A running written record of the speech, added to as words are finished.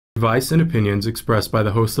Advice and opinions expressed by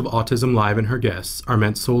the host of Autism Live and her guests are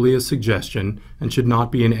meant solely as suggestion and should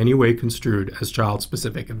not be in any way construed as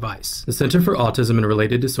child-specific advice. The Center for Autism and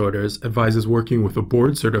Related Disorders advises working with a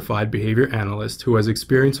board-certified behavior analyst who has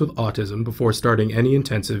experience with autism before starting any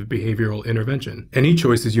intensive behavioral intervention. Any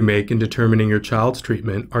choices you make in determining your child's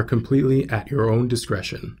treatment are completely at your own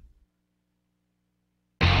discretion.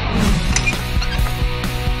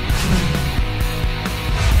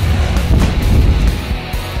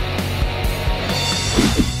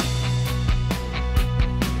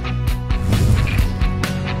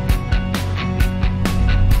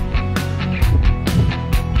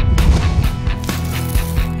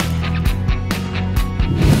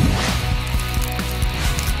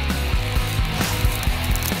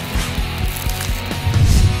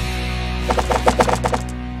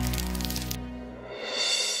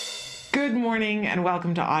 And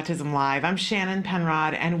welcome to Autism Live. I'm Shannon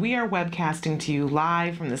Penrod, and we are webcasting to you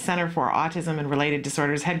live from the Center for Autism and Related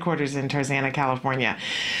Disorders headquarters in Tarzana, California.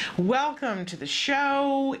 Welcome to the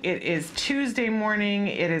show. It is Tuesday morning.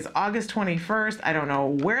 It is August 21st. I don't know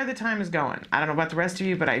where the time is going. I don't know about the rest of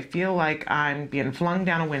you, but I feel like I'm being flung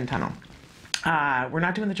down a wind tunnel. We're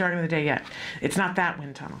not doing the jargon of the day yet. It's not that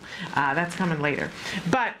wind tunnel. That's coming later.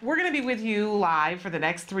 But we're going to be with you live for the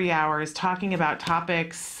next 3 hours talking about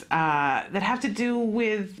topics that have to do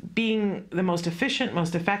with being the most efficient,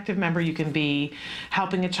 most effective member you can be,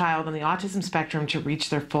 helping a child on the autism spectrum to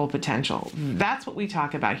reach their full potential. That's what we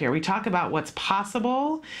talk about here. We talk about what's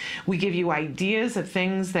possible. We give you ideas of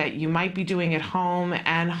things that you might be doing at home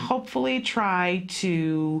and hopefully try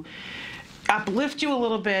to uplift you a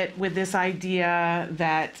little bit with this idea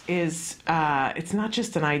that is, it's not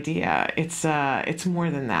just an idea. It's more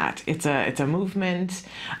than that. It's a movement,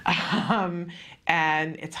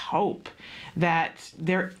 and it's hope that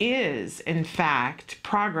there is, in fact,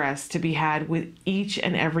 progress to be had with each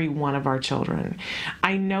and every one of our children.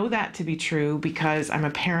 I know that to be true because I'm a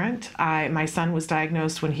parent. My son was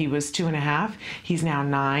diagnosed when he was 2.5. He's now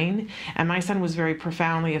 9, and my son was very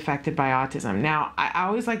profoundly affected by autism. Now, I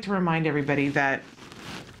always like to remind everybody that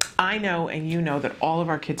I know and you know that all of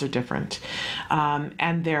our kids are different,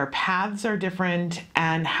 and their paths are different,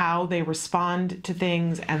 and how they respond to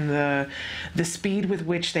things and the speed with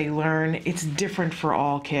which they learn, it's different for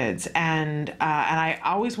all kids. And I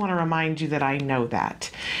always want to remind you that I know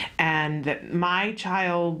that, and that my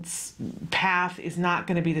child's path is not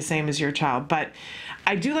going to be the same as your child. But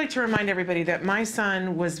I do like to remind everybody that my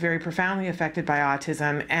son was very profoundly affected by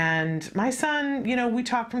autism, and my son, you know, we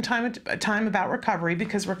talk from time to time about recovery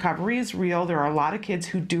because recovery is real. There are a lot of kids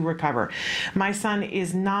who do recover. My son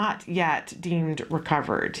is not yet deemed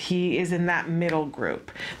recovered. He is in that middle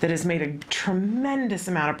group that has made a tremendous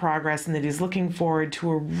amount of progress and that is looking forward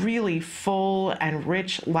to a really full and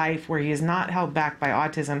rich life where he is not held back by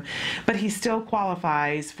autism, but he still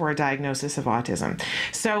qualifies for a diagnosis of autism.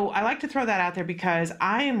 So I like to throw that out there because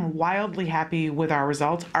I am wildly happy with our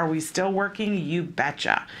results. Are we still working? You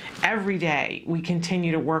betcha. Every day we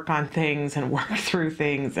continue to work on things and work through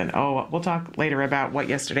things, and we'll talk later about what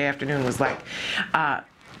yesterday afternoon was like. I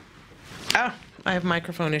have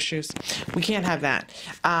microphone issues. We can't have that.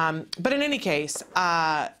 But in any case,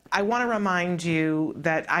 I want to remind you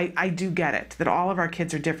that I do get it, that all of our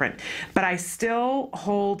kids are different, but I still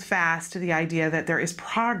hold fast to the idea that there is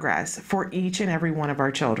progress for each and every one of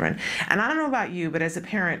our children. And I don't know about you, but as a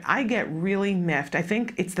parent, I get really miffed. I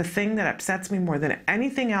think it's the thing that upsets me more than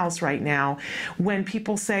anything else right now when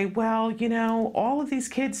people say, well, you know, all of these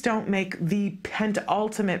kids don't make the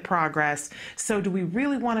penultimate progress, so do we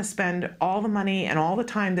really want to spend all the money and all the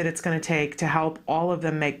time that it's going to take to help all of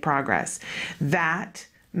them make progress? That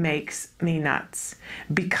makes me nuts,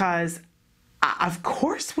 because of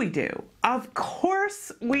course we do. Of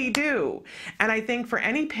course we do. And I think for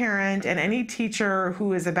any parent and any teacher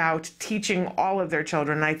who is about teaching all of their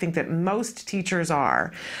children, and I think that most teachers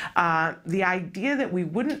are, the idea that we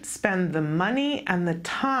wouldn't spend the money and the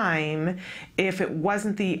time if it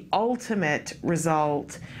wasn't the ultimate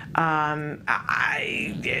result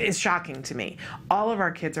is shocking to me. All of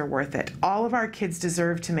our kids are worth it. All of our kids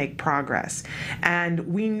deserve to make progress.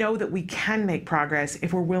 And we know that we can make progress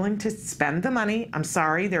if we're willing to spend the money. I'm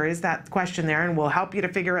sorry, there is that question there, and we'll help you to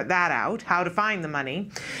figure that out, how to find the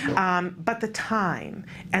money. But the time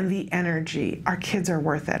and the energy, our kids are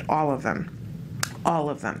worth it, all of them. All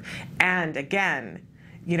of them. And again,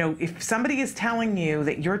 If somebody is telling you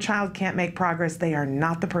that your child can't make progress, they are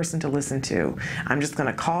not the person to listen to. I'm just going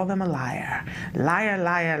to call them a liar. Liar,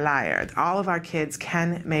 liar, liar. All of our kids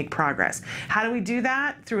can make progress. How do we do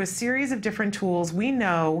that? Through a series of different tools. We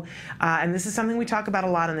know, and this is something we talk about a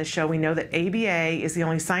lot on this show, we know that ABA is the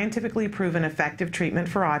only scientifically proven effective treatment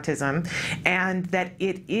for autism, and that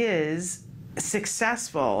it is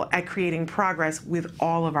successful at creating progress with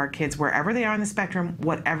all of our kids, wherever they are on the spectrum,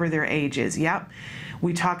 whatever their age is. Yep.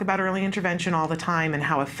 We talk about early intervention all the time and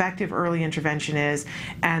how effective early intervention is,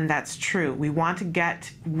 and that's true. We want to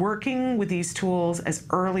get working with these tools as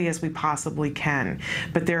early as we possibly can,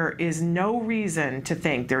 but there is no reason to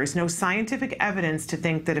think, there is no scientific evidence to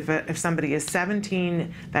think that if somebody is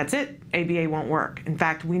 17, that's it, ABA won't work. In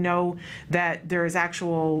fact, we know that there is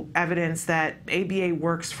actual evidence that ABA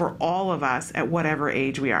works for all of us at whatever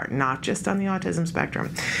age we are, not just on the autism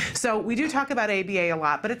spectrum. So we do talk about ABA a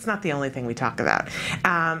lot, but it's not the only thing we talk about.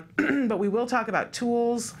 But we will talk about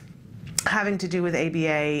tools having to do with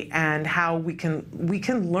ABA and how we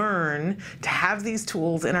can learn to have these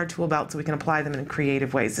tools in our tool belt so we can apply them in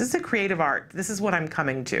creative ways. This is a creative art. This is what I'm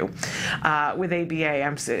coming to with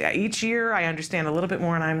ABA. Each year I understand a little bit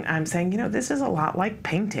more, and I'm saying, this is a lot like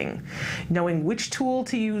painting, knowing which tool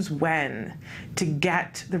to use when to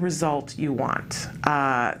get the result you want.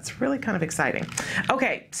 It's really kind of exciting.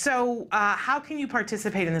 Okay, so how can you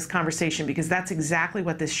participate in this conversation? Because that's exactly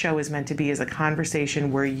what this show is meant to be, is a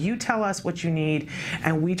conversation where you tell us what you need,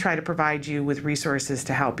 and we try to provide you with resources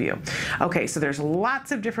to help you. Okay, so there's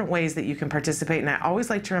lots of different ways that you can participate, and I always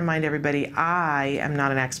like to remind everybody, I am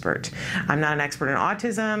not an expert. I'm not an expert in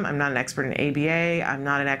autism. I'm not an expert in ABA. I'm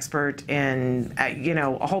not an expert in,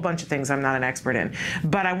 a whole bunch of things I'm not an expert in.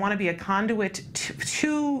 But I want to be a conduit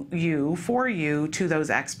to you, for you, to those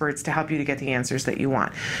experts to help you to get the answers that you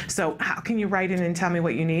want. So how can you write in and tell me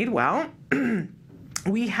what you need? Well,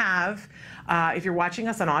 we have, if you're watching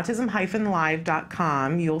us on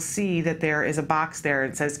autism-live.com, you'll see that there is a box there.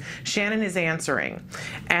 It says, Shannon is answering.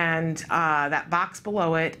 And that box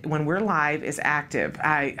below it, when we're live, is active.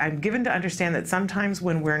 I'm given to understand that sometimes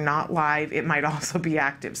when we're not live, it might also be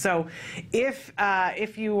active. So if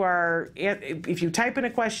you type in a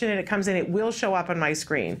question and it comes in, it will show up on my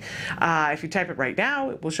screen. If you type it right now,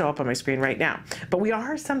 it will show up on my screen right now. But we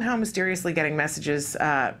are somehow mysteriously getting messages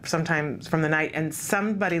sometimes from the night, and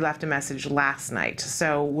somebody left a message last night.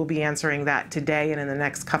 So we'll be answering that today and in the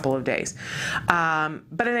next couple of days.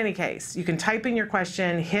 But in any case, you can type in your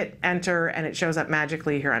question, hit enter, and it shows up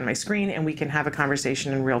magically here on my screen, and we can have a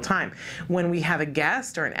conversation in real time. When we have a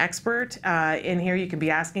guest or an expert in here, you can be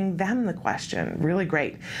asking them the question. Really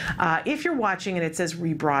great. If you're watching and it says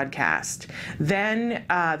rebroadcast, then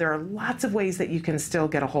there are lots of ways that you can still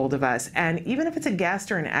get a hold of us. And even if it's a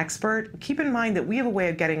guest or an expert, keep in mind that we have a way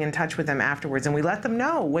of getting in touch with them afterwards, and we let them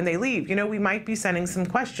know when they leave. We might be sending some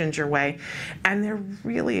questions your way, and they're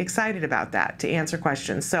really excited about that, to answer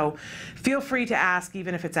questions. So feel free to ask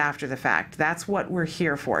even if it's after the fact. That's what we're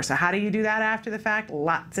here for. So how do you do that after the fact?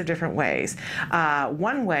 Lots of different ways.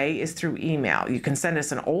 One way is through email. You can send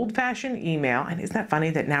us an old-fashioned email, and isn't that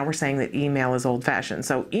funny that now we're saying that email is old-fashioned?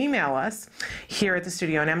 So email us here at the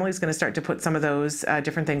studio, and Emily's going to start to put some of those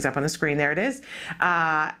different things up on the screen. There it is.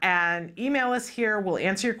 And email us here. We'll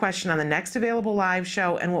answer your question on the next available live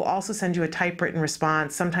show, and we'll also send you a typewritten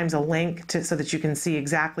response, sometimes a link so that you can see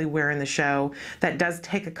exactly where in the show. That does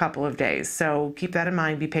take a couple of days, so keep that in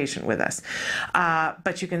mind. Be patient with us.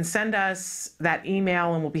 But you can send us that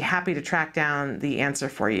email, and we'll be happy to track down the answer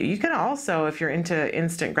for you. You can also, if you're into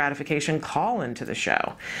instant gratification, call into the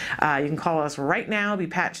show. You can call us right now, be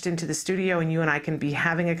patched into the studio, and you and I can be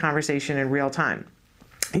having a conversation in real time.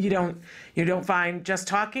 You don't find just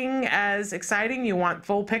talking as exciting? You want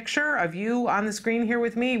full picture of you on the screen here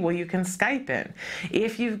with me? Well, you can Skype in.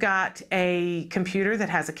 If you've got a computer that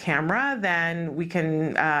has a camera, then we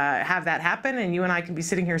can have that happen, and you and I can be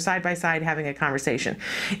sitting here side by side having a conversation.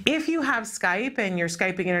 If you have Skype and you're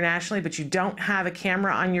Skyping internationally, but you don't have a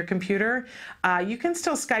camera on your computer, you can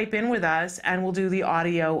still Skype in with us, and we'll do the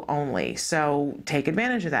audio only. So take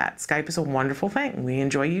advantage of that. Skype is a wonderful thing. We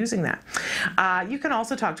enjoy using that. You can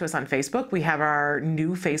also talk to us on Facebook. We have our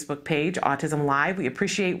new Facebook page, Autism Live. We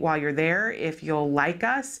appreciate while you're there if you'll like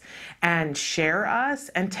us and share us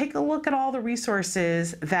and take a look at all the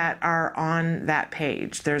resources that are on that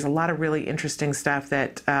page. There's a lot of really interesting stuff,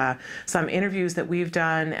 that some interviews that we've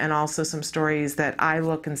done, and also some stories that I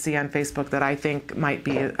look and see on Facebook that I think might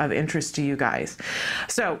be of interest to you guys.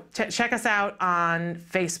 So check us out on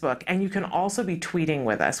Facebook, and you can also be tweeting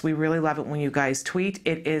with us. We really love it when you guys tweet.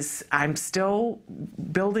 I'm still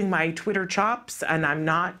building my Twitter chops, and I'm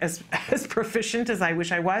not as proficient as I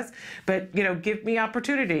wish I was, but give me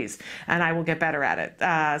opportunities and I will get better at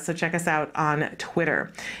it. So check us out on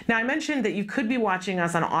Twitter. Now, I mentioned that you could be watching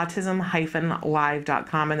us on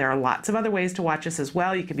autism-live.com, and there are lots of other ways to watch us as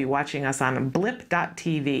well. You could be watching us on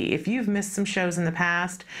blip.tv. If you've missed some shows in the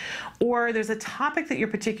past, or there's a topic that you're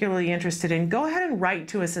particularly interested in, go ahead and write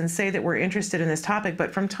to us and say that we're interested in this topic.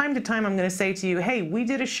 But from time to time, I'm going to say to you, hey, we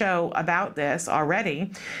did a show about this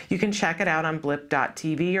already. You can check it out on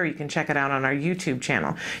blip.tv, or you can check it out on our YouTube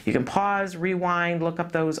channel. You can pause, rewind, look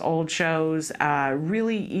up those old shows.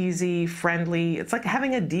 Really easy, friendly. It's like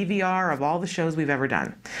having a DVR of all the shows we've ever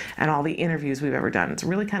done and all the interviews we've ever done. It's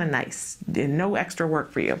really kind of nice. No extra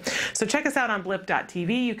work for you. So check us out on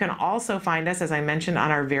blip.tv. You can also find us, as I mentioned, on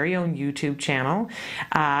our very own YouTube channel.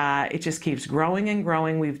 It just keeps growing and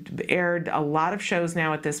growing. We've aired a lot of shows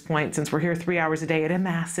now at this point. Since we're here 3 hours a day, it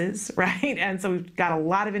amasses, right? And so we've got a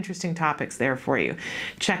lot of interesting topics there for you.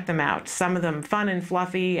 Check them out. Some of them fun and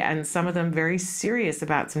fluffy, and some of them very serious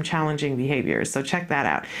about some challenging behaviors. So check that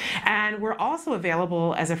out. And we're also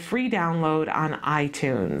available as a free download on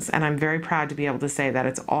iTunes. And I'm very proud to be able to say that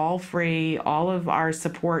it's all free. All of our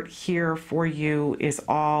support here for you is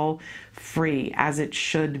all free, as it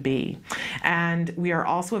should be. And we are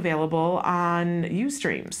also available on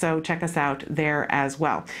Ustream, so check us out there as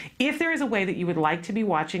well. If there is a way that you would like to be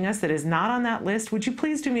watching us that is not on that list, would you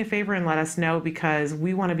please do me a favor and let us know, because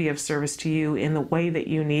we want to be of service to you in the way that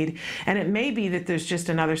you need. And it may be that there's just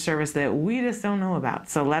another service that we just don't know about,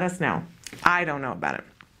 so let us know. I don't know about it.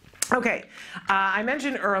 Okay, I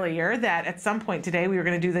mentioned earlier that at some point today we were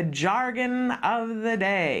going to do the jargon of the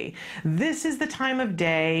day. This is the time of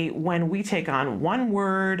day when we take on one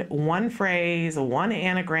word, one phrase, one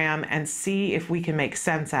anagram, and see if we can make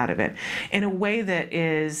sense out of it in a way that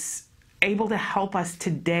is able to help us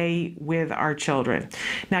today with our children.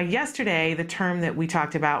 Now, yesterday, the term that we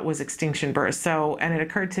talked about was extinction burst. And it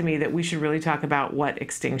occurred to me that we should really talk about what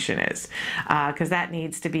extinction is, because that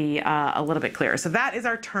needs to be a little bit clearer. So that is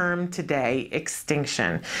our term today,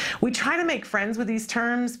 extinction. We try to make friends with these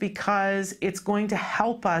terms because it's going to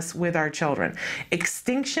help us with our children.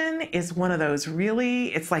 Extinction is one of those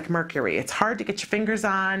it's like mercury. It's hard to get your fingers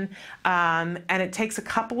on, and it takes a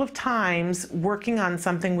couple of times working on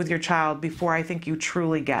something with your child before I think you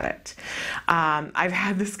truly get it. I've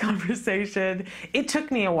had this conversation. It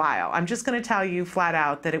took me a while. I'm just going to tell you flat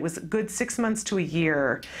out that it was a good 6 months to a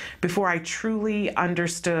year before I truly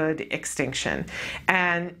understood extinction.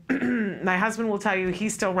 And my husband will tell you he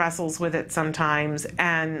still wrestles with it sometimes,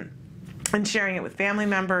 and sharing it with family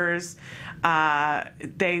members,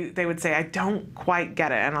 they would say, I don't quite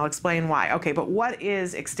get it, and I'll explain why. Okay, but what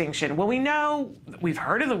is extinction? Well, we've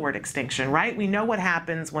heard of the word extinction, right? We know what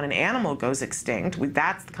happens when an animal goes extinct.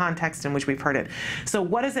 That's the context in which we've heard it. So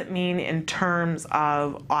what does it mean in terms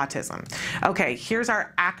of autism? Okay, here's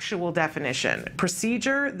our actual definition.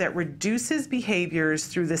 Procedure that reduces behaviors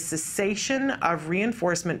through the cessation of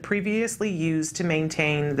reinforcement previously used to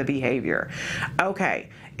maintain the behavior. Okay.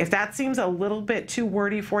 If that seems a little bit too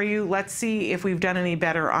wordy for you, let's see if we've done any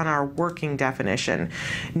better on our working definition.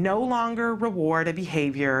 No longer reward a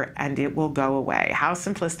behavior and it will go away. How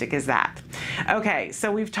simplistic is that? Okay,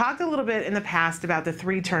 so we've talked a little bit in the past about the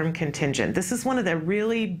three-term contingent. This is one of the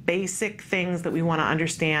really basic things that we want to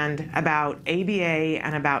understand about ABA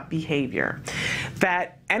and about behavior.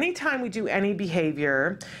 That anytime we do any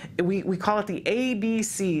behavior, we call it the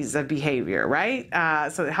ABCs of behavior, right?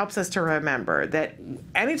 So it helps us to remember that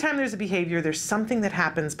anytime there's a behavior, there's something that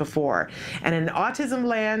happens before. And in autism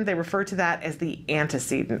land, they refer to that as the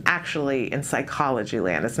antecedent. Actually, in psychology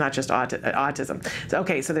land, it's not just autism.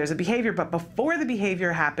 So there's a behavior, but before the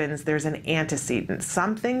behavior happens, there's an antecedent,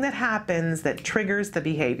 something that happens that triggers the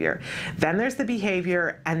behavior. Then there's the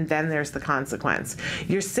behavior, and then there's the consequence.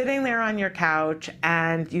 You're sitting there on your couch,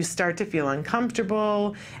 and you start to feel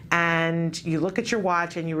uncomfortable, and you look at your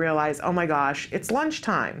watch and you realize, oh my gosh, it's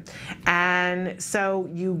lunchtime. And so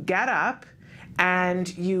you get up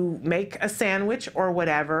and you make a sandwich or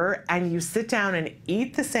whatever, and you sit down and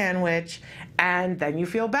eat the sandwich, and then you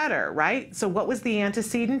feel better, right? So what was the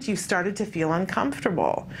antecedent? You started to feel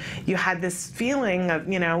uncomfortable. You had this feeling of,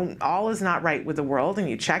 all is not right with the world, and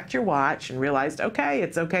you checked your watch and realized, okay,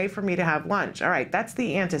 it's okay for me to have lunch. All right, that's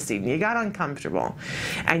the antecedent. You got uncomfortable.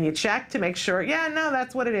 And you checked to make sure, yeah, no,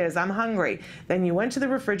 that's what it is. I'm hungry. Then you went to the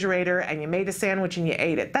refrigerator and you made a sandwich and you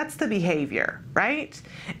ate it. That's the behavior, right?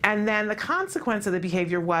 And then the consequence of the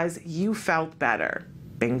behavior was you felt better.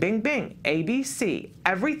 Bing, bing, bing. A, B, C.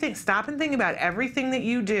 Everything. Stop and think about everything that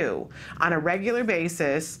you do on a regular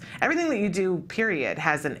basis. Everything that you do, period,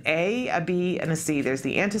 has an A, a B, and a C. There's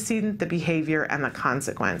the antecedent, the behavior, and the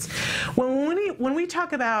consequence. When we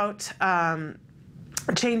talk about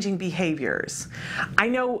changing behaviors, I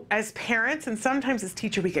know as parents and sometimes as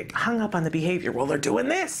teachers, we get hung up on the behavior. Well, they're doing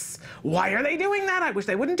this. Why are they doing that? I wish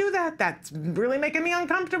they wouldn't do that. That's really making me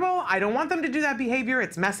uncomfortable. I don't want them to do that behavior.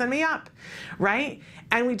 It's messing me up, right?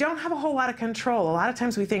 And we don't have a whole lot of control. A lot of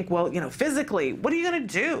times we think, well, physically, what are you going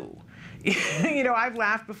to do? I've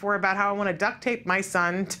laughed before about how I want to duct tape my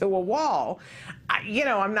son to a wall.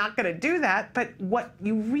 I'm not going to do that, but what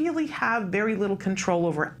you really have very little control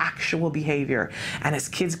over actual behavior. And as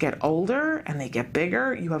kids get older and they get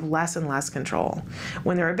bigger, you have less and less control.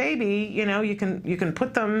 When they're a baby, you can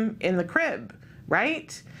put them in the crib,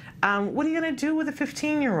 right? What are you going to do with a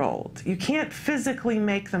 15-year-old? You can't physically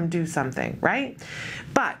make them do something, right?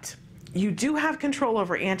 But you do have control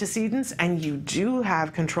over antecedents and you do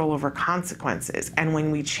have control over consequences. And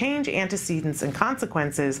when we change antecedents and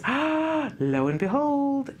consequences, lo and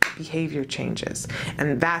behold, behavior changes.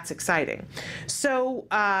 And that's exciting. So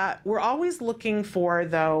we're always looking for,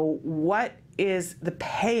 though, what is the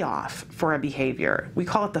payoff for a behavior. We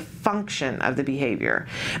call it the function of the behavior,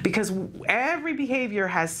 because every behavior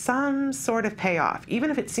has some sort of payoff.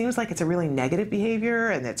 Even if it seems like it's a really negative behavior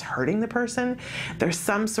and it's hurting the person, there's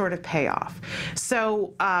some sort of payoff.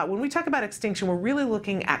 So when we talk about extinction, we're really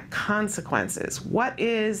looking at consequences. What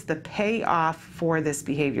is the payoff for this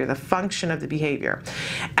behavior, the function of the behavior?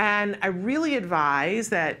 And I really advise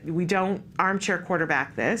that we don't armchair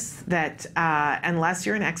quarterback this, that unless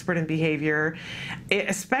you're an expert in behavior,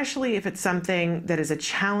 especially if it's something that is a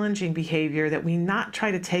challenging behavior, that we not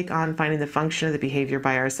try to take on finding the function of the behavior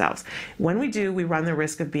by ourselves. When we do, we run the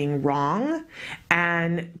risk of being wrong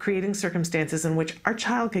and creating circumstances in which our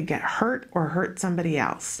child could get hurt or hurt somebody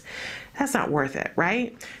else. That's not worth it,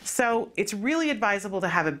 right? So it's really advisable to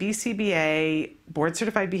have a BCBA, board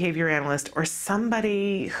certified behavior analyst, or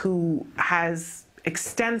somebody who has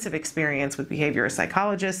extensive experience with behavior, a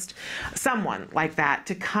psychologist, someone like that,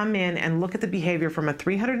 to come in and look at the behavior from a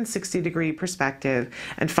 360-degree perspective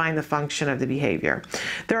and find the function of the behavior.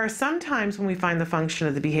 There are some times when we find the function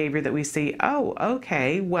of the behavior that we see, oh,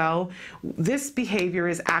 okay, well, this behavior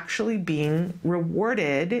is actually being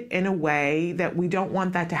rewarded in a way that we don't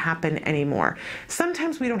want that to happen anymore.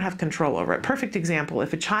 Sometimes we don't have control over it. Perfect example,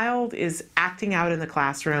 if a child is acting out in the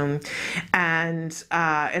classroom and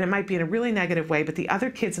it might be in a really negative way, but the other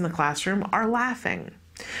kids in the classroom are laughing.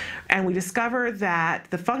 And we discover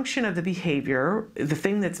that the function of the behavior, the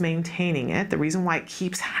thing that's maintaining it, the reason why it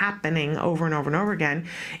keeps happening over and over and over again,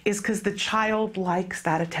 is because the child likes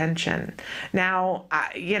that attention. Now,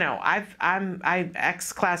 I'm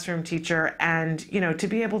ex-classroom teacher, and to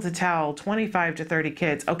be able to tell 25 to 30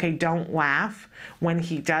 kids, okay, don't laugh when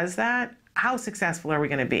he does that, how successful are we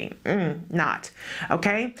going to be? Not.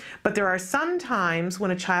 Okay? But there are some times when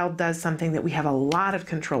a child does something that we have a lot of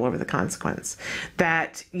control over the consequence.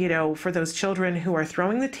 That, for those children who are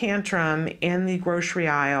throwing the tantrum in the grocery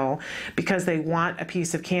aisle because they want a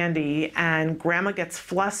piece of candy and grandma gets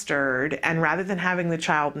flustered, and rather than having the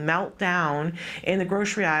child melt down in the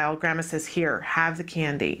grocery aisle, grandma says, here, have the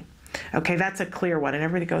candy. Okay, that's a clear one. And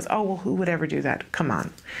everybody goes, oh, well, who would ever do that? Come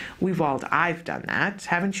on. I've done that.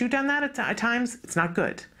 Haven't you done that at times? It's not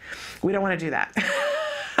good. We don't want to do that.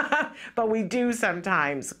 But we do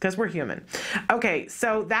sometimes because we're human. Okay,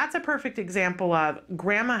 so that's a perfect example of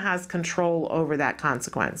grandma has control over that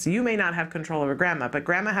consequence. You may not have control over grandma, but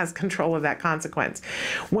grandma has control of that consequence.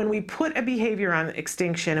 When we put a behavior on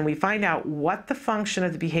extinction and we find out what the function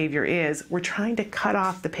of the behavior is, we're trying to cut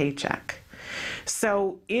off the paycheck.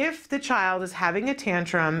 So if the child is having a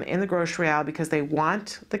tantrum in the grocery aisle because they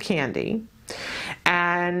want the candy,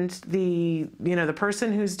 and the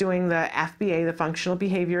person who's doing the FBA, the functional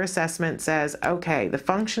behavior assessment, says, okay, the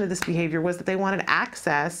function of this behavior was that they wanted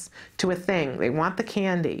access to a thing. They want the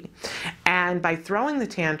candy. And by throwing the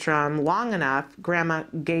tantrum long enough, grandma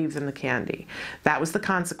gave them the candy. That was the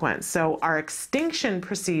consequence. So our extinction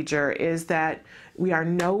procedure is that we are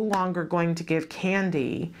no longer going to give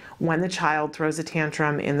candy when the child throws a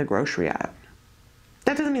tantrum in the grocery aisle.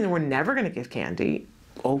 That doesn't mean that we're never going to give candy.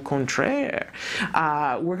 Au contraire,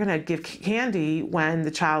 we're going to give candy when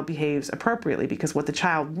the child behaves appropriately, because what the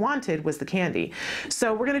child wanted was the candy.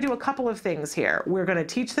 So we're going to do a couple of things here. We're going to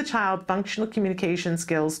teach the child functional communication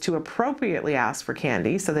skills to appropriately ask for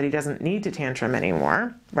candy so that he doesn't need to tantrum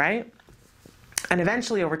anymore, right? And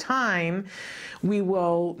eventually, over time, we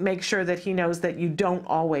will make sure that he knows that you don't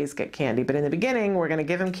always get candy. But in the beginning, we're going to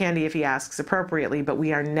give him candy if he asks appropriately. But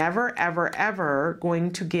we are never, ever, ever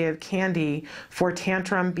going to give candy for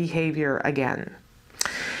tantrum behavior again.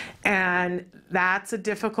 And that's a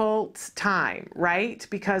difficult time, right?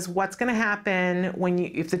 Because what's going to happen when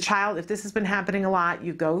if this has been happening a lot,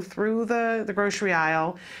 you go through the grocery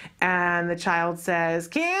aisle and the child says,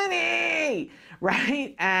 "Candy!"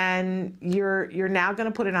 right? And you're now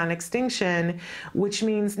going to put it on extinction, which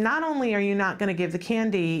means not only are you not going to give the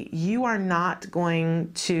candy, you are not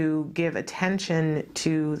going to give attention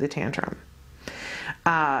to the tantrum.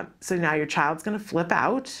 So now your child's going to flip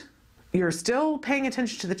out. You're still paying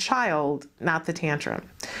attention to the child, not the tantrum.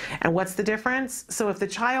 And what's the difference? So if the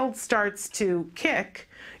child starts to kick,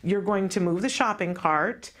 you're going to move the shopping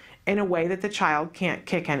cart in a way that the child can't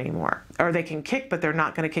kick anymore. Or they can kick, but they're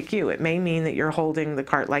not going to kick you. It may mean that you're holding the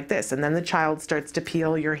cart like this, and then the child starts to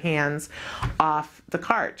peel your hands off the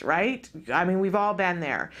cart, right? I mean, we've all been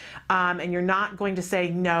there. And you're not going to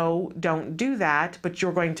say, "No, don't do that," but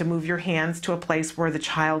you're going to move your hands to a place where the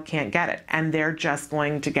child can't get it. And they're just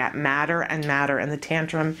going to get madder and madder, and the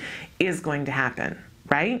tantrum is going to happen,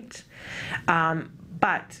 right?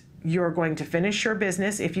 But you're going to finish your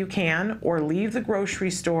business if you can, or leave the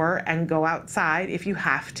grocery store and go outside if you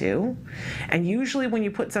have to. And usually when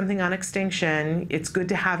you put something on extinction, it's good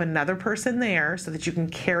to have another person there so that you can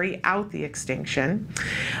carry out the extinction.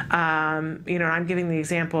 I'm giving the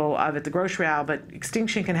example of at the grocery aisle, but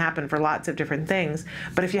extinction can happen for lots of different things.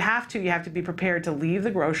 But if you have to be prepared to leave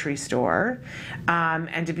the grocery store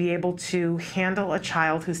and to be able to handle a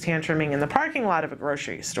child who's tantruming in the parking lot of a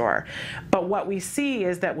grocery store. But what we see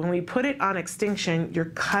is that when we put it on extinction, you're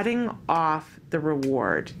cutting off the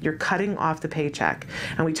reward. You're cutting off the paycheck.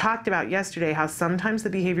 And we talked about yesterday how sometimes the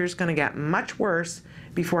behavior is going to get much worse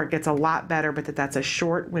before it gets a lot better, but that's a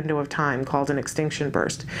short window of time called an extinction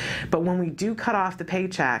burst. But when we do cut off the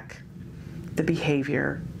paycheck, the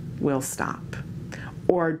behavior will stop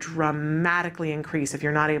or dramatically increase if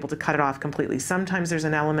you're not able to cut it off completely. Sometimes there's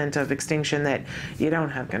an element of extinction that you don't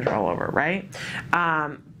have control over, right?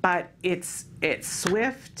 But it's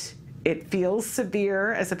swift. It feels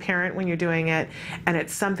severe as a parent when you're doing it, and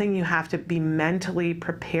it's something you have to be mentally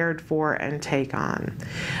prepared for and take on.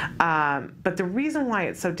 But the reason why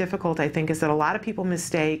it's so difficult, I think, is that a lot of people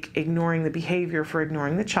mistake ignoring the behavior for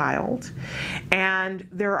ignoring the child. And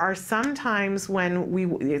there are some times when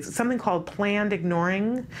it's something called planned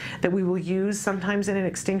ignoring that we will use sometimes in an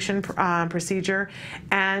extinction procedure,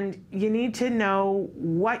 and you need to know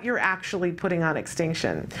what you're actually putting on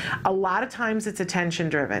extinction. A lot of times it's attention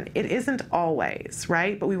driven. It isn't always,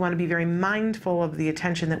 right? But we want to be very mindful of the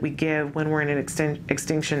attention that we give when we're in an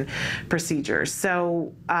extinction procedure.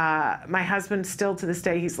 So my husband still to this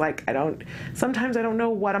day, he's like, sometimes I don't know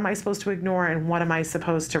what am I supposed to ignore and what am I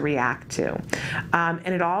supposed to react to. And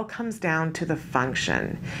it all comes down to the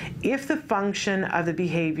function. If the function of the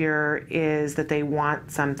behavior is that they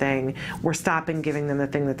want something, we're stopping giving them the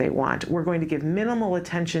thing that they want. We're going to give minimal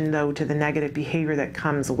attention, though, to the negative behavior that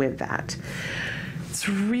comes with that. It's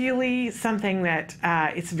really something that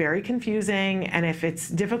it's very confusing, and if it's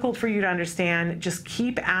difficult for you to understand, just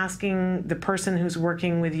keep asking the person who's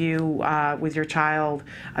working with you, with your child,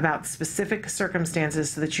 about specific circumstances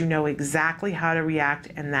so that you know exactly how to react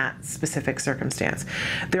in that specific circumstance.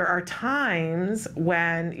 There are times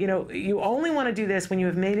when, you only want to do this when you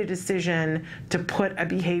have made a decision to put a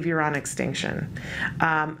behavior on extinction.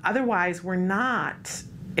 Otherwise, we're not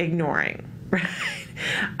ignoring.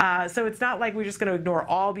 Right? So it's not like we're just going to ignore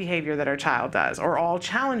all behavior that our child does or all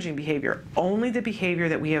challenging behavior, only the behavior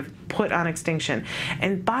that we have put on extinction.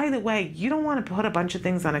 And by the way, you don't want to put a bunch of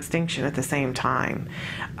things on extinction at the same time.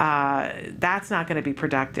 That's not going to be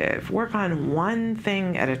productive. Work on one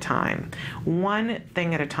thing at a time. One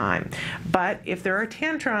thing at a time. But if there are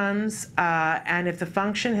tantrums and if the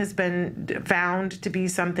function has been found to be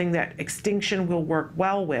something that extinction will work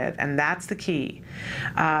well with, and that's the key,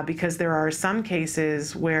 because there are some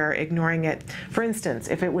cases where ignoring it, for instance,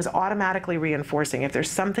 if it was automatically reinforcing, if there's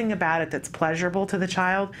something about it that's pleasurable to the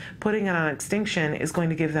child, putting it on extinction is going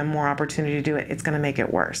to give them more opportunity to do it. It's going to make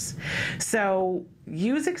it worse. So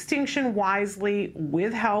use extinction wisely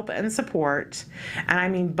with help and support, and I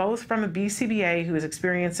mean both from a BCBA who is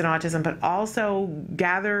experienced in autism, but also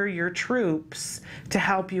gather your troops to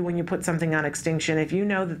help you when you put something on extinction. If you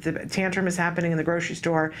know that the tantrum is happening in the grocery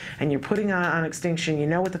store and you're putting it on extinction, you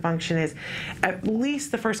know what the function is, at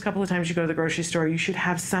least the first couple of times you go to the grocery store, you should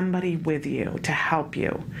have somebody with you to help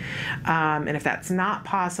you. And if that's not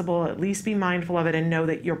possible, at least be mindful of it and know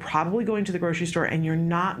that you're probably going to the grocery store and you're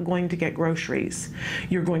not going to get groceries.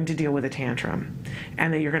 you're going to deal with a tantrum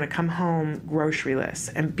and that you're going to come home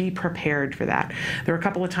groceryless, and be prepared for that. There were a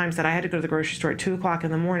couple of times that I had to go to the grocery store at 2 o'clock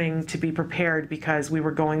in the morning to be prepared because we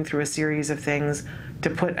were going through a series of things to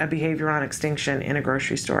put a behavior on extinction in a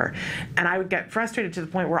grocery store. And I would get frustrated to the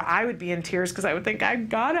point where I would be in tears because I would think, I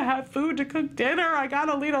gotta have food to cook dinner. I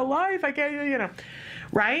gotta lead a life. I can't,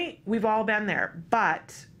 right? We've all been there.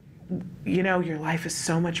 But your life is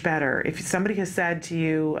so much better. If somebody has said to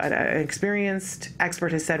you, an experienced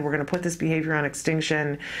expert has said, we're going to put this behavior on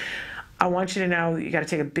extinction, I want you to know that you got to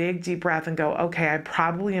take a big, deep breath and go, okay, I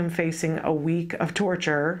probably am facing a week of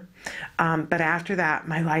torture, but after that,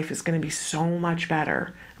 my life is going to be so much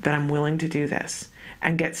better that I'm willing to do this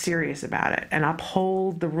and get serious about it and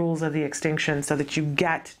uphold the rules of the extinction so that you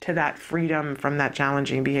get to that freedom from that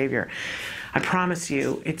challenging behavior. I promise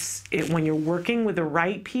you, when you're working with the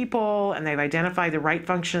right people and they've identified the right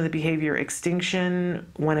function of the behavior, extinction,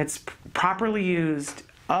 when it's properly used,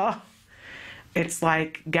 it's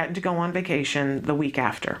like getting to go on vacation the week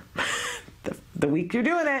after. The week you're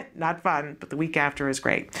doing it, not fun, but the week after is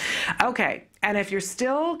great. Okay, and if you're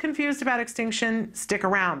still confused about extinction, stick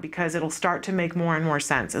around because it'll start to make more and more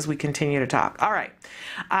sense as we continue to talk. All right,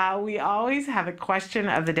 we always have a question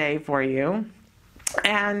of the day for you.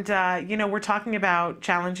 And, we're talking about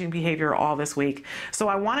challenging behavior all this week. So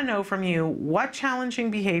I want to know from you, what challenging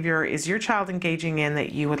behavior is your child engaging in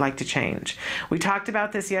that you would like to change? We talked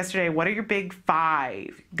about this yesterday. What are your big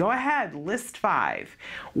 5? Go ahead, list 5.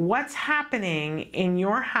 What's happening in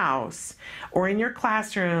your house or in your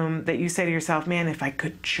classroom that you say to yourself, man, if I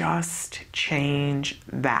could just change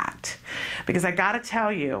that? Because I got to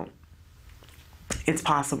tell you, it's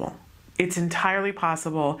possible. It's entirely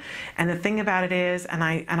possible. And the thing about it is, and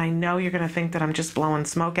I know you're going to think that I'm just blowing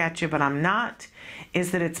smoke at you, but I'm not,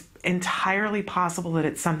 is that it's entirely possible that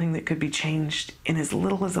it's something that could be changed in as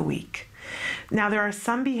little as a week. Now, there are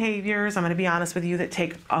some behaviors, I'm going to be honest with you, that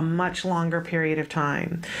take a much longer period of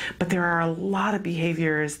time. But there are a lot of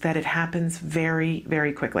behaviors that it happens very,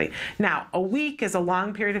 very quickly. Now, a week is a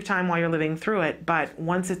long period of time while you're living through it, but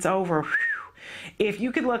once it's over, if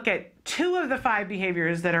you could look at 2 of the 5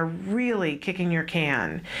 behaviors that are really kicking your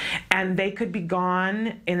can, and they could be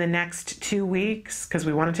gone in the next 2 weeks, because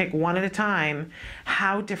we want to take one at a time,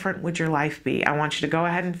 how different would your life be? I want you to go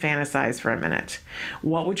ahead and fantasize for a minute.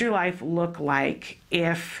 What would your life look like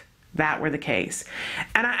if that were the case?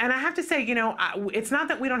 And I have to say, it's not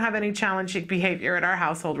that we don't have any challenging behavior in our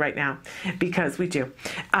household right now, because we do.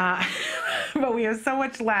 But we have so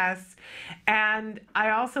much less. And I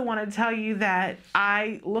also want to tell you that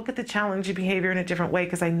I look at the challenging behavior in a different way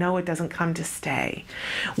because I know it doesn't come to stay.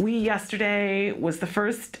 Yesterday was the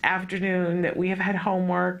first afternoon that we have had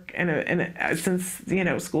homework, and since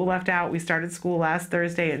school left out. We started school last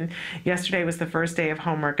Thursday, and yesterday was the first day of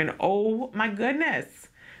homework. And oh my goodness,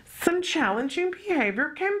 some challenging behavior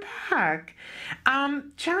came back.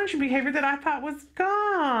 Challenging behavior that I thought was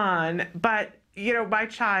gone, but my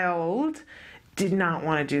child did not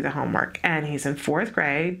want to do the homework, and he's in 4th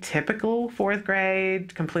grade, typical 4th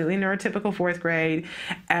grade, completely neurotypical 4th grade,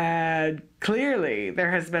 and clearly there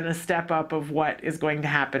has been a step up of what is going to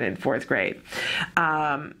happen in 4th grade.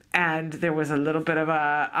 And there was a little bit of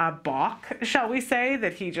a balk, shall we say,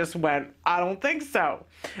 that he just went, I don't think so.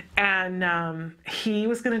 And he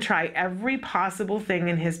was going to try every possible thing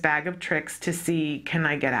in his bag of tricks to see, can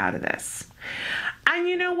I get out of this? And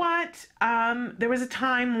you know what? There was a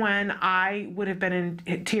time when I would have been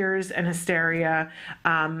in tears and hysteria.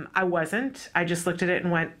 I wasn't. I just looked at it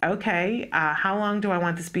and went, okay, how long do I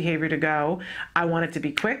want this behavior to go? I want it to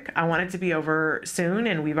be quick. I want it to be over soon.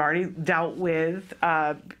 And we've already dealt with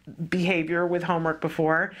behavior with homework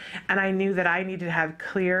before. And I knew that I needed to have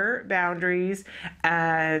clear boundaries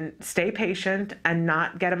and stay patient and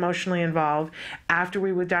not get emotionally involved. After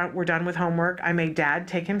we were done with homework, I made Dad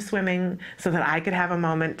take him swimming so that I could have a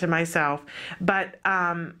moment to myself. But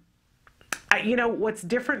what's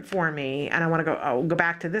different for me, and I want to go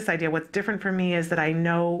back to this idea. What's different for me is that I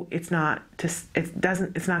know it's not going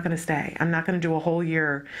to stay. I'm not going to do a whole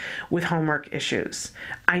year with homework issues.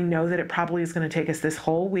 I know that it probably is going to take us this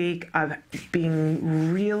whole week of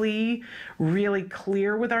being really, really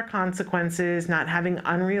clear with our consequences, not having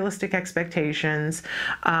unrealistic expectations,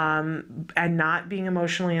 and not being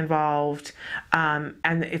emotionally involved, and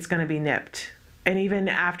it's going to be nipped. And even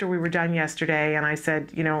after we were done yesterday, and I said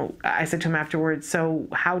to him afterwards, so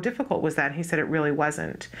how difficult was that? And he said, it really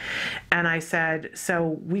wasn't. And I said,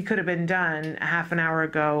 so we could have been done a half an hour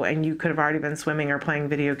ago, and you could have already been swimming or playing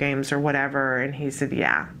video games or whatever. And he said,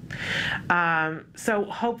 yeah. So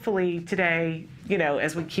hopefully today, you know,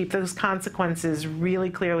 as we keep those consequences really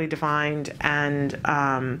clearly defined, and,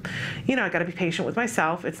 you know, I got to be patient with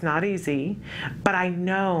myself. It's not easy, but I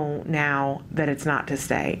know now that it's not to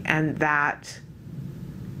stay. And that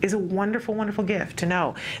is a wonderful, wonderful gift to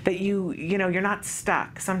know that you know, you're not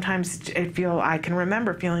stuck. Sometimes I can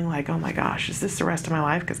remember feeling like, oh my gosh, is this the rest of my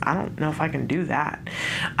life? Because I don't know if I can do that.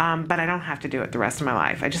 But I don't have to do it the rest of my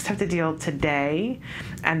life. I just have to deal today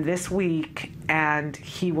and this week, and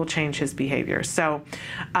he will change his behavior. So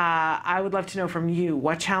I would love to know from you,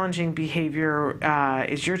 what challenging behavior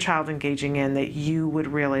is your child engaging in that you would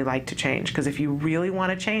really like to change? Because if you really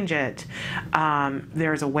want to change it,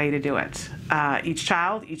 there's a way to do it. Each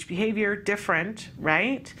child, each behavior, different,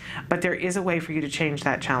 right? But there is a way for you to change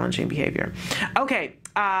that challenging behavior. Okay,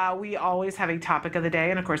 we always have a topic of the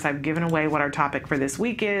day, and of course I've given away what our topic for this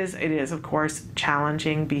week is. It is, of course,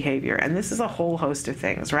 challenging behavior. And this is a whole host of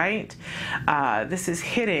things, right? This is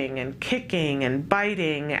hitting and kicking and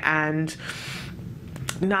biting and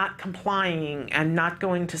not complying and not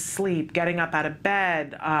going to sleep, getting up out of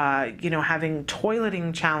bed, you know, having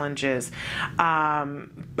toileting challenges,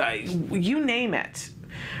 you name it,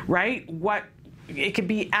 right? It could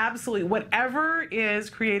be absolutely whatever is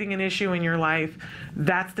creating an issue in your life.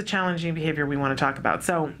 That's the challenging behavior we want to talk about.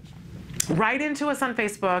 So write into us on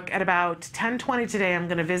Facebook at about 10:20 today. I'm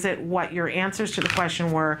going to visit what your answers to the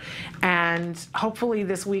question were, and hopefully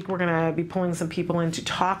this week we're going to be pulling some people in to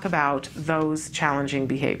talk about those challenging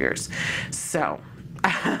behaviors. So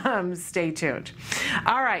stay tuned.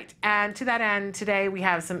 All right, and to that end, today we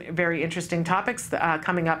have some very interesting topics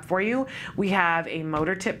coming up for you. We have a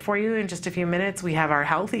motor tip for you in just a few minutes. We have our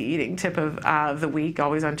healthy eating tip of the week,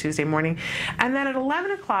 always on Tuesday morning. And then at 11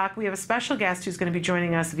 o'clock, we have a special guest who's going to be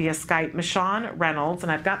joining us via Skype, Michonne Reynolds.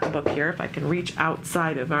 And I've got the book here, if I can reach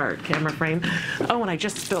outside of our camera frame. Oh, and I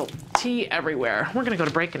just spilled tea everywhere. We're going to go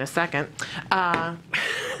to break in a second.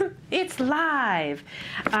 It's live.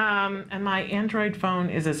 And my Android phone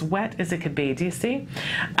is as wet as it could be. Do you see?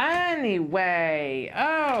 Anyway,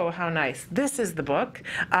 oh, how nice. This is the book,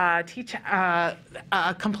 a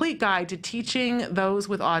complete guide to teaching those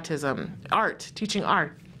with autism. Teaching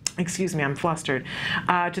art. Excuse me, I'm flustered,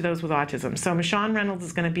 to those with autism. So Michonne Reynolds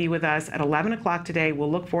is going to be with us at 11 o'clock today.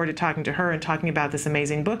 We'll look forward to talking to her and talking about this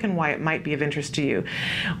amazing book and why it might be of interest to you.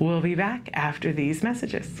 We'll be back after these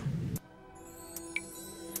messages.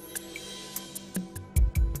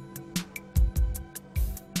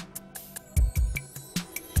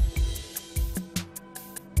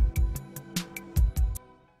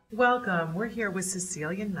 Welcome. We're here with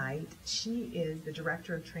Cecilia Knight. She is the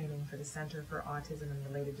Director of Training for the Center for Autism and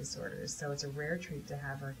Related Disorders, so it's a rare treat to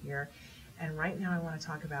have her here. And right now I want to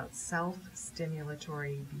talk about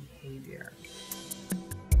self-stimulatory behavior.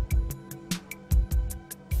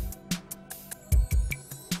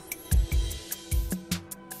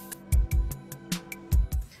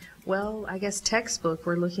 Well, I guess textbook,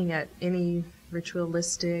 we're looking at any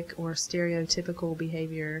ritualistic or stereotypical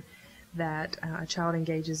behavior that a child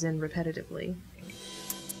engages in repetitively.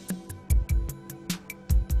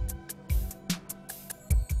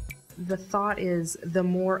 The thought is the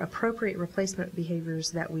more appropriate replacement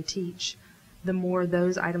behaviors that we teach, the more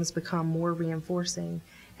those items become more reinforcing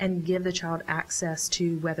and give the child access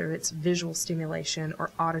to whether it's visual stimulation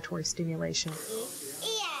or auditory stimulation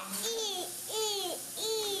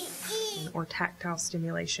or tactile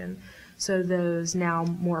stimulation. So those now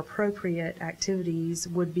more appropriate activities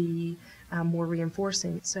would be more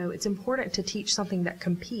reinforcing. So it's important to teach something that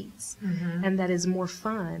competes and that is more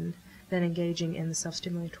fun than engaging in the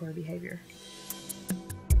self-stimulatory behavior.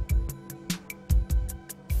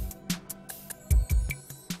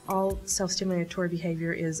 All self-stimulatory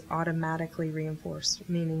behavior is automatically reinforced,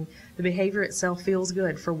 meaning the behavior itself feels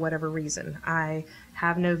good for whatever reason. I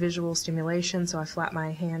have no visual stimulation, so I flap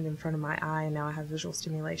my hand in front of my eye and now I have visual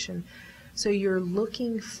stimulation. So you're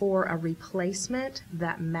looking for a replacement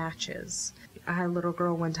that matches. I had a little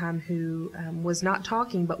girl one time who was not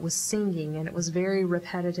talking but was singing, and it was very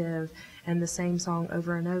repetitive and the same song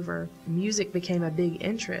over and over. Music became a big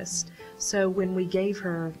interest. So when we gave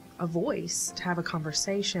her a voice to have a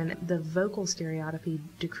conversation, the vocal stereotypy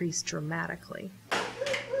decreased dramatically. You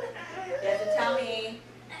have to tell me.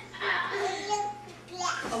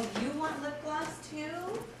 Oh, you want lip gloss too?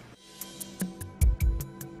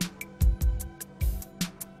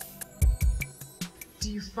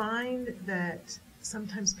 Do you find that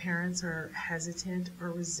sometimes parents are hesitant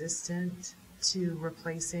or resistant to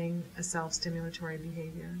replacing a self-stimulatory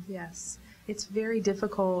behavior? Yes. It's very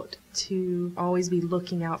difficult to always be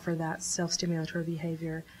looking out for that self-stimulatory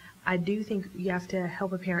behavior. I do think you have to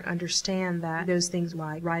help a parent understand that those things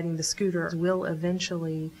like riding the scooter will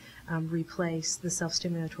eventually replace the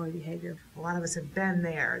self-stimulatory behavior. A lot of us have been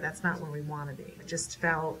there. That's not where we want to be. It just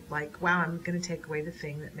felt like, wow, I'm going to take away the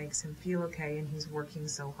thing that makes him feel okay, and he's working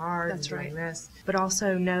so hard and doing this. But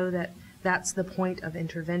also know that that's the point of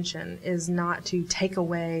intervention, is not to take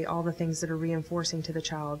away all the things that are reinforcing to the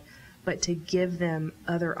child, but to give them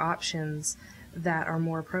other options that are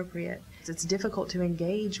more appropriate. It's difficult to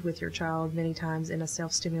engage with your child many times in a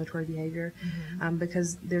self-stimulatory behavior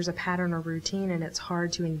because there's a pattern or routine, and it's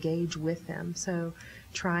hard to engage with them. So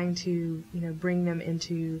trying to, bring them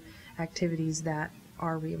into activities that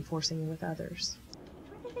are reinforcing with others.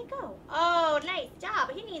 Where did they go? Oh, nice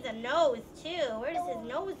job. He needs a nose, too. Where does his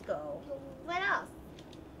nose go? What else?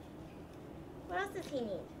 What else does he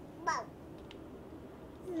need?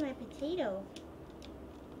 This is my potato.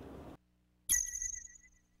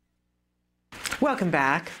 Welcome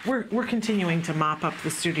back. We're continuing to mop up the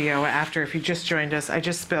studio after, if you just joined us, I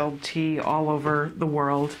just spilled tea all over the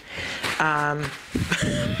world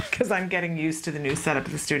because I'm getting used to the new setup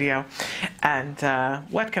of the studio. And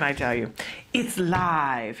what can I tell you? It's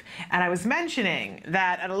live. And I was mentioning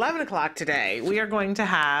that at 11 o'clock today, we are going to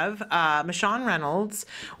have Michonne Reynolds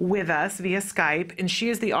with us via Skype, and she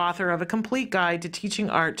is the author of A Complete Guide to Teaching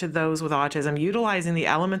Art to Those with Autism, Utilizing the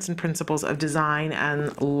Elements and Principles of Design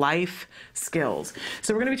and Life Skills.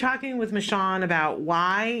 So we're going to be talking with Michonne about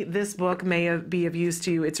why this book may be of use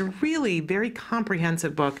to you. It's a really very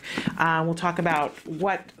comprehensive book. We'll talk about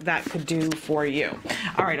what that could do for you.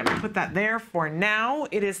 All right, I'm going to put that there for now.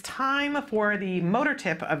 It is time for the motor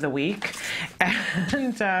tip of the week.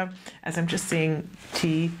 And as I'm just seeing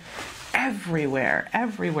tea everywhere.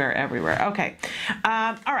 Okay.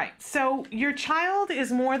 All right. So your child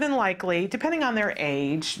is more than likely, depending on their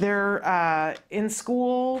age, they're in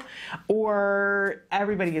school, or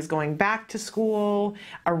everybody is going back to school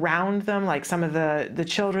around them. Like some of the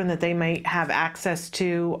children that they might have access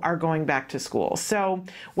to are going back to school. So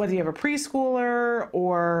whether you have a preschooler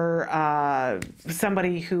or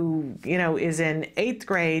somebody who, is in 8th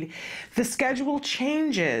grade, the schedule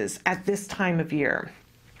changes at this time of year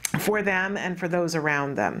for them and for those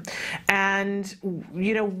around them. And,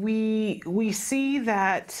 we see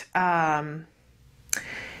that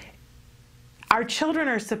our children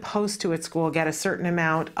are supposed to at school get a certain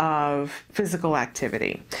amount of physical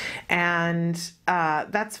activity. And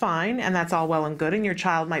that's fine, and that's all well and good. And your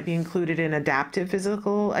child might be included in adaptive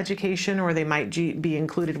physical education, or they might be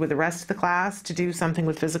included with the rest of the class to do something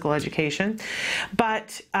with physical education.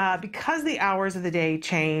 But because the hours of the day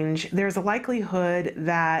change, there's a likelihood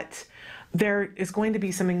that there is going to be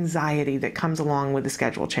some anxiety that comes along with the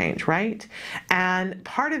schedule change, right? And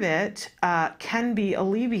part of it can be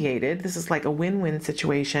alleviated. This is like a win-win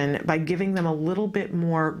situation by giving them a little bit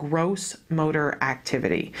more gross motor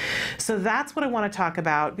activity. So that's what I want to talk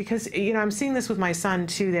about, because, I'm seeing this with my son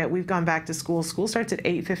too, that we've gone back to school. School starts at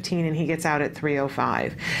 8:15 and he gets out at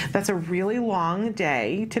 3:05. That's a really long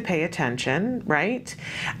day to pay attention, right?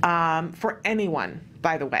 For anyone,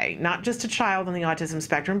 by the way, not just a child on the autism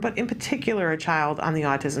spectrum, but in particular a child on the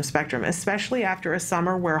autism spectrum, especially after a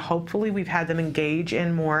summer where hopefully we've had them engage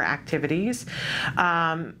in more activities.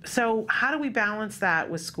 So how do we balance that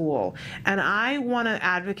with school? And I want to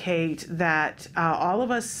advocate that all of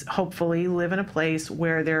us hopefully live in a place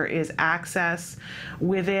where there is access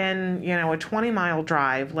within, a 20-mile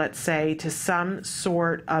drive, let's say, to some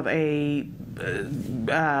sort of a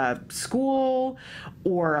school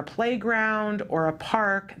or a playground or a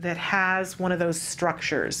park that has one of those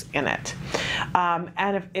structures in it.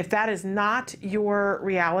 And if that is not your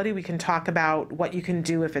reality, we can talk about what you can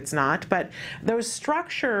do if it's not. But those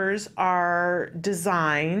structures are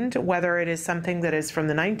designed, whether it is something that is from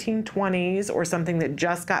the 1920s or something that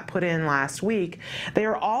just got put in last week, they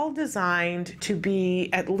are all designed to be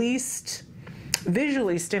at least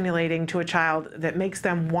visually stimulating to a child that makes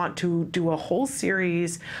them want to do a whole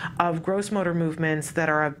series of gross motor movements that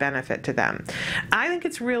are of benefit to them. I think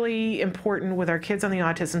it's really important with our kids on the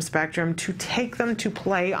autism spectrum to take them to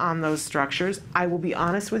play on those structures. I will be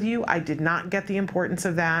honest with you, I did not get the importance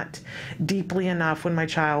of that deeply enough when my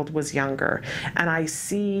child was younger. And I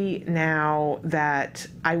see now that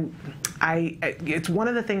it's one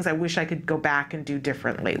of the things I wish I could go back and do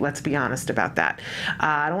differently. Let's be honest about that.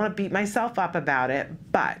 I don't want to beat myself up about it,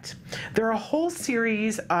 but there are a whole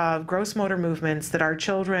series of gross motor movements that our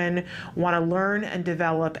children want to learn and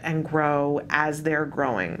develop and grow as they're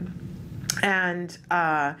growing. And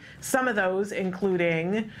some of those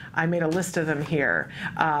including, I made a list of them here,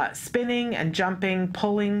 spinning and jumping,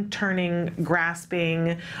 pulling, turning,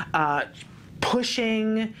 grasping,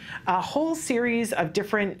 pushing, a whole series of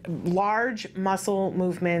different large muscle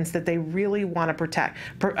movements that they really want to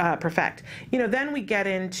perfect. Then we get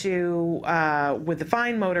into with the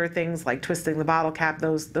fine motor things like twisting the bottle cap,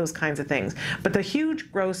 those kinds of things. But the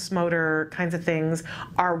huge gross motor kinds of things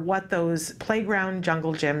are what those playground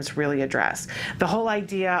jungle gyms really address. The whole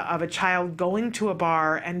idea of a child going to a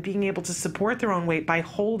bar and being able to support their own weight by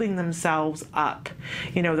holding themselves up,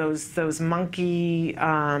 those monkey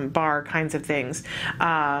bar kinds of things.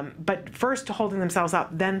 But first holding themselves up,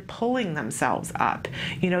 then pulling themselves up.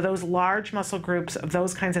 Those large muscle groups of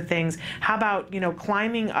those kinds of things. How about,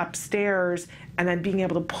 climbing upstairs and then being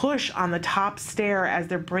able to push on the top stair as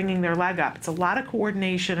they're bringing their leg up. It's a lot of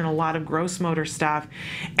coordination and a lot of gross motor stuff.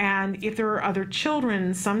 And if there are other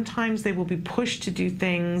children, sometimes they will be pushed to do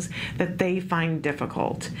things that they find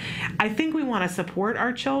difficult. I think we want to support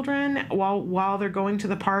our children while they're going to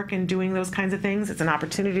the park and doing those kinds of things. It's an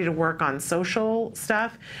opportunity to work on social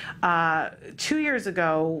stuff. 2 years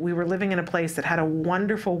ago, we were living in a place that had a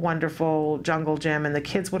wonderful, wonderful jungle gym, and the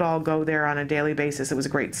kids would all go there on a daily basis. It was a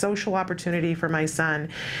great social opportunity for my son.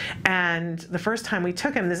 And the first time we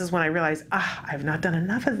took him, this is when I realized, I've not done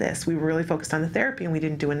enough of this. We were really focused on the therapy and we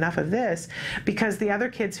didn't do enough of this, because the other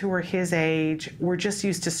kids who were his age were just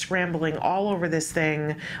used to scrambling all over this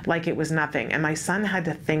thing like it was nothing. And my son had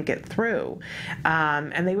to think it through.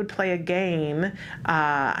 And they would play a game.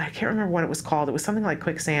 I can't remember what it was called. It was something like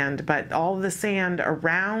quicksand, but all the sand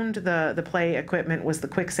around the play equipment was the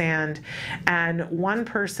quicksand. And one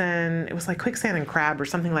person, it was like quicksand and crab or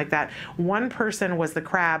something like that. One person was the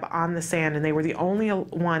crab on the sand, and they were the only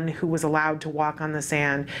one who was allowed to walk on the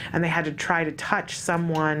sand, and they had to try to touch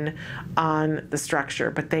someone on the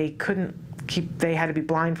structure, but they couldn't they had to be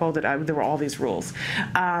blindfolded. There were all these rules.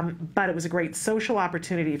 But it was a great social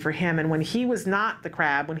opportunity for him. And when he was not the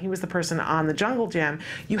crab, when he was the person on the jungle gym,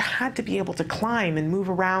 you had to be able to climb and move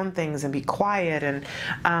around things and be quiet. And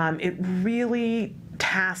it really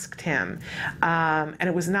tasked him. And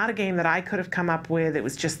it was not a game that I could have come up with. It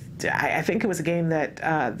was just, I think it was a game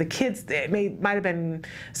that the kids, might have been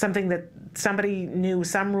something that somebody knew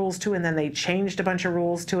some rules to, and then they changed a bunch of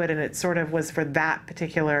rules to it, and it sort of was for that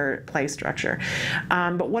particular play structure.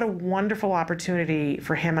 But what a wonderful opportunity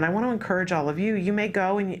for him. And I want to encourage all of you. You may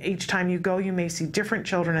go, and each time you go, you may see different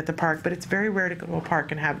children at the park, but it's very rare to go to a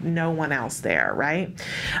park and have no one else there, right?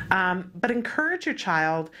 But encourage your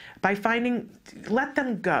child by let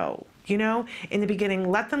them go. In the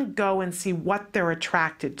beginning, let them go and see what they're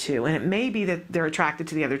attracted to. And it may be that they're attracted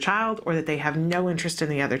to the other child, or that they have no interest in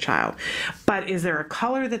the other child. But is there a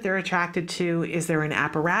color that they're attracted to? Is there an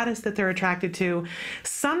apparatus that they're attracted to?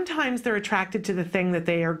 Sometimes they're attracted to the thing that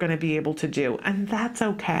they are going to be able to do, and that's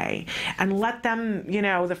okay. And let them,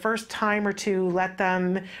 the first time or two, let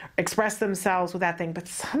them express themselves with that thing. But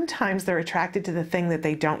sometimes they're attracted to the thing that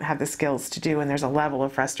they don't have the skills to do, and there's a level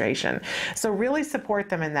of frustration. So really support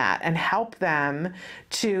them in that, and help them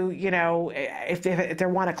to, if they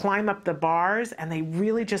want to climb up the bars and they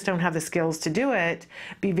really just don't have the skills to do it,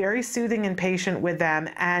 be very soothing and patient with them,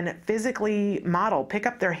 and physically model. Pick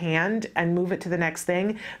up their hand and move it to the next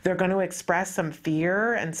thing. They're going to express some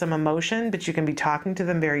fear and some emotion, but you can be talking to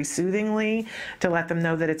them very soothingly to let them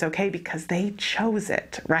know that it's okay because they chose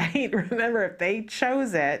it, right? Remember, if they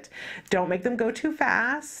chose it, don't make them go too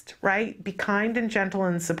fast, right? Be kind and gentle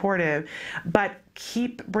and supportive, but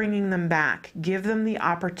keep bringing them back. Give them the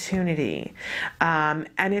opportunity. And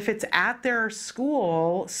if it's at their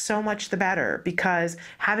school, so much the better, because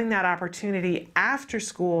having that opportunity after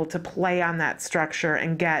school to play on that structure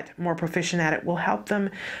and get more proficient at it will help them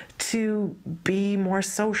to be more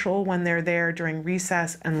social when they're there during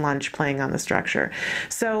recess and lunch playing on the structure.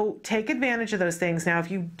 So take advantage of those things. Now,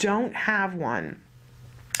 if you don't have one,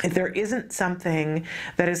 if there isn't something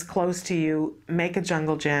that is close to you, make a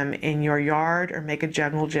jungle gym in your yard or make a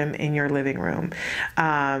jungle gym in your living room.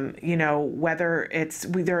 Whether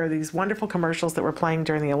there are these wonderful commercials that were playing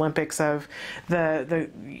during the Olympics of the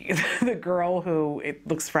girl who, it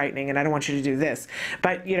looks frightening, and I don't want you to do this,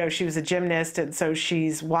 but she was a gymnast, and so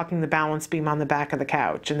she's walking the balance beam on the back of the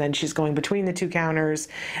couch, and then she's going between the two counters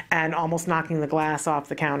and almost knocking the glass off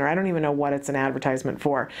the counter. I don't even know what it's an advertisement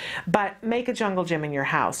for, but make a jungle gym in your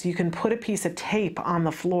house. You can put a piece of tape on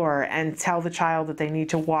the floor and tell the child that they need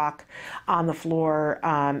to walk on the floor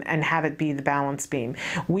and have it be the balance beam.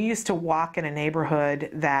 We used to walk in a neighborhood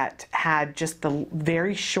that had just the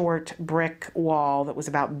very short brick wall that was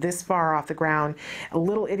about this far off the ground, a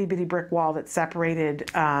little itty bitty brick wall that separated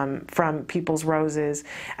from people's roses.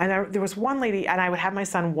 And there was one lady, and I would have my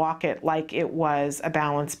son walk it like it was a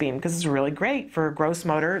balance beam, because it's really great for gross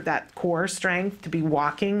motor, that core strength to be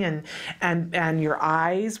walking, and your eyes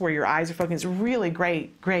eyes, where your eyes are focusing. It's really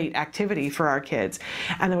great activity for our kids.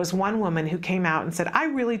 And there was one woman who came out and said, I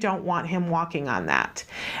really don't want him walking on that.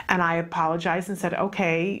 And I apologized and said,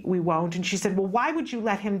 okay, we won't. And she said, well, why would you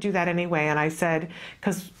let him do that anyway? And I said,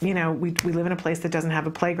 because, you know, we live in a place that doesn't have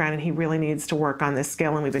a playground, and he really needs to work on this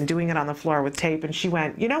skill, and we've been doing it on the floor with tape. And she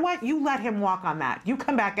went, you know what? You let him walk on that. You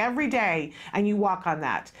come back every day and you walk on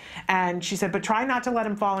that. And she said, but try not to let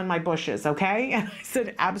him fall in my bushes, okay? And I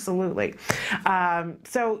said, absolutely.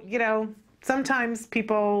 So, you know, sometimes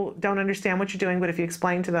people don't understand what you're doing, but if you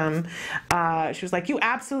explain to them, she was like,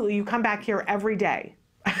 you come back here every day.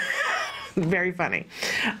 Very funny.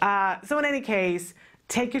 So in any case,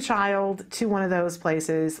 take your child to one of those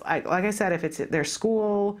places. Like I said, if it's at their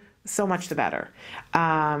school, so much the better.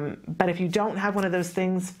 But if you don't have one of those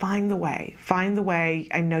things, find the way. Find the way.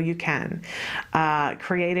 I know you can.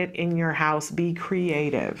 Create it in your house. Be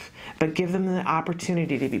creative. But give them the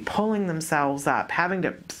opportunity to be pulling themselves up, having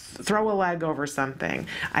to throw a leg over something.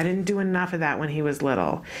 I didn't do enough of that when he was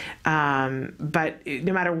little. But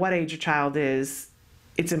no matter what age your child is,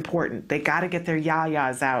 it's important. They got to get their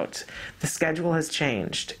yayas out. The schedule has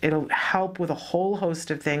changed. It'll help with a whole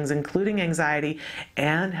host of things, including anxiety,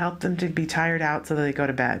 and help them to be tired out so that they go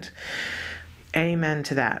to bed. Amen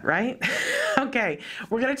to that, right? Okay,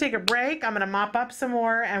 we're going to take a break. I'm going to mop up some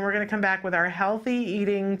more, and we're going to come back with our healthy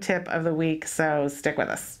eating tip of the week, so stick with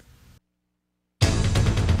us.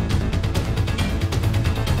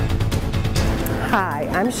 Hi,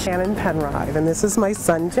 I'm Shannon Penrod, and this is my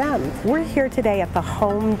son, Jem. We're here today at the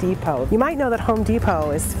Home Depot. You might know that Home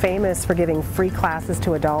Depot is famous for giving free classes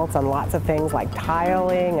to adults on lots of things like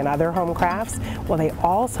tiling and other home crafts. Well, they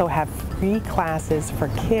also have free classes for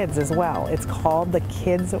kids as well. It's called the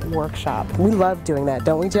Kids Workshop. We love doing that,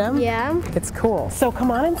 don't we, Jem? Yeah. It's cool. So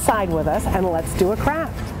come on inside with us and let's do a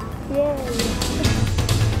craft. Yay.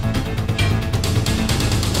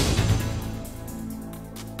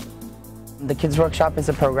 The Kids Workshop is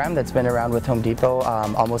a program that's been around with Home Depot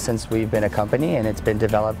almost since we've been a company, and it's been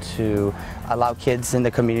developed to allow kids in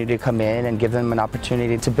the community to come in and give them an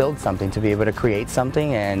opportunity to build something, to be able to create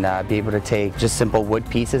something, and be able to take just simple wood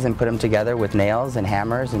pieces and put them together with nails and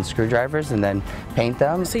hammers and screwdrivers and then paint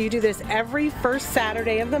them. So you do this every first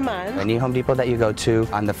Saturday of the month. Any Home Depot that you go to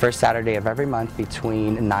on the first Saturday of every month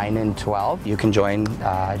between 9 and 12, you can join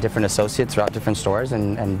different associates throughout different stores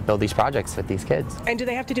and build these projects with these kids. And do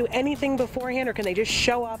they have to do anything beforehand, or can they just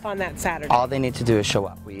show up on that Saturday? All they need to do is show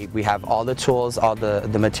up. We have all the tools, all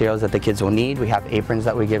the materials that the kids will need. We have aprons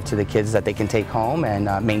that we give to the kids that they can take home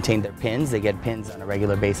and maintain their pins. They get pins on a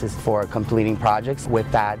regular basis for completing projects.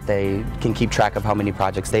 With that, they can keep track of how many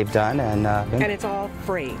projects they've done. And it's all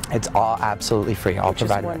free. It's all absolutely free, all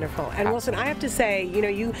provided. Which is wonderful. And listen, I have to say, you know,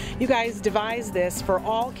 you guys devised this for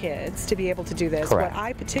all kids to be able to do this. Correct. What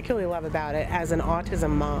I particularly love about it as an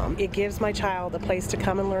autism mom, it gives my child a place to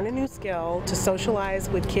come and learn a new skill, to socialize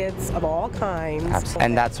with kids of all kinds. Absolutely.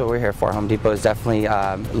 And that's what we're here for. Home Depot is definitely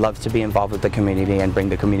love to be involved with the community and bring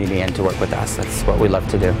the community in to work with us. That's what we love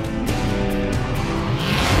to do.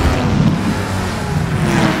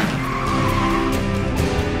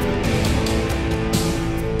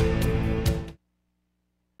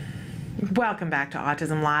 Welcome back to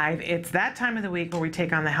Autism Live. It's that time of the week where we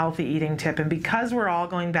take on the healthy eating tip, and because we're all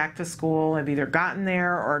going back to school, have either gotten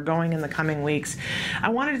there or going in the coming weeks, I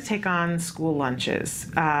wanted to take on school lunches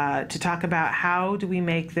to talk about how do we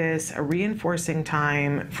make this a reinforcing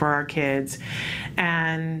time for our kids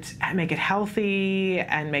and make it healthy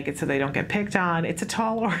and make it so they don't get picked on. It's a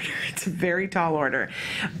tall order. It's a very tall order.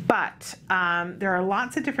 But there are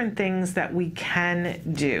lots of different things that we can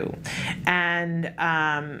do. And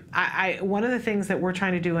one of the things that we're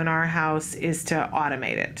trying to do in our house is to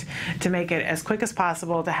automate it, to make it as quick as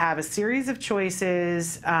possible, to have a series of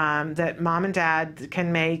choices that mom and dad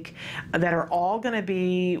can make that are all going to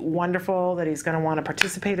be wonderful, that he's going to want to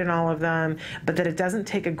participate in all of them, but that it doesn't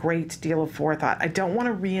take a great deal of forethought. I don't want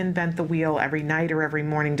to reinvent the wheel every night or every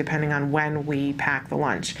morning depending on when we pack the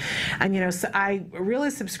lunch. And, you know, so I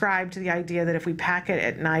really subscribe to the idea that if we pack it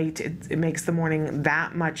at night, it makes the morning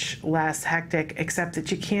that much less hectic, except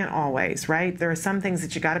that you can't always, right? There are some things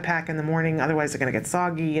that you got to pack in the morning, otherwise they're going to get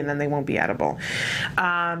soggy and then they won't be edible.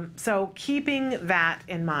 So keeping that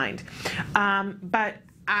in mind. But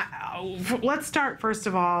let's start first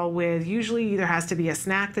of all with usually there has to be a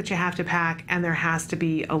snack that you have to pack and there has to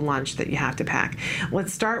be a lunch that you have to pack.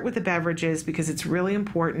 Let's start with the beverages because it's really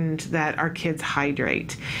important that our kids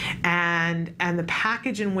hydrate. And the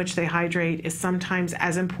package in which they hydrate is sometimes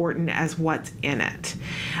as important as what's in it.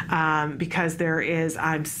 Because there is,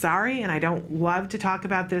 I'm sorry, and I don't love to talk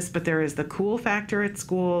about this, but there is the cool factor at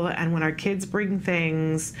school, and when our kids bring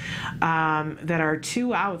things that are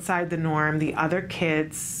too outside the norm, the other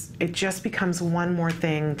kids, it just becomes one more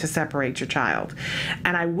thing to separate your child.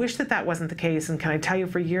 And I wish that that wasn't the case. And can I tell you,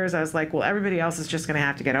 for years I was like, well, everybody else is just going to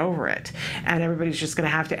have to get over it. And everybody's just going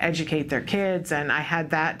to have to educate their kids. And I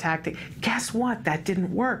had that tactic. Guess what? That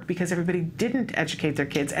didn't work because everybody didn't educate their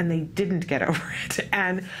kids and they didn't get over it.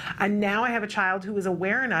 And now I have a child who is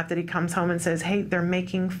aware enough that he comes home and says, hey, they're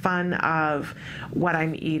making fun of what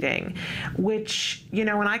I'm eating. Which, you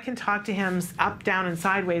know, and I can talk to him up, down, and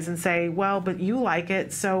sideways and say, well, but you like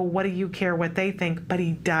it, so what do you care what they think? But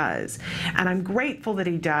he does. And I'm grateful that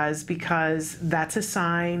he does because that's a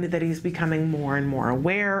sign that he's becoming more and more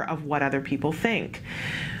aware of what other people think,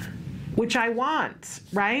 which I want,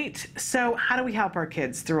 right? So how do we help our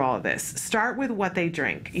kids through all of this? Start with what they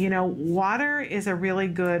drink. You know, water is a really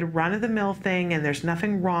good run-of-the-mill thing, and there's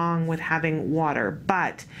nothing wrong with having water,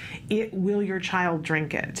 but will your child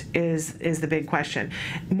drink it is the big question.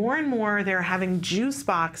 More and more, they're having juice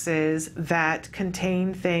boxes that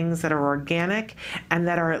contain things that are organic and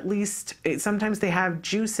that are at least, sometimes they have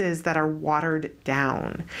juices that are watered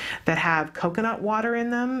down, that have coconut water in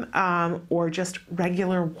them or just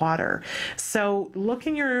regular water. So look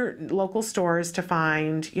in your local stores to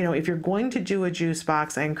find, you know, if you're going to do a juice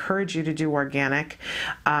box, I encourage you to do organic.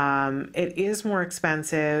 It is more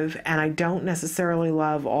expensive, and I don't necessarily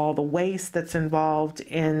love all the waste that's involved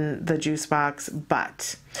in the juice box,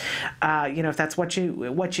 but you know, if that's what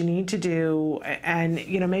you need to do, and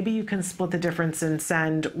you know, maybe you can split the difference and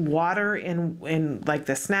send water in like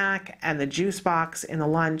the snack and the juice box in the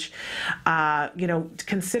lunch. You know,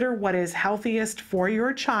 consider what is healthiest for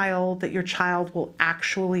your child that your child will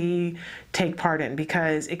actually take part in,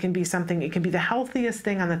 because it can be something, it can be the healthiest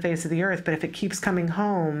thing on the face of the earth, but if it keeps coming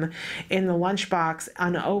home in the lunchbox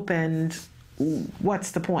unopened,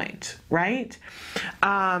 what's the point, right?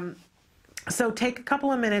 So take a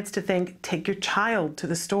couple of minutes to think, take your child to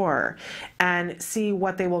the store and see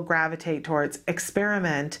what they will gravitate towards.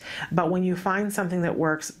 Experiment, but when you find something that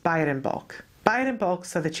works, buy it in bulk. Buy it in bulk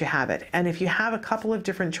so that you have it. And if you have a couple of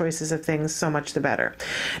different choices of things, so much the better.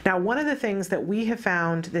 Now, one of the things that we have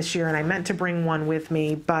found this year, and I meant to bring one with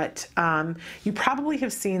me, but you probably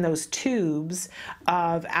have seen those tubes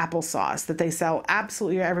of applesauce that they sell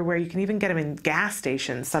absolutely everywhere. You can even get them in gas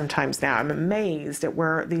stations sometimes now. I'm amazed at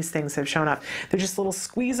where these things have shown up. They're just little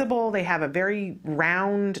squeezable. They have a very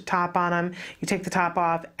round top on them. You take the top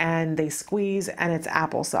off and they squeeze and it's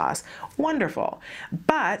applesauce. Wonderful.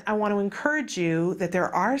 But I want to encourage you that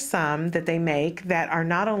there are some that they make that are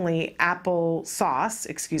not only applesauce,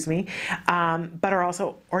 but are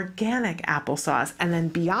also organic applesauce. And then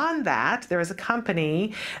beyond that, there is a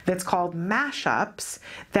company that's called Mashups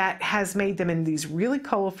that has made them in these really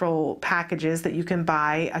colorful packages that you can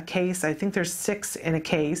buy a case. I think there's 6 in a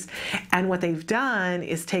case. And what they've done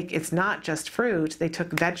is it's not just fruit, they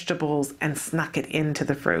took vegetables and snuck it into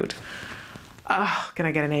the fruit. Oh, can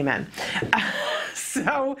I get an amen?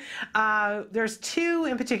 So there's 2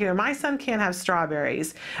 in particular. My son can't have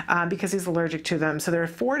strawberries because he's allergic to them. So there are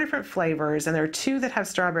 4 different flavors, and there are 2 that have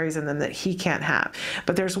strawberries in them that he can't have.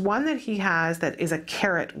 But there's one that he has that is a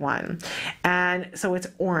carrot one. And so it's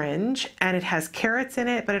orange, and it has carrots in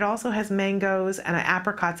it, but it also has mangoes and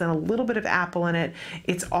apricots and a little bit of apple in it.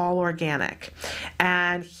 It's all organic.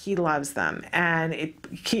 And he loves them. And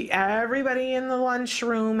everybody in the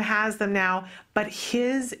lunchroom has them now. But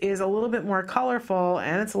his is a little bit more colorful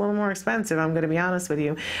and it's a little more expensive, I'm going to be honest with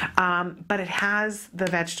you. But it has the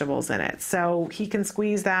vegetables in it. So he can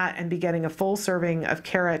squeeze that and be getting a full serving of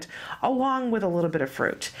carrot along with a little bit of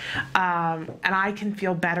fruit. And I can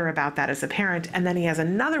feel better about that as a parent. And then he has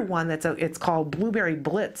another one it's called Blueberry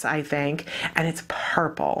Blitz, I think, and it's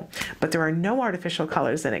purple. But there are no artificial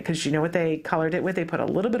colors in it because you know what they colored it with? They put a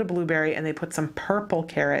little bit of blueberry and they put some purple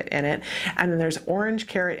carrot in it. And then there's orange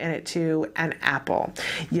carrot in it too, and apple.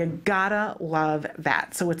 You gotta love add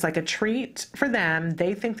that. So it's like a treat for them.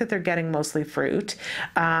 They think that they're getting mostly fruit,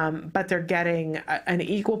 but they're getting an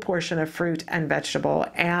equal portion of fruit and vegetable,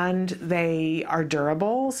 and they are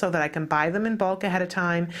durable so that I can buy them in bulk ahead of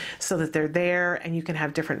time so that they're there and you can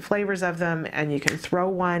have different flavors of them and you can throw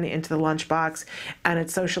one into the lunchbox and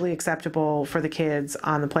it's socially acceptable for the kids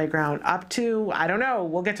on the playground up to, I don't know,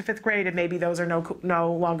 we'll get to 5th grade and maybe those are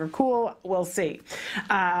no longer cool. We'll see.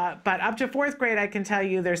 But up to 4th grade, I can tell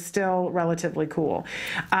you they're still relatively cool.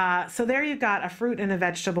 So there you've got a fruit and a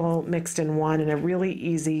vegetable mixed in one in a really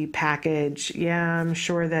easy package. Yeah, I'm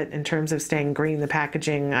sure that in terms of staying green, the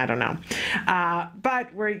packaging, I don't know.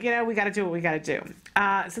 But we got to do what we got to do.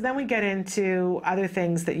 So then we get into other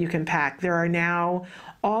things that you can pack. There are now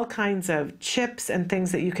all kinds of chips and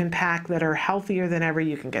things that you can pack that are healthier than ever.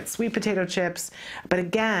 You can get sweet potato chips. But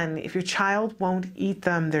again, if your child won't eat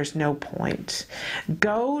them, there's no point.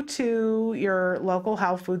 Go to your local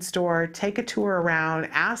health food store, take a tour around,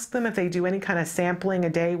 ask them if they do any kind of sampling a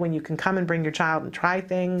day when you can come and bring your child and try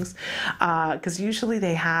things. Because usually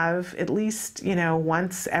they have at least,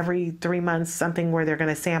 once every 3 months, something where they're going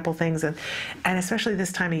to sample things. And especially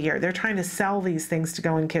this time of year, they're trying to sell these things to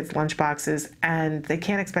go in kids' lunchboxes, and they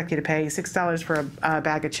can't expect you to pay $6 for a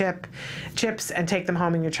bag of chips and take them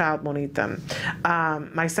home and your child won't eat them.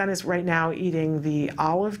 My son is right now eating the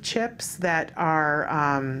olive chips that are,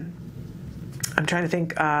 I'm trying to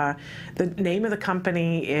think, the name of the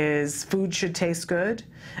company is Food Should Taste Good.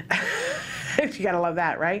 You gotta love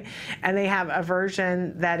that, right? And they have a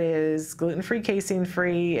version that is gluten-free,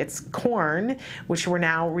 casein-free. It's corn, which we're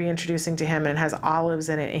now reintroducing to him, and it has olives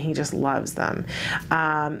in it, and he just loves them.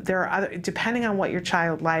 There are other, depending on what your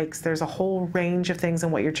child likes, there's a whole range of things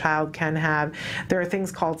and what your child can have. There are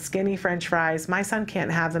things called skinny French fries. My son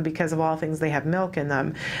can't have them because of all things they have milk in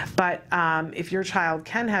them. But if your child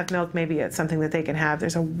can have milk, maybe it's something that they can have.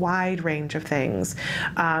 There's a wide range of things.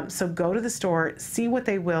 So go to the store, see what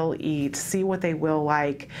they will eat, see what they will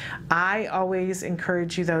like. I always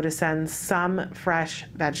encourage you, though, to send some fresh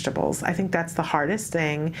vegetables. I think that's the hardest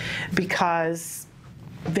thing because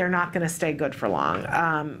they're not going to stay good for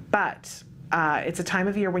long. But it's a time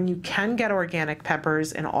of year when you can get organic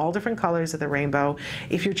peppers in all different colors of the rainbow.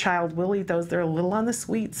 If your child will eat those, they're a little on the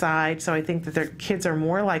sweet side, so I think that their kids are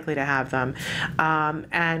more likely to have them.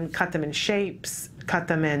 And cut them in shapes. Cut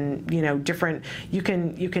them in, different. You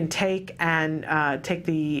can take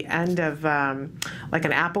the end of like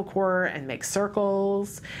an apple core and make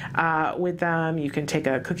circles with them. You can take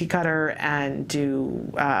a cookie cutter and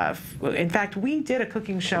do. In fact, we did a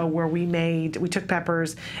cooking show where we took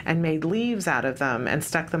peppers and made leaves out of them and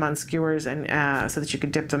stuck them on skewers and so that you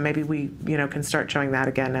could dip them. Maybe we can start showing that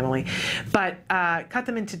again, Emily. But cut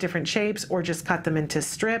them into different shapes, or just cut them into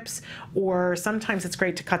strips. Or sometimes it's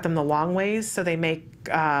great to cut them the long ways so they make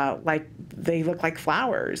like they look like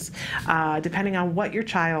flowers, depending on what your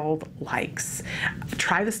child likes.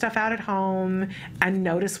 Try the stuff out at home and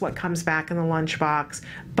notice what comes back in the lunchbox,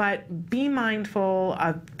 but be mindful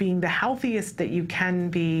of being the healthiest that you can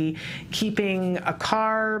be, keeping a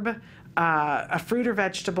carb, a fruit or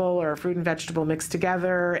vegetable, or a fruit and vegetable mixed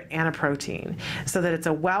together, and a protein, so that it's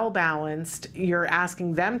a well-balanced. You're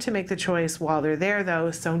asking them to make the choice while they're there,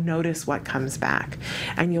 though, so notice what comes back.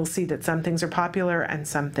 And you'll see that some things are popular and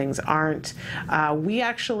some things aren't. We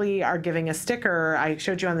actually are giving a sticker. I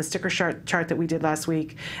showed you on the sticker chart that we did last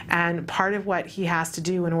week, and part of what he has to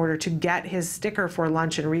do in order to get his sticker for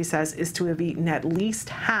lunch and recess is to have eaten at least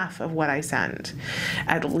half of what I send.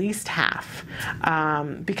 At least half.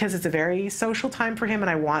 Because it's a very social time for him, and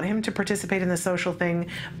I want him to participate in the social thing,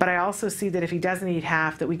 but I also see that if he doesn't eat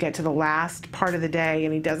half, that we get to the last part of the day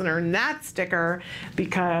and he doesn't earn that sticker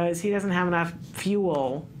because he doesn't have enough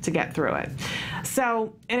fuel to get through it.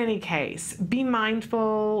 So in any case, be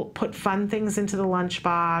mindful, put fun things into the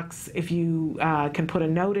lunchbox. If you can put a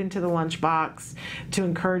note into the lunchbox to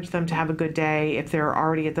encourage them to have a good day, if they're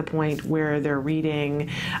already at the point where they're reading,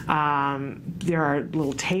 there are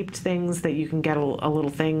little taped things that you can get a little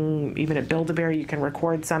thing. Even at Build-A-Bear, you can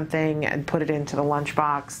record something and put it into the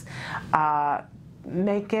lunchbox.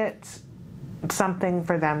 Make it something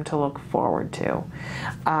for them to look forward to.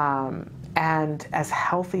 And as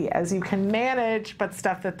healthy as you can manage, but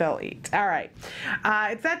stuff that they'll eat. All right.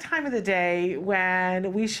 It's that time of the day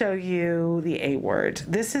when we show you the A word.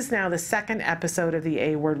 This is now the second episode of the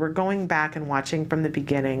A word. We're going back and watching from the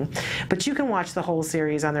beginning, but you can watch the whole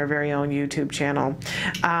series on their very own YouTube channel.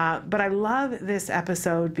 But I love this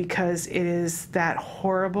episode because it is that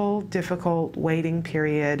horrible, difficult waiting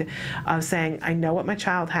period of saying, I know what my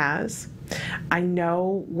child has. I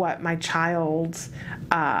know what my child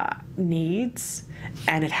needs,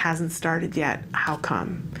 and it hasn't started yet. How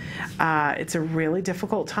come? It's a really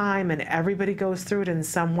difficult time, and everybody goes through it in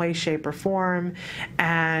some way, shape, or form.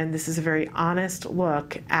 And this is a very honest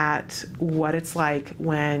look at what it's like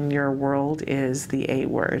when your world is the A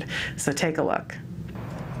word. So take a look.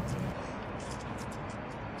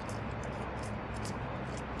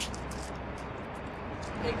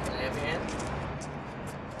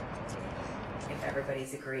 If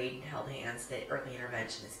everybody's agreed and held hands that early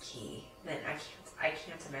intervention is key, then I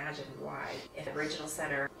can't imagine why. If the Regional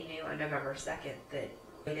Center knew on November 2nd that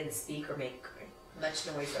they didn't speak or make much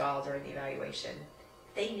noise at all during the evaluation,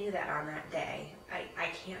 they knew that on that day. I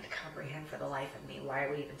can't comprehend for the life of me why it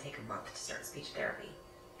would even take a month to start speech therapy.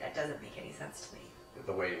 That doesn't make any sense to me.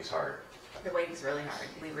 The waiting's hard. The waiting's really hard.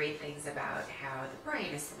 We read things about how the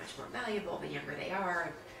brain is so much more malleable the younger they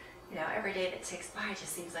are. You know, every day that ticks by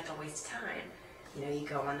just seems like a waste of time. You know, you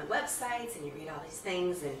go on the websites and you read all these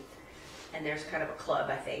things, and there's kind of a club,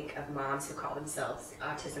 I think, of moms who call themselves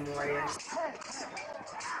autism warriors.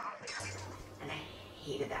 And I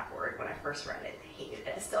hated that word when I first read it. I hated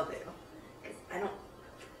it. I still do. Because I don't,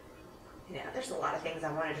 you know, there's a lot of things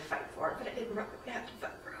I wanted to fight for, but I didn't really have to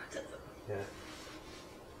fight for autism. Yeah.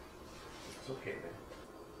 It's okay, man.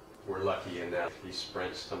 We're lucky in that he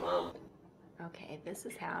sprints to mom. Okay, this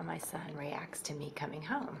is how my son reacts to me coming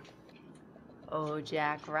home. Oh,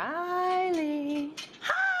 Jack Riley.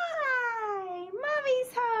 Hi!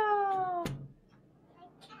 Mommy's home!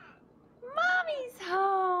 Mommy's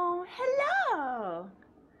home! Hello!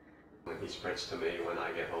 When he sprints to me when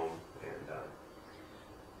I get home,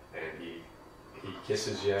 and he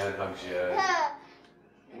kisses you and hugs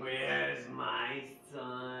you. Where's my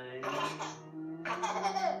son?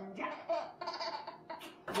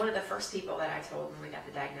 One of the first people that I told when we got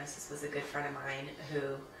the diagnosis was a good friend of mine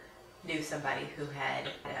who knew somebody who had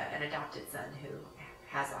an adopted son who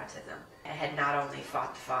has autism. And had not only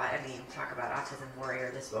fought the fight, I mean, talk about autism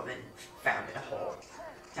warrior, this woman founded a whole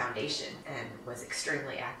foundation and was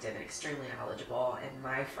extremely active and extremely knowledgeable, and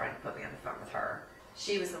my friend put me on the phone with her.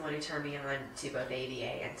 She was the one who turned me on to both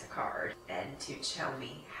ABA and to CARD, and to tell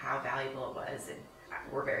me how valuable it was, and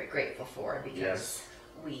we're very grateful for it, because Yes.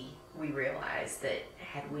 we realized that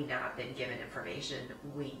had we not been given information,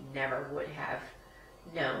 we never would have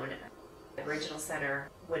known. The Regional Center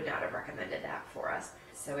would not have recommended that for us.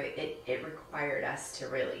 So it required us to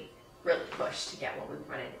really push to get what we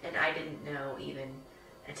wanted. And I didn't know even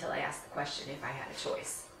until I asked the question if I had a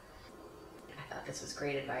choice. I thought this was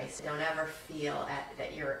great advice. Don't ever feel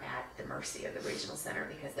that you're at the mercy of the Regional Center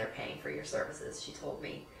because they're paying for your services. She told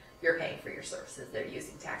me, you're paying for your services. They're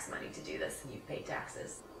using tax money to do this, and you've paid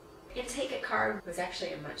taxes. Intake at CARD was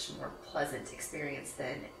actually a much more pleasant experience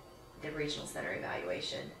than the Regional Center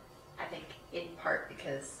evaluation. I think in part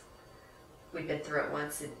because we'd been through it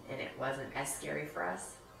once and it wasn't as scary for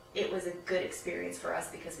us. It was a good experience for us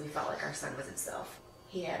because we felt like our son was himself.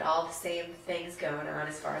 He had all the same things going on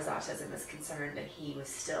as far as autism is concerned, but he was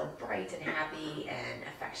still bright and happy and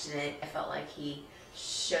affectionate. I felt like he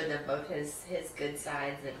showed them both his good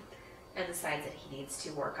sides and the sides that he needs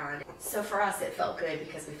to work on. So for us, it felt good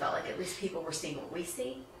because we felt like at least people were seeing what we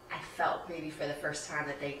see. I felt maybe for the first time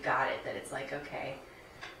that they got it, that it's like, okay,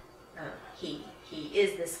 he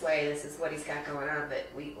is this way, this is what he's got going on, but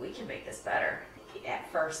we can make this better.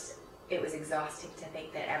 At first, it was exhausting to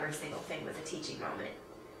think that every single thing was a teaching moment,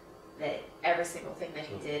 that every single thing that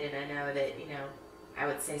he did, and I know that, you know, I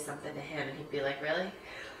would say something to him and he'd be like, really?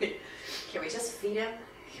 Can we just feed him?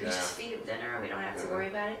 Can we just feed him dinner and we don't have to worry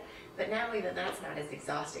about it? But now even that's not as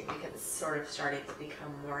exhausting because it's sort of starting to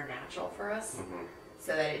become more natural for us,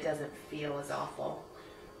 so that it doesn't feel as awful.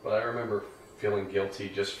 But I remember feeling guilty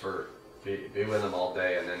just for being with him all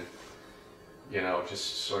day, and then, you know,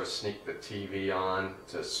 just sort of sneak the TV on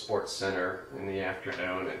to Sports Center in the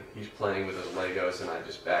afternoon, and he's playing with his Legos, and I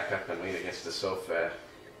just back up and lean against the sofa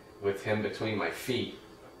with him between my feet,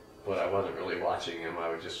 but I wasn't really watching him. I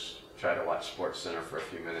would just try to watch Sports Center for a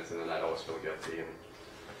few minutes, and then I'd always feel guilty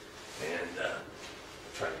and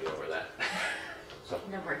try to get over that. So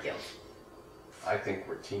No more guilt. I think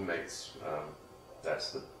we're teammates.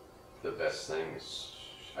 That's the best thing. Is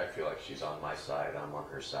I feel like she's on my side, I'm on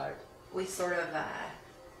her side. We sort of,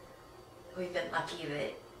 we've been lucky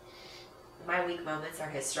that my weak moments are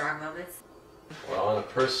his strong moments. Well, on a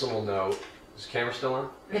personal note, is the camera still on?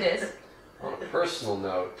 It is. On a personal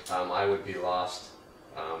note, I would be lost.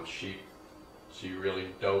 She really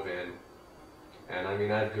dove in, and I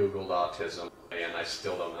mean, I've Googled autism, and I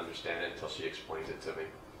still don't understand it until she explains it to me.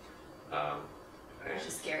 Which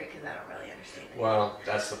is scary because I don't really understand it. Well,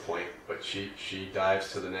 that's the point. But she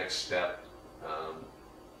dives to the next step,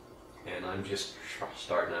 and I'm just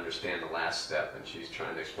starting to understand the last step, and she's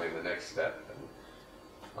trying to explain the next step. And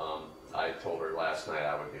I told her last night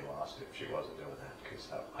I would be lost if she wasn't doing that, because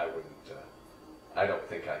I wouldn't. I don't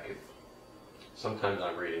think I could. Sometimes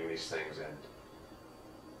I'm reading these things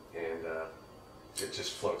and it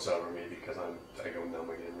just floats over me because I go numb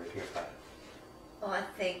again reading about it. Well, I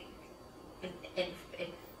think, in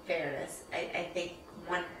fairness, I think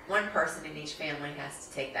one person in each family has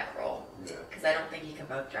to take that role. Because I don't think you can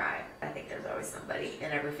both drive. I think there's always somebody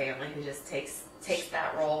in every family who just takes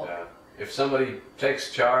that role. Yeah. If somebody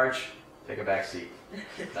takes charge, take a back seat.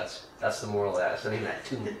 That's the moral of that, isn't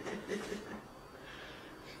it?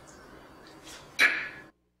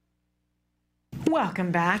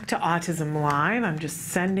 Welcome back to Autism Live. I'm just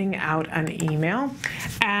sending out an email.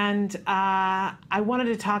 And I wanted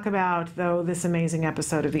to talk about, though, this amazing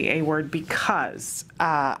episode of The A Word because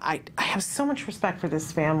I have so much respect for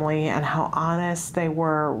this family and how honest they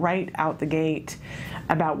were right out the gate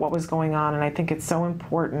about what was going on. And I think it's so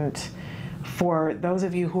important for those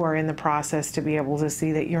of you who are in the process to be able to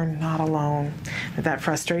see that you're not alone, that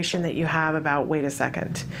frustration that you have about, wait a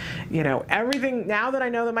second, you know, everything, now that I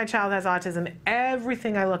know that my child has autism,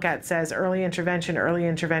 everything I look at says early intervention, early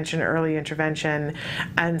intervention, early intervention.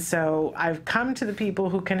 And so I've come to the people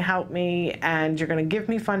who can help me, and you're going to give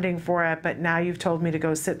me funding for it, but now you've told me to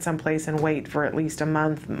go sit someplace and wait for at least a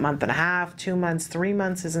month, month and a half, 2 months, 3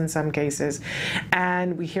 months is in some cases.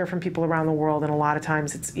 And we hear from people around the world, and a lot of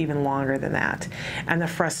times it's even longer than that. And the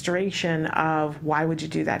frustration of, why would you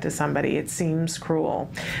do that to somebody? It seems cruel.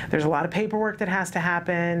 There's a lot of paperwork that has to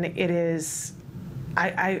happen. It is,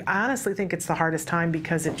 I honestly think it's the hardest time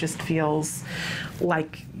because it just feels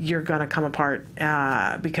like you're going to come apart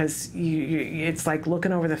because it's like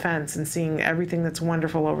looking over the fence and seeing everything that's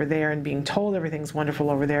wonderful over there and being told everything's wonderful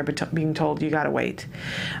over there, but being told you got to wait.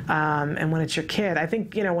 And when it's your kid, I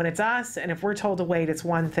think, you know, when it's us and if we're told to wait, it's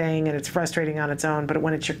one thing and it's frustrating on its own. But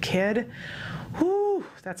when it's your kid, whew,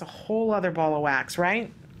 that's a whole other ball of wax, right?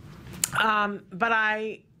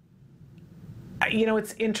 But you know,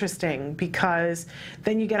 it's interesting because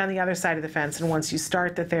then you get on the other side of the fence, and once you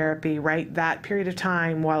start the therapy, right, that period of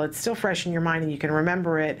time, while it's still fresh in your mind and you can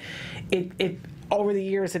remember it, over the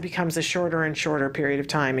years, it becomes a shorter and shorter period of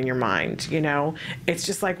time in your mind, you know? It's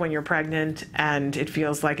just like when you're pregnant and it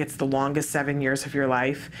feels like it's the longest 7 years of your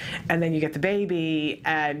life, and then you get the baby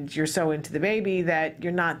and you're so into the baby that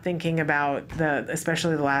you're not thinking about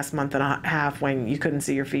especially the last month and a half when you couldn't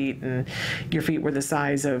see your feet and your feet were the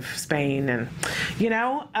size of Spain, and, you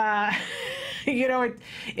know, you know,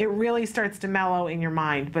 it really starts to mellow in your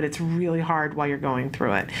mind, but it's really hard while you're going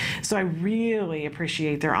through it. So I really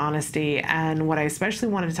appreciate their honesty. And what I especially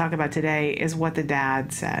wanted to talk about today is what the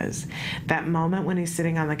dad says. That moment when he's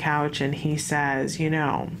sitting on the couch and he says, you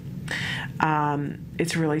know,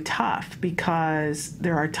 it's really tough because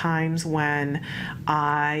there are times when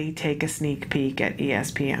I take a sneak peek at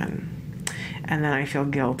ESPN. And then I feel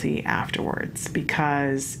guilty afterwards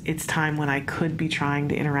because it's time when I could be trying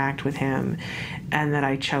to interact with him and that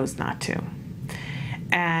I chose not to.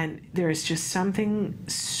 And there's just something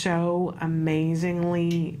so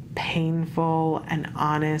amazingly painful and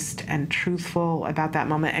honest and truthful about that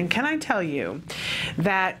moment. And can I tell you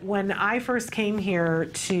that when I first came here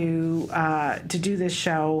to do this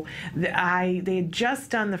show, they had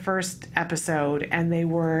just done the first episode and they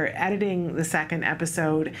were editing the second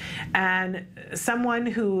episode, and someone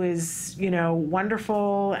who is, you know,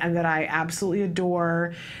 wonderful and that I absolutely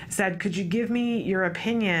adore said, could you give me your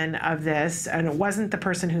opinion of this? And it wasn't the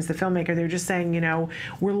person who's the filmmaker. They were just saying, you know,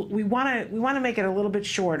 we want to make it a little bit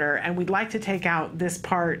shorter, and we'd like to take out this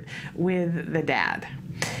part with the dad.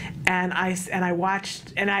 And I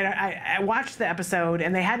watched the episode,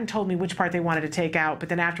 and they hadn't told me which part they wanted to take out, but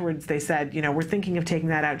then afterwards they said, you know, we're thinking of taking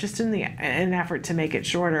that out just in an effort to make it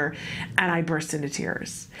shorter. And I burst into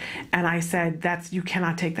tears. And I said, you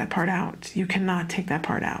cannot take that part out. You cannot take that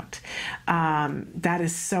part out. That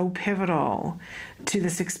is so pivotal to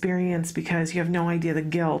this experience because you have no idea the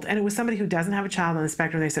guilt. And it was somebody who doesn't have a child on the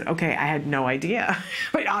spectrum. They said, okay, I had no idea.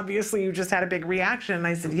 But obviously you just had a big reaction. And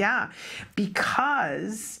I said, yeah,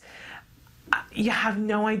 because you have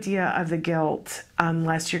no idea of the guilt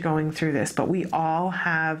unless you're going through this. But we all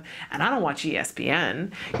have, and I don't watch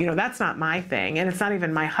ESPN, you know, that's not my thing, and it's not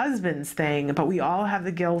even my husband's thing, but we all have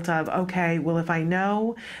the guilt of, okay, well, if I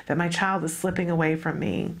know that my child is slipping away from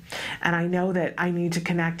me, and I know that I need to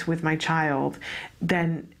connect with my child,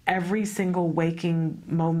 then every single waking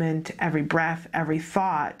moment, every breath, every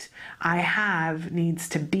thought I have needs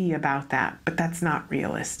to be about that. But that's not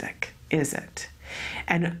realistic, is it?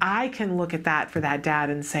 And I can look at that for that dad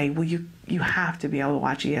and say, well, you have to be able to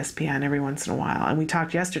watch ESPN every once in a while. And we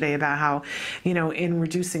talked yesterday about how, in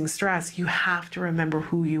reducing stress, you have to remember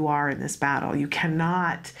who you are in this battle. You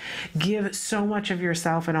cannot give so much of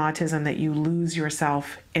yourself in autism that you lose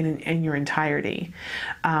yourself in your entirety.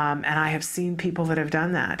 And I have seen people that have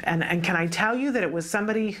done that. And can I tell you that it was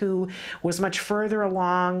somebody who was much further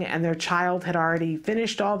along and their child had already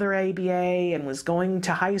finished all their ABA and was going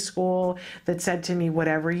to high school that said to me,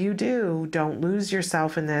 whatever you do, don't lose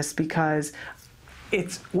yourself in this, because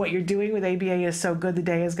it's what you're doing with ABA is so good, the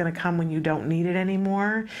day is going to come when you don't need it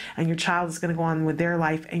anymore, and your child is going to go on with their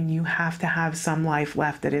life, and you have to have some life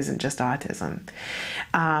left that isn't just autism.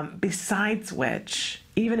 Besides which,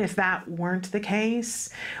 even if that weren't the case,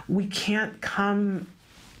 we can't come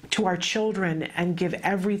to our children and give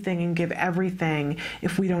everything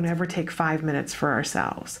if we don't ever take 5 minutes for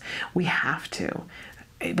ourselves. We have to.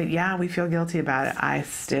 But yeah, we feel guilty about it. I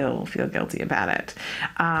still feel guilty about it.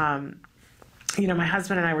 My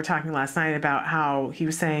husband and I were talking last night about how he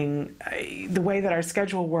was saying the way that our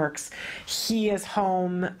schedule works, he is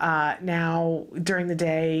home now during the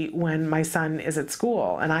day when my son is at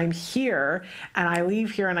school, and I'm here, and I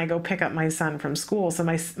leave here and I go pick up my son from school. So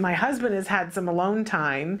my husband has had some alone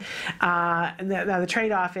time. And the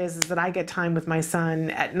trade-off is that I get time with my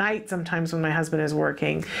son at night sometimes when my husband is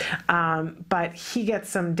working, but he gets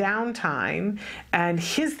some downtime, and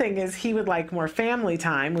his thing is he would like more family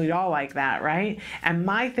time. We'd all like that, right? And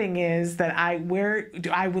my thing is that I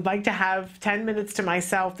would like to have 10 minutes to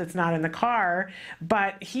myself that's not in the car,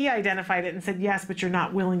 but he identified it and said, yes, but you're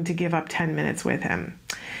not willing to give up 10 minutes with him.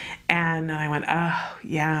 And I went, oh,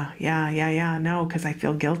 yeah, no, because I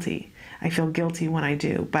feel guilty. I feel guilty when I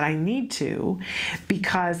do, but I need to,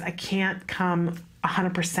 because I can't come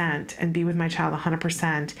 100% and be with my child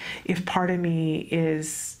 100% if part of me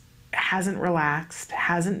hasn't relaxed,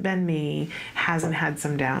 hasn't been me, hasn't had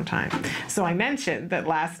some downtime. So I mentioned that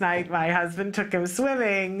last night my husband took him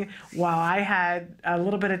swimming while I had a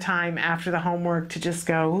little bit of time after the homework to just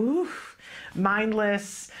go, oof,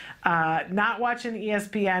 mindless, not watching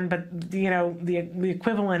ESPN, but the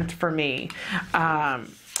equivalent for me.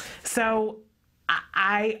 So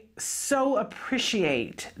I so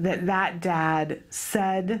appreciate that dad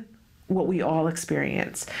said what we all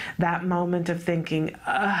experience, that moment of thinking,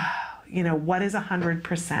 what is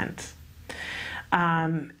 100%?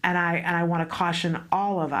 And I want to caution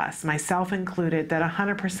all of us, myself included, that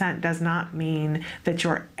 100% does not mean that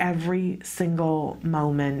your every single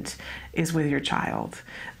moment is with your child.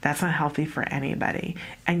 That's not healthy for anybody.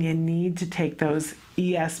 And you need to take those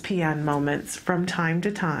ESPN moments from time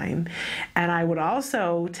to time. And I would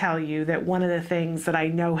also tell you that one of the things that I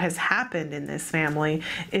know has happened in this family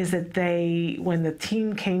is that when the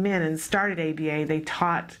team came in and started ABA, they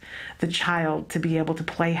taught the child to be able to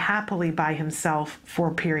play happily by himself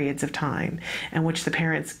for periods of time in which the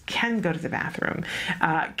parents can go to the bathroom,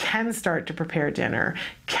 can start to prepare dinner,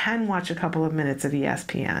 can watch a couple of minutes of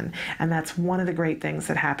ESPN. And that's one of the great things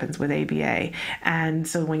that happens with ABA. And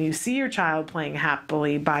so when you see your child playing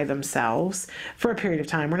happily by themselves for a period of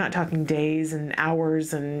time, we're not talking days and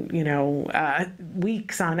hours and,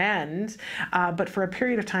 weeks on end, but for a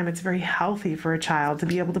period of time, it's very healthy for a child to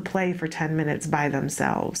be able to play for 10 minutes by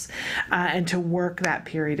themselves and to work that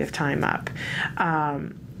period of time up.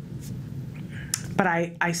 But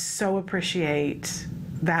I so appreciate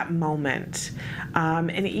that moment.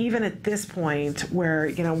 And even at this point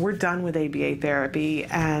where, we're done with ABA therapy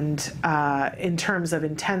and in terms of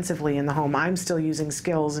intensively in the home, I'm still using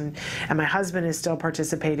skills and my husband is still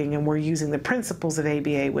participating and we're using the principles of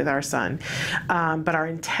ABA with our son. But our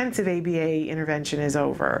intensive ABA intervention is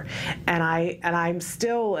over. And I'm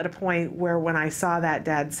still at a point where when I saw that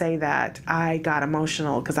dad say that, I got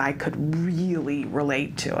emotional because I could really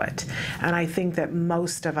relate to it. And I think that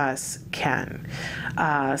most of us can.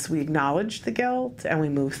 So we acknowledge the guilt and we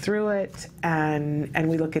move through it and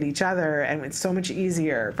we look at each other, and it's so much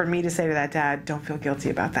easier for me to say to that dad, don't feel guilty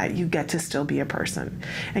about that. You get to still be a person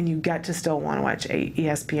and you get to still want to watch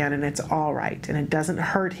ESPN, and it's all right. And it doesn't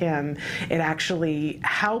hurt him. It actually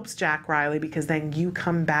helps Jack Riley because then you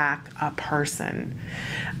come back a person.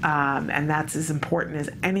 And that's as important as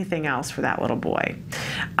anything else for that little boy.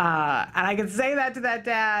 And I can say that to that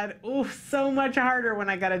dad, ooh, so much harder when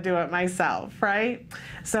I got to do it myself, right?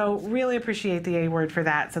 So really appreciate the A word for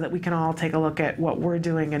that, so that we can all take a look at what we're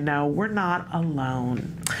doing and know we're not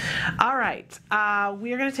alone. All right,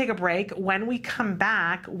 we are going to take a break. When we come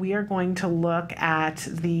back, we are going to look at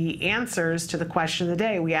the answers to the question of the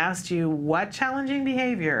day. We asked you, what challenging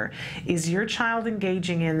behavior is your child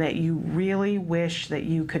engaging in that you really wish that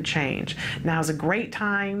you could change? Now is a great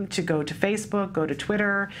time to go to Facebook, go to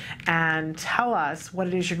Twitter, and tell us what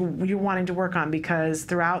it is you're wanting to work on, because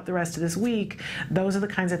throughout the rest of this week, those are the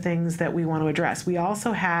kinds of things that we want to address. We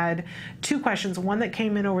also had 2 questions, one that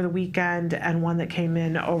came in over the weekend and one that came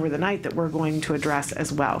in over the night, that we're going to address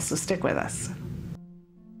as well. So stick with us.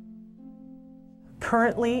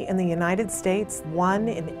 Currently in the United States, 1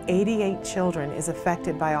 in 88 children is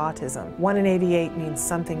affected by autism. 1 in 88 means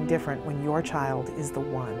something different when your child is the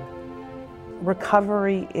one.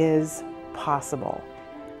 Recovery is possible.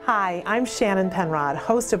 Hi, I'm Shannon Penrod,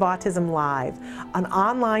 host of Autism Live, an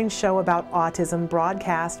online show about autism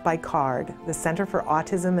broadcast by CARD, the Center for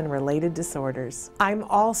Autism and Related Disorders. I'm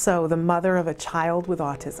also the mother of a child with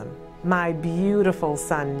autism, my beautiful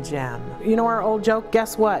son, Jem. You know our old joke,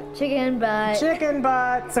 guess what? Chicken butt. Chicken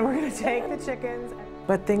butt. So we're going to take the chickens.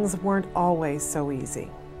 But things weren't always so easy.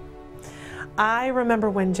 I remember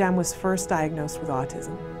when Jem was first diagnosed with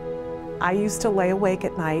autism. I used to lay awake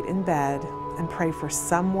at night in bed and pray for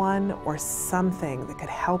someone or something that could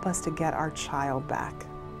help us to get our child back.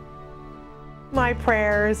 My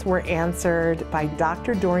prayers were answered by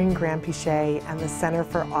Dr. Doreen Graham-Pichet and the Center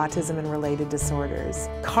for Autism and Related Disorders.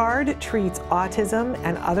 CARD treats autism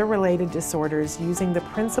and other related disorders using the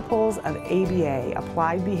principles of ABA,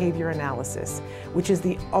 Applied Behavior Analysis, which is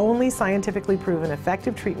the only scientifically proven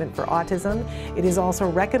effective treatment for autism. It is also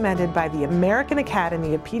recommended by the American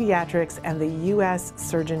Academy of Pediatrics and the U.S.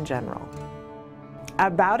 Surgeon General.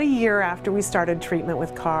 About a year after we started treatment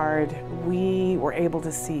with CARD, we were able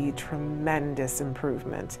to see tremendous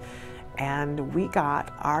improvement, and we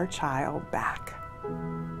got our child back.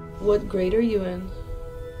 What grade are you in?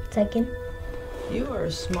 2nd. You are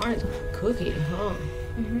a smart cookie, huh?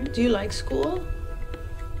 Mm-hmm. Do you like school?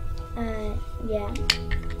 Yeah.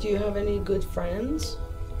 Do you have any good friends?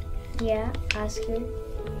 Yeah, Oscar.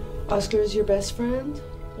 Oscar is your best friend?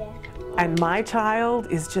 Yeah. And my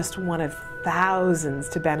child is just one of thousands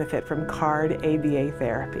to benefit from CARD ABA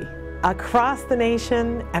therapy. Across the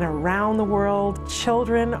nation and around the world,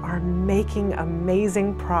 children are making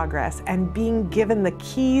amazing progress and being given the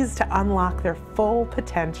keys to unlock their full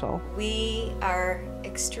potential. We are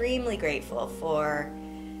extremely grateful for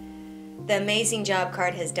the amazing job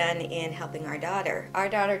CARD has done in helping our daughter. Our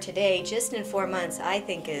daughter today, just in 4 months, I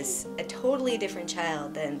think is a totally different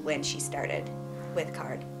child than when she started with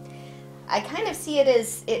CARD. I kind of see it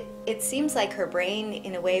as, it seems like her brain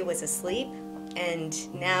in a way was asleep, and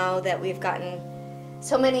now that we've gotten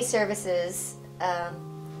so many services,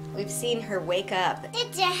 we've seen her wake up.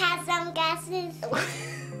 Did you have some glasses?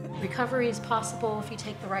 Recovery is possible if you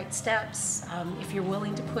take the right steps, if you're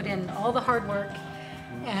willing to put in all the hard work.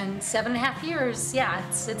 And 7.5 years, yeah,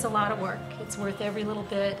 it's a lot of work. It's worth every little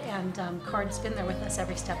bit, and CARD's been there with us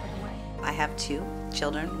every step of the way. I have 2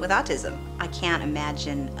 children with autism. I can't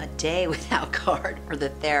imagine a day without CARD or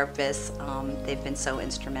the therapists. They've been so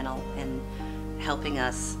instrumental in helping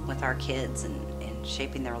us with our kids and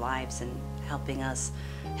shaping their lives and helping us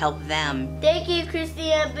help them. Thank you,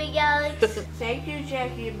 Christy and Big Alex. Thank you,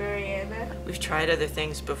 Jackie and Mariana. We've tried other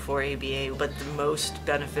things before ABA, but the most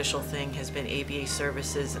beneficial thing has been ABA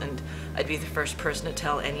services, and I'd be the first person to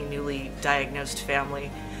tell any newly diagnosed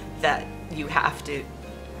family that you have to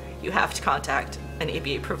contact an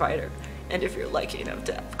ABA provider, and if you're lucky enough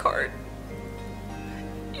to have CARD,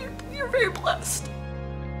 you're very blessed.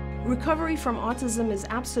 Recovery from autism is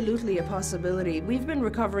absolutely a possibility. We've been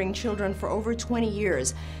recovering children for over 20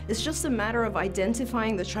 years. It's just a matter of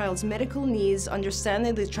identifying the child's medical needs,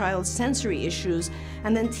 understanding the child's sensory issues,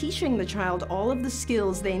 and then teaching the child all of the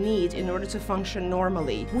skills they need in order to function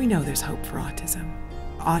normally. We know there's hope for autism.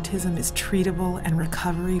 Autism is treatable, and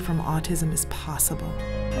recovery from autism is possible.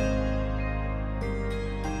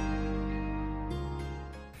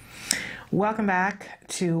 Welcome back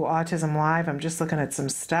to Autism Live. I'm just looking at some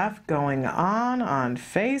stuff going on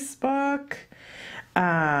Facebook.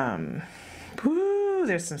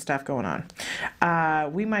 There's some stuff going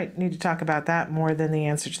on. We might need to talk about that more than the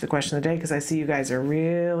answer to the question of the day, because I see you guys are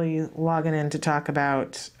really logging in to talk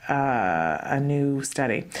about a new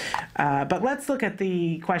study. But let's look at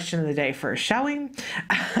the question of the day first, shall we?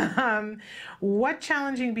 What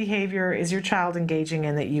challenging behavior is your child engaging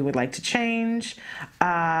in that you would like to change?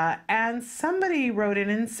 And somebody wrote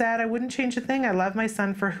in and said, I wouldn't change a thing. I love my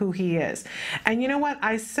son for who he is. And you know what?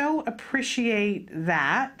 I so appreciate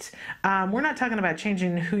that. We're not talking about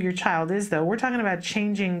changing who your child is, though. We're talking about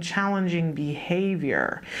changing challenging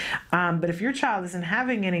behavior. But if your child isn't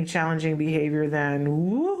having any challenging behavior, then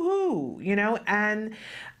woohoo, you know? And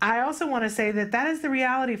I also want to say that that is the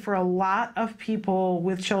reality for a lot of people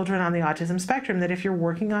with children on the autism spectrum, that if you're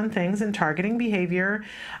working on things and targeting behavior,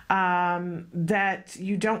 that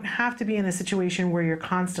you don't have to be in a situation where you're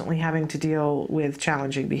constantly having to deal with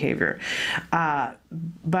challenging behavior.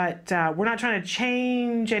 But we're not trying to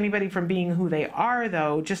change anybody from being who they are,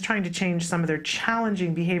 though, just trying to change some of their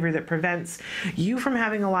challenging behavior that prevents you from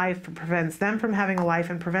having a life, prevents them from having a life,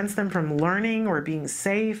 and prevents them from learning or being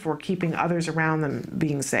safe or keeping others around them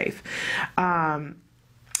being safe.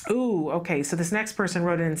 Ooh, okay, so this next person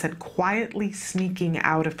wrote in and said, quietly sneaking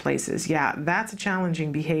out of places. Yeah, that's a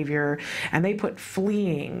challenging behavior. And they put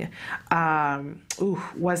fleeing.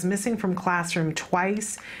 Was missing from classroom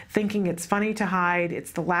twice, thinking it's funny to hide.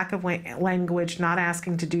 It's the lack of language, not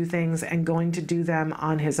asking to do things, and going to do them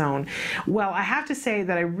on his own. Well, I have to say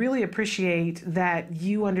that I really appreciate that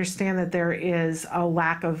you understand that there is a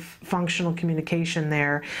lack of functional communication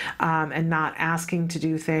there, and not asking to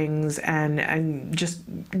do things and just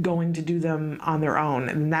going to do them on their own.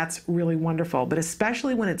 And that's really wonderful. But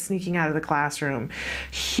especially when it's sneaking out of the classroom,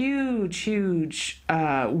 huge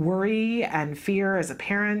worry and fear as a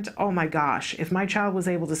parent. Oh my gosh, if my child was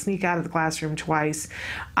able to sneak out of the classroom twice,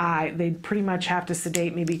 they'd pretty much have to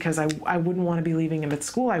sedate me because I wouldn't want to be leaving him at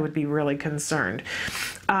school. I would be really concerned.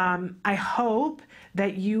 I hope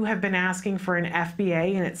that you have been asking for an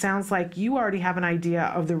FBA, and it sounds like you already have an idea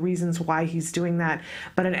of the reasons why he's doing that.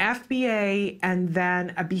 But an FBA and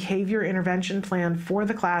then a behavior intervention plan for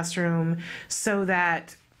the classroom so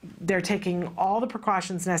that they're taking all the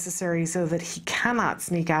precautions necessary so that he cannot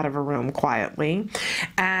sneak out of a room quietly,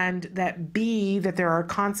 and that that there are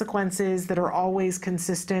consequences that are always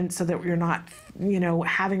consistent so that you're not,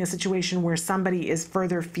 having a situation where somebody is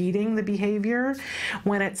further feeding the behavior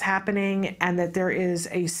when it's happening, and that there is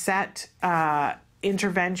a set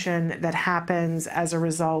intervention that happens as a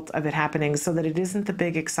result of it happening so that it isn't the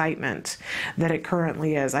big excitement that it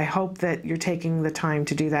currently is. I hope that you're taking the time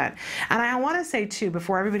to do that. And I want to say too,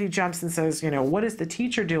 before everybody jumps and says, what is the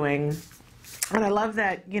teacher doing? And I love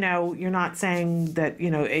that, you're not saying that,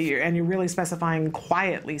 and you're really specifying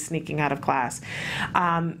quietly sneaking out of class.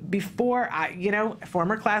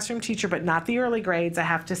 Former classroom teacher, but not the early grades, I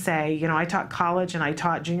have to say, I taught college and I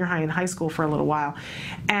taught junior high and high school for a little while.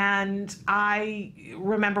 And I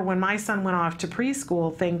remember when my son went off to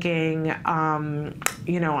preschool thinking,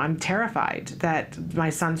 I'm terrified that my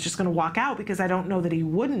son's just going to walk out because I don't know that he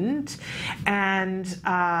wouldn't. And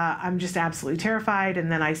I'm just absolutely terrified. And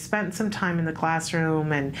then I spent some time in the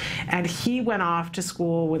classroom, and he went off to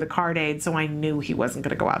school with a card aid, so I knew he wasn't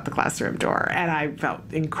going to go out the classroom door. And I felt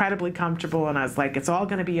incredibly comfortable, and I was like, it's all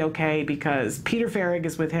going to be okay because Peter Farrig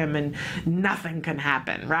is with him and nothing can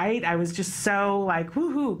happen, right? I was just so like,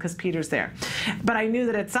 woohoo, because Peter's there. But I knew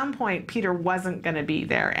that at some point Peter wasn't going to be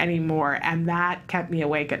there anymore, and that kept me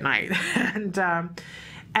awake at night.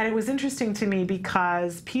 And it was interesting to me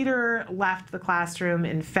because Peter left the classroom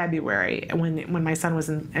in February when my son was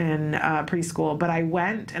in preschool. But I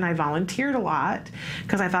went and I volunteered a lot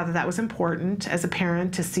because I thought that was important as a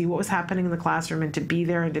parent to see what was happening in the classroom and to be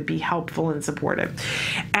there and to be helpful and supportive.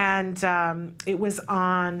 And it was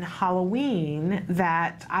on Halloween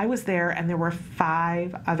that I was there, and there were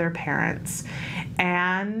 5 other parents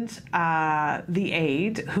and the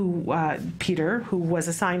aide, Peter, who was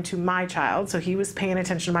assigned to my child. So he was paying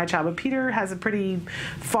attention to my child, but Peter has a pretty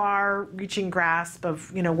far-reaching grasp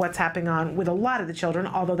of what's happening with a lot of the children,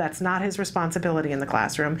 although that's not his responsibility in the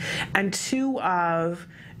classroom. And 2 of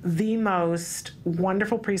the most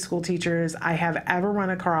wonderful preschool teachers I have ever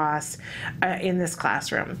run across in this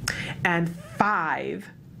classroom, and 5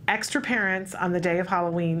 extra parents on the day of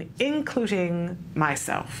Halloween, including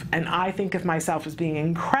myself. And I think of myself as being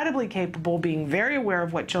incredibly capable, being very aware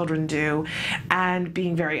of what children do, and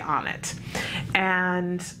being very on it.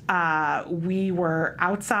 And we were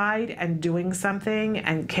outside and doing something,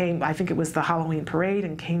 and I think it was the Halloween parade,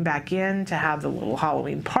 and came back in to have the little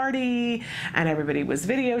Halloween party, and everybody was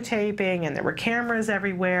videotaping, and there were cameras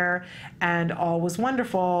everywhere, and all was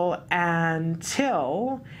wonderful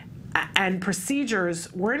until and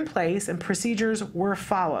procedures were in place and procedures were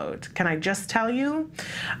followed. Can I just tell you?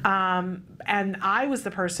 And I was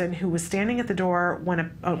the person who was standing at the door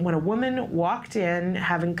when a woman walked in,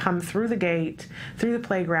 having come through the gate, through the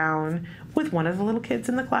playground, with one of the little kids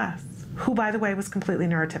in the class, who, by the way, was completely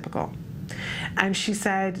neurotypical. And she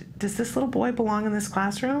said, "Does this little boy belong in this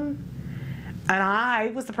classroom?" And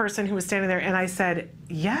I was the person who was standing there, and I said,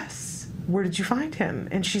 "Yes. Where did you find him?"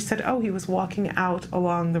 And she said, "Oh, he was walking out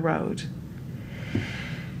along the road."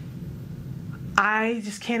 I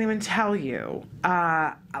just can't even tell you.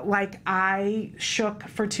 Like, I shook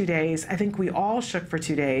for 2 days. I think we all shook for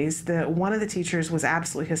 2 days. One of the teachers was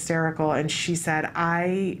absolutely hysterical, and she said,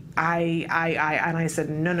 and I said,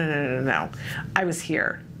 no. I was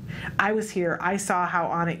here. I saw how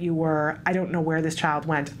on it you were. I don't know where this child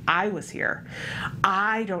went. I was here.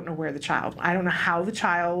 I don't know where the child, I don't know how the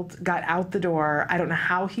child got out the door. I don't know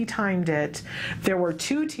how he timed it. There were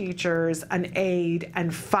 2 teachers, an aide,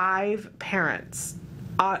 and 5 parents.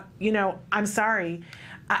 I'm sorry.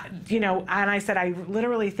 And I said, I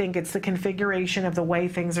literally think it's the configuration of the way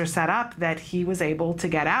things are set up that he was able to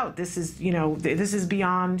get out. This is, this is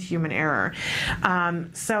beyond human error.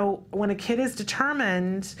 So when a kid is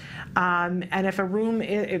determined, and if a room,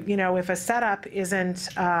 if a setup isn't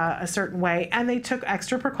a certain way, and they took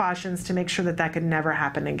extra precautions to make sure that that could never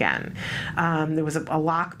happen again. There was a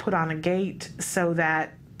lock put on a gate so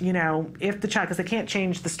that if the child, because they can't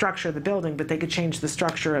change the structure of the building, but they could change the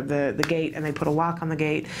structure of the gate, and they put a lock on the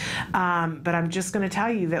gate. But I'm just going to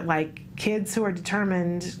tell you that, like, kids who are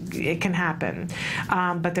determined, it can happen.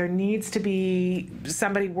 But there needs to be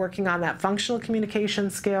somebody working on that functional communication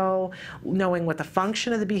skill, knowing what the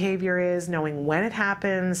function of the behavior is, knowing when it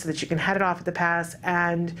happens so that you can head it off at the pass,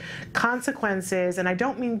 and consequences. And I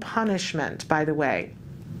don't mean punishment, by the way.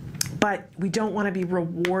 But we don't want to be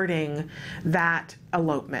rewarding that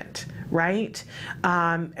elopement, right?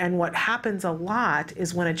 And what happens a lot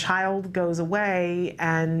is when a child goes away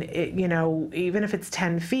and, even if it's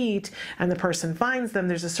 10 feet and the person finds them,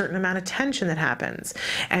 there's a certain amount of tension that happens.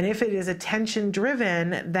 And if it is attention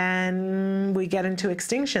driven, then we get into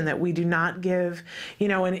extinction that we do not give,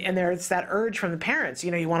 and there's that urge from the parents,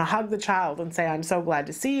 you want to hug the child and say, "I'm so glad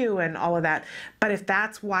to see you," and all of that. But if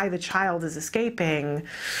that's why the child is escaping,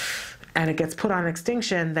 and it gets put on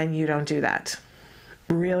extinction, then you don't do that.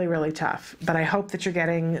 Really, really tough. But I hope that you're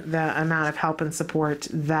getting the amount of help and support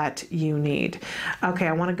that you need. Okay,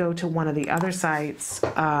 I want to go to one of the other sites.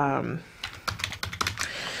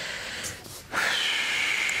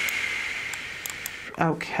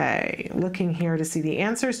 Okay, looking here to see the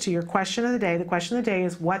answers to your question of the day. The question of the day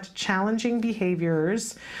is, what challenging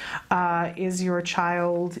behaviors is your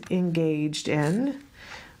child engaged in?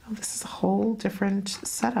 This is a whole different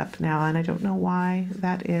setup now, and I don't know why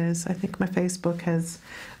that is. I think my Facebook has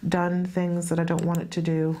done things that I don't want it to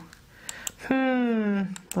do.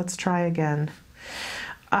 Let's try again.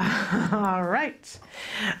 All right.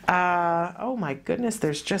 Oh my goodness,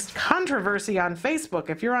 there's just controversy on Facebook.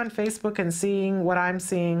 If you're on Facebook and seeing what I'm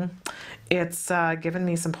seeing, it's giving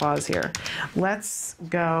me some pause here. Let's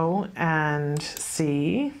go and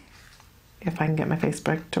see if I can get my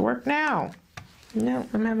Facebook to work now. No,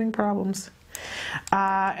 I'm having problems.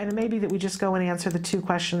 And it may be that we just go and answer the 2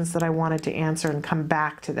 questions that I wanted to answer and come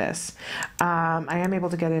back to this. I am able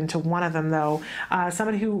to get into one of them, though.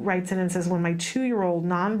 Somebody who writes in and says, when my 2-year-old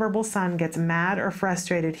nonverbal son gets mad or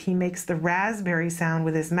frustrated, he makes the raspberry sound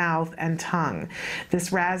with his mouth and tongue.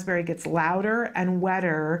 This raspberry gets louder and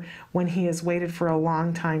wetter when he has waited for a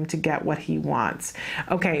long time to get what he wants.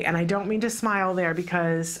 Okay, and I don't mean to smile there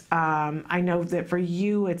because I know that for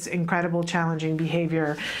you it's incredible challenging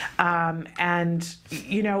behavior. And,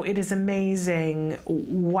 it is amazing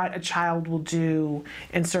what a child will do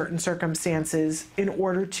in certain circumstances in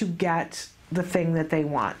order to get the thing that they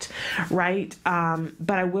want, right?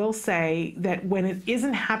 But I will say that when it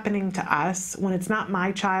isn't happening to us, when it's not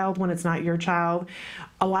my child, when it's not your child,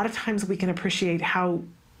 a lot of times we can appreciate how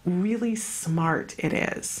really smart it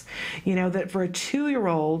is. That for a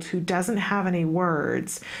 2-year-old who doesn't have any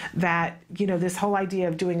words, that, this whole idea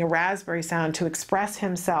of doing a raspberry sound to express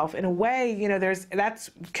himself in a way, that's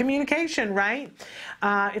communication, right?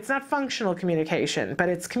 It's not functional communication, but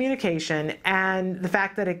it's communication. And the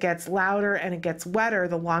fact that it gets louder and it gets wetter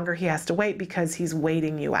the longer he has to wait because he's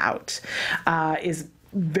waiting you out is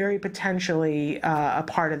very potentially a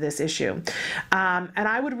part of this issue. And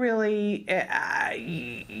I would really,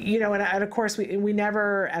 and of course we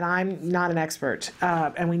never, and I'm not an expert,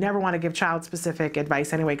 and we never want to give child-specific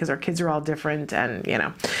advice anyway, because our kids are all different, and,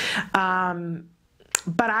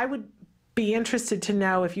 but I would be interested to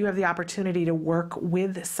know if you have the opportunity to work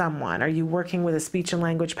with someone. Are you working with a speech and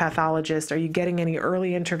language pathologist? Are you getting any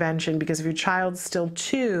early intervention? Because if your child's still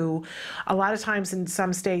 2, a lot of times in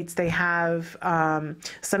some states they have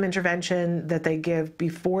some intervention that they give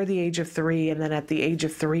before the age of 3, and then at the age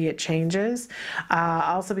of 3 it changes.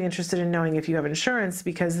 I'll also be interested in knowing if you have insurance,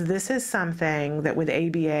 because this is something that with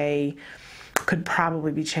ABA could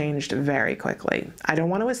probably be changed very quickly. I don't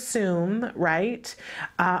want to assume, right?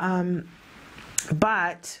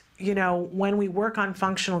 But you know, when we work on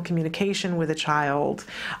functional communication with a child,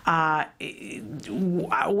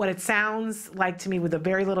 what it sounds like to me with the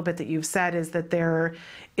very little bit that you've said is that there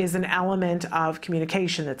is an element of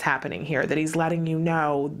communication that's happening here, that he's letting you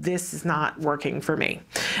know this is not working for me.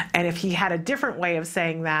 And if he had a different way of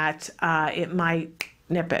saying that, it might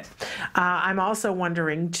nip it. I'm also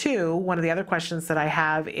wondering too, one of the other questions that I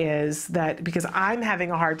have is that, because I'm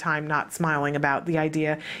having a hard time not smiling about the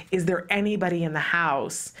idea, is there anybody in the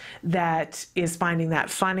house that is finding that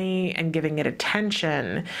funny and giving it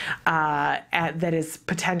attention, that is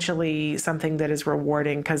potentially something that is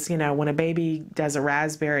rewarding? Because, you know, when a baby does a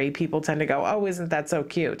raspberry, people tend to go, oh, isn't that so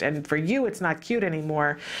cute? And for you, it's not cute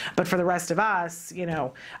anymore. But for the rest of us, you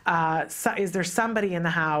know, is there somebody in the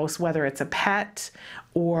house, whether it's a pet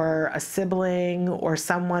or a sibling or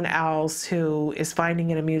someone else, who is finding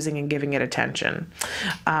it amusing and giving it attention?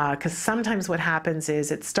 Because sometimes what happens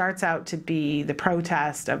is it starts out to be the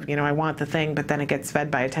protest of, you know, I want the thing, but then it gets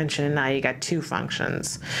fed by attention, and now you got 2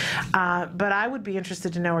 functions. But I would be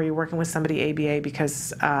interested to know, are you working with somebody ABA?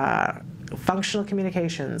 Because functional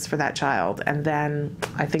communications for that child, and then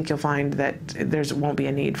I think you'll find that there won't be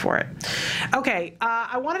a need for it. Okay,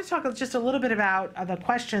 I wanted to talk just a little bit about the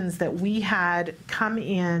questions that we had come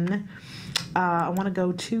in. I want to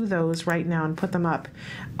go to those right now and put them up.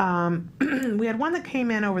 We had one that came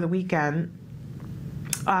in over the weekend.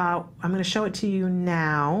 I'm going to show it to you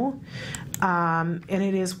now. And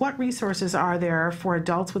it is, what resources are there for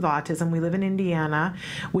adults with autism? We live in Indiana,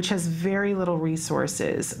 which has very little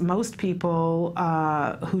resources. Most people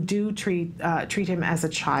who do treat him as a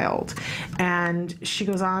child. And she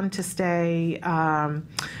goes on to say,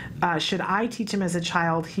 should I teach him as a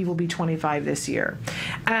child? He will be 25 this year.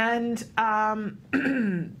 And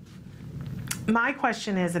my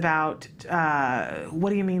question is about, what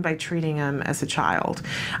do you mean by treating him as a child?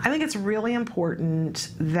 I think it's really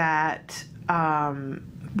important that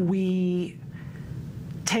we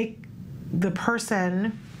take the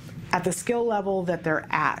person at the skill level that they're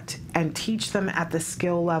at and teach them at the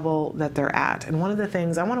skill level that they're at. And one of the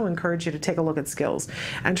things, I want to encourage you to take a look at skills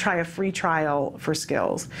and try a free trial for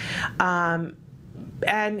skills.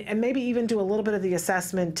 And maybe even do a little bit of the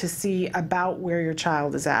assessment to see about where your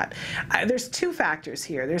child is at. There's 2 factors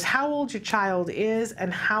here. There's how old your child is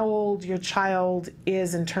and how old your child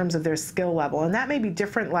is in terms of their skill level. And that may be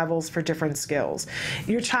different levels for different skills.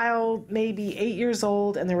 Your child may be 8 years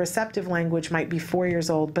old and their receptive language might be 4 years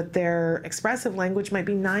old, but their expressive language might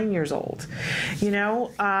be 9 years old. You know,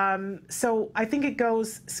 so I think it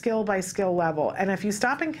goes skill by skill level. And if you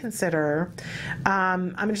stop and consider,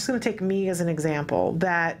 I'm just going to take me as an example,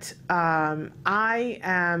 that I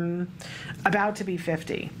am about to be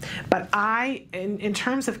 50, but in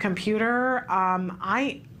terms of computer,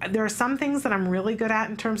 there are some things that I'm really good at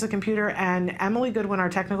in terms of computer, and Emily Goodwin, our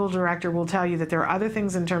technical director, will tell you that there are other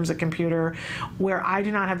things in terms of computer where I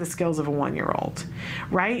do not have the skills of a 1-year-old,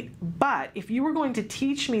 right? But if you were going to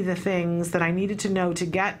teach me the things that I needed to know to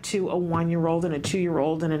get to a 1-year-old and a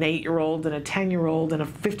 2-year-old and an 8-year-old and a 10-year-old and a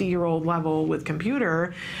 50-year-old level with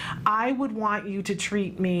computer, I would want you to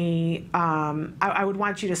treat me, I would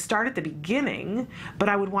want you to start at the beginning, but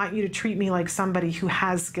I would want you to treat me like somebody who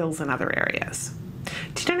has skills in other areas.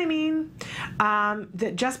 Do you know what I mean?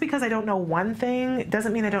 That just because I don't know one thing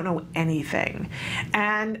doesn't mean I don't know anything.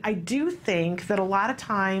 And I do think that a lot of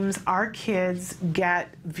times our kids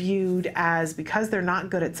get viewed as, because they're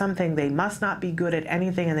not good at something, they must not be good at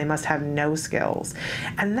anything and they must have no skills.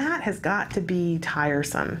 And that has got to be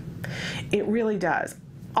tiresome. It really does.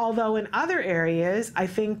 Although in other areas, I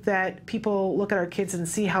think that people look at our kids and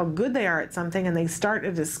see how good they are at something, and they start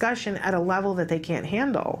a discussion at a level that they can't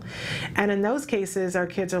handle. And in those cases, our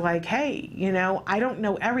kids are like, hey, you know, I don't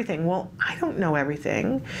know everything. Well, I don't know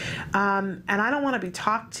everything. And I don't want to be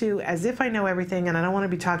talked to as if I know everything, and I don't want to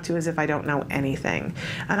be talked to as if I don't know anything.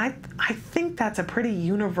 And I think that's a pretty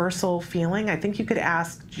universal feeling. I think you could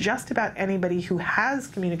ask just about anybody who has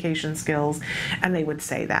communication skills, and they would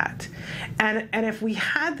say that. And if we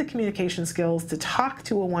had the communication skills to talk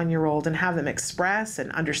to a 1-year-old and have them express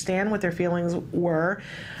and understand what their feelings were,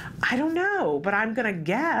 I don't know, but I'm going to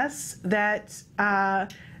guess that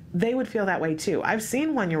they would feel that way too. I've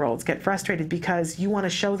seen 1-year-olds get frustrated because you want to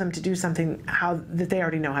show them to do something that they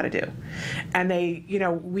already know how to do. And they,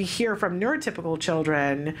 we hear from neurotypical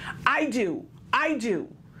children, I do,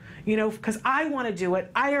 because I want to do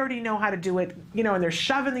it. I already know how to do it, and they're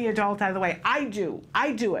shoving the adult out of the way. I do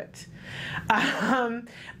it.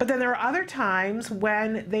 But then there are other times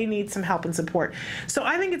when they need some help and support. So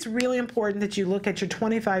I think it's really important that you look at your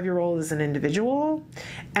 25-year-old as an individual,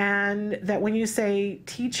 and that when you say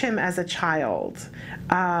teach him as a child,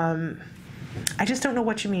 I just don't know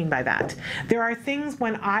what you mean by that. There are things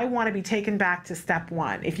when I want to be taken back to step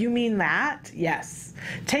one. If you mean that, yes.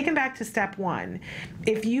 Taken back to step one.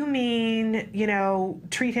 If you mean,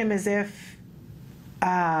 treat him as if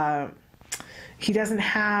he doesn't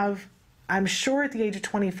have, I'm sure at the age of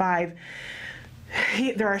 25,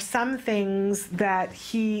 there are some things that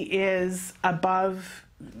he is above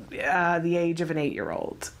the age of an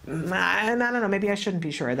 8-year-old. And I don't know, maybe I shouldn't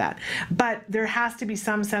be sure of that. But there has to be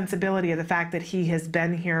some sensibility of the fact that he has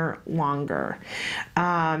been here longer.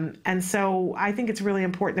 And so I think it's really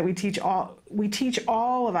important that we teach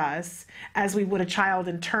all of us as we would a child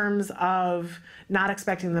in terms of not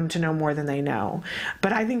expecting them to know more than they know.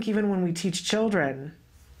 But I think even when we teach children,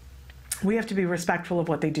 we have to be respectful of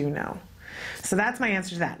what they do know. So that's my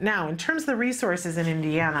answer to that. Now, in terms of the resources in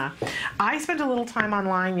Indiana, I spent a little time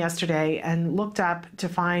online yesterday and looked up to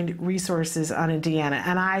find resources on Indiana.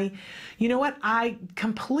 And you know what? I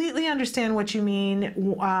completely understand what you mean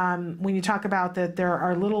when you talk about that there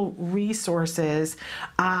are little resources.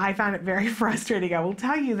 I found it very frustrating. I will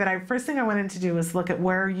tell you that first thing I went in to do was look at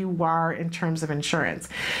where you are in terms of insurance.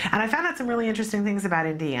 And I found out some really interesting things about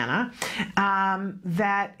Indiana,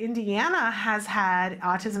 that Indiana has had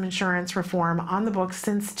autism insurance reform on the books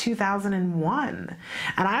since 2001.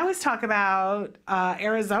 And I always talk about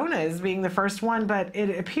Arizona as being the first one, but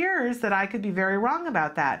it appears that I could be very wrong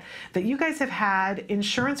about that you guys have had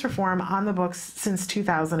insurance reform on the books since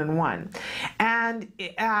 2001. And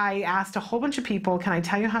I asked a whole bunch of people, can I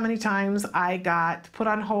tell you how many times I got put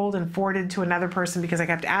on hold and forwarded to another person because I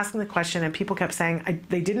kept asking the question and people kept saying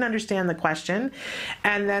they didn't understand the question.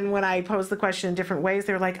 And then when I posed the question in different ways,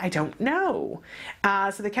 they were like, I don't know.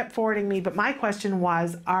 So they kept forwarding me. But my question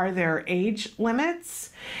was, are there age limits?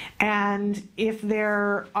 And if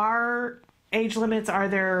there are age limits, are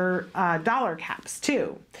there dollar caps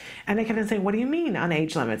too? And they kept on saying, what do you mean on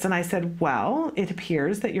age limits? And I said, well, it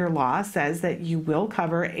appears that your law says that you will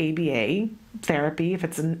cover ABA therapy if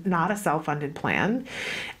it's not a self-funded plan.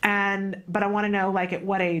 But I want to know, at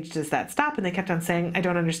what age does that stop? And they kept on saying, I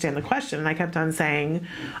don't understand the question. And I kept on saying,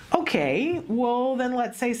 okay, well, then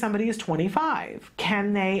let's say somebody is 25.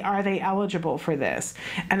 Are they eligible for this?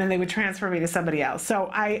 And then they would transfer me to somebody else. So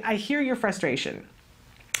I hear your frustration.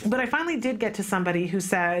 But I finally did get to somebody who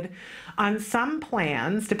said on some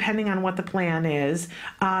plans, depending on what the plan is,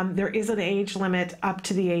 there is an age limit up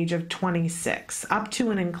to the age of 26, up to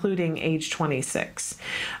and including age 26.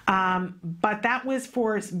 But that was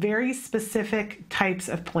for very specific types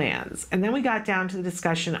of plans. And then we got down to the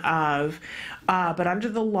discussion of, but under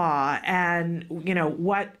the law and,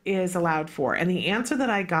 what is allowed for. And the answer that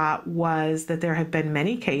I got was that there have been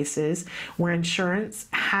many cases where insurance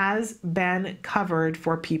has been covered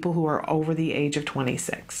for people who are over the age of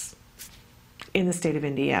 26 in the state of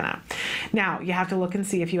Indiana. Now, you have to look and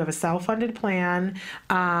see if you have a self-funded plan,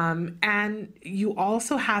 and you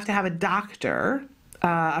also have to have a doctor,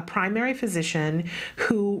 a primary physician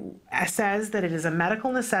who says that it is a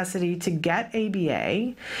medical necessity to get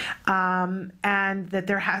ABA, and that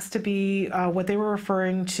there has to be what they were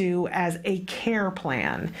referring to as a care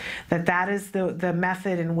plan, that is the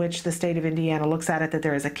method in which the state of Indiana looks at it, that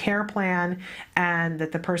there is a care plan and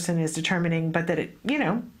that the person is determining, but that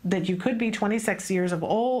that you could be 26 years of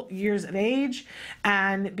age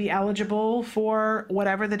and be eligible for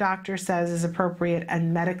whatever the doctor says is appropriate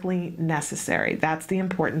and medically necessary. That's the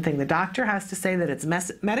important thing. The doctor has to say that it's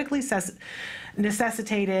medically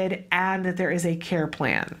necessitated and that there is a care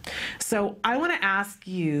plan. So I want to ask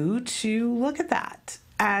you to look at that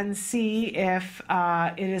and see if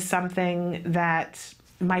it is something that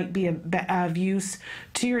might be of use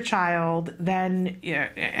to your child. Then,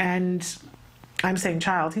 and I'm saying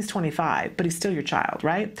child, he's 25, but he's still your child,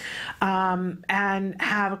 right? And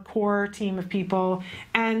have a core team of people.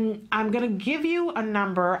 And I'm going to give you a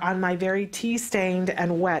number on my very tea-stained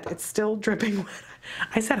and wet, it's still dripping wet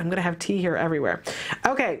I said I'm going to have tea here everywhere.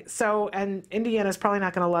 Okay, so, and Indiana's probably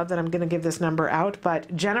not going to love that I'm going to give this number out,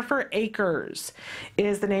 but Jennifer Akers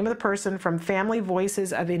is the name of the person from Family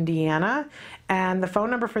Voices of Indiana, and the phone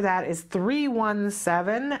number for that is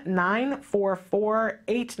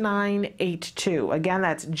 317-944-8982. Again,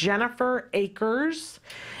 that's Jennifer Akers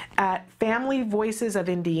at Family Voices of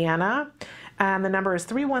Indiana. And the number is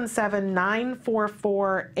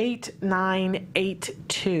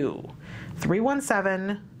 317-944-8982.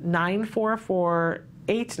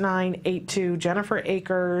 317-944-8982. Jennifer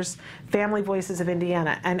Akers, Family Voices of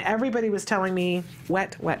Indiana. And everybody was telling me,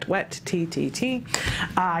 wet, tea, tea, tea.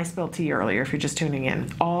 I spilled tea earlier, if you're just tuning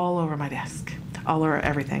in, all over my desk. All over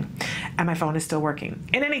everything. And my phone is still working.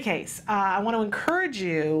 In any case, I want to encourage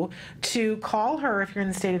you to call her if you're in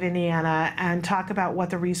the state of Indiana and talk about what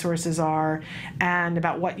the resources are and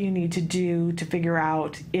about what you need to do to figure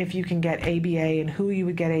out if you can get ABA and who you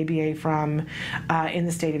would get ABA from in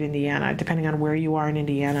the state of Indiana. Depending on where you are in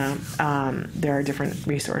Indiana, there are different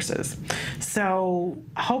resources. So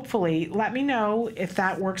hopefully, let me know if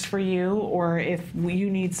that works for you or if you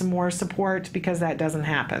need some more support, because that doesn't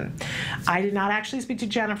happen. I did not actually speak to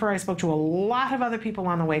Jennifer. I spoke to a lot of other people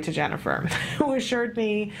on the way to Jennifer who assured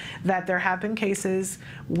me that there have been cases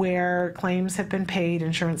where claims have been paid,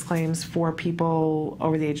 insurance claims, for people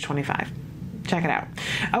over the age of 25. Check it out.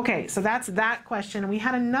 Okay, so that's that question. We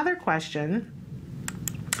had another question.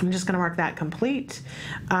 I'm just going to mark that complete.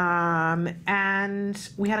 And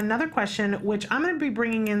we had another question, which I'm going to be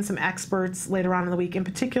bringing in some experts later on in the week. In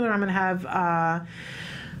particular, I'm going to have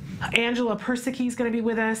Angela Persicki is going to be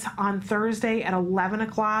with us on Thursday at 11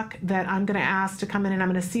 o'clock that I'm going to ask to come in, and I'm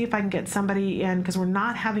going to see if I can get somebody in, because we're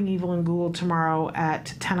not having Evil and Gould tomorrow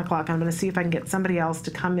at 10 o'clock. I'm going to see if I can get somebody else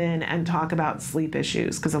to come in and talk about sleep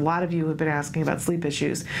issues, because a lot of you have been asking about sleep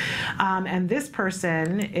issues. And this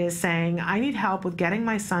person is saying, I need help with getting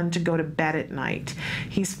my son to go to bed at night.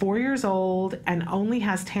 He's 4 years old and only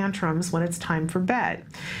has tantrums when it's time for bed.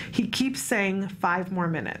 He keeps saying 5 more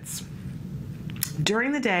minutes.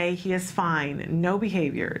 During the day, he is fine, no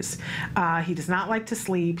behaviors. He does not like to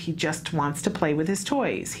sleep. He just wants to play with his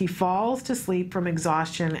toys. He falls to sleep from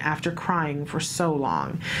exhaustion after crying for so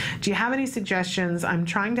long. Do you have any suggestions? I'm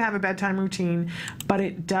trying to have a bedtime routine, but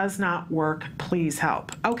it does not work. Please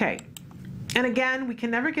help. Okay. And again, we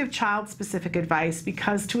can never give child-specific advice,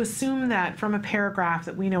 because to assume that from a paragraph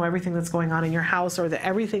that we know everything that's going on in your house or that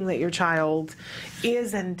everything that your child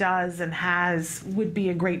is and does and has would be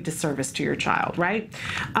a great disservice to your child, right?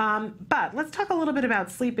 But let's talk a little bit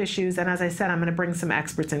about sleep issues. And as I said, I'm going to bring some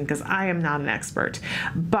experts in, because I am not an expert.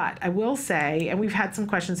 But I will say, and we've had some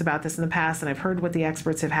questions about this in the past, and I've heard what the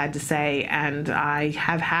experts have had to say, and I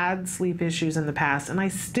have had sleep issues in the past, and I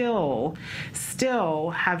still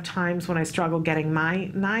have times when I struggle getting my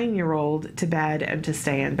 9-year-old to bed and to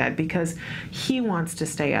stay in bed, because he wants to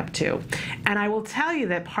stay up too. And I will tell you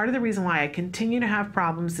that part of the reason why I continue to have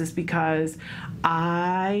problems is because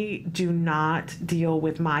I do not deal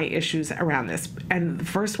with my issues around this. And the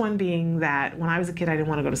first one being that when I was a kid, I didn't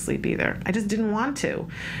want to go to sleep either. I just didn't want to.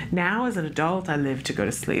 Now as an adult, I live to go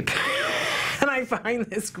to sleep. And I find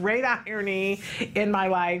this great irony in my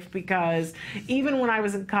life, because even when I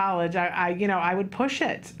was in college, I would push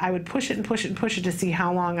it. I would push it and push it and push it to see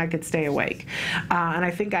how long I could stay awake. And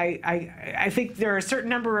I think I think there are a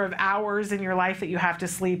certain number of hours in your life that you have to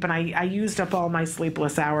sleep, and I used up all my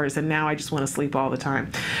sleepless hours, and now I just want to sleep all the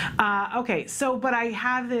time. Okay, so but I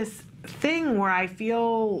have this thing where I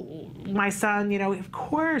feel my son, of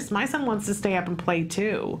course, my son wants to stay up and play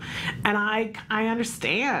too. And I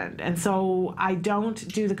understand. And so I don't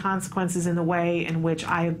do the consequences in the way in which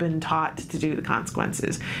I have been taught to do the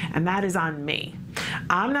consequences. And that is on me.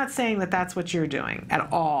 I'm not saying that that's what you're doing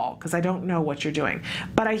at all, because I don't know what you're doing.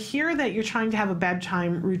 But I hear that you're trying to have a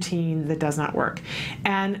bedtime routine that does not work.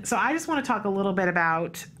 And so I just want to talk a little bit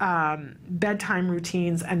about bedtime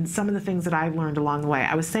routines and some of the things that I've learned along the way.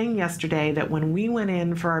 I was saying yesterday that when we went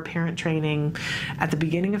in for our parent training at the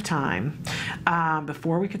beginning of time,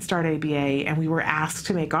 before we could start ABA, and we were asked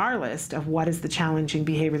to make our list of what is the challenging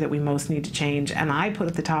behavior that we most need to change, and I put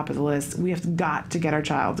at the top of the list, we have got to get our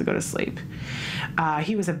child to go to sleep.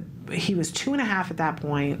 He was 2.5 at that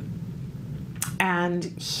point, and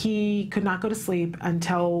he could not go to sleep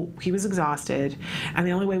until he was exhausted. And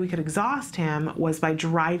the only way we could exhaust him was by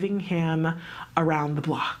driving him around the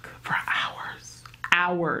block for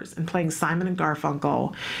hours and playing Simon and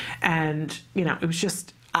Garfunkel. And, it was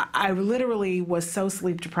just, I literally was so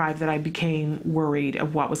sleep deprived that I became worried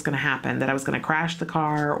of what was going to happen, that I was going to crash the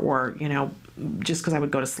car or, just because I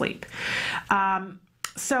would go to sleep.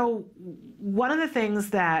 So one of the things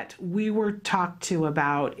that we were talked to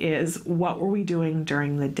about is what were we doing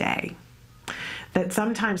during the day? That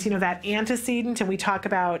sometimes, that antecedent, and we talk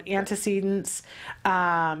about antecedents,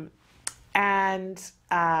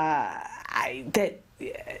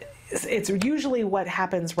 it's usually what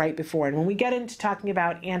happens right before. And when we get into talking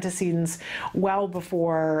about antecedents well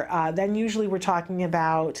before, then usually we're talking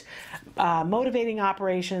about motivating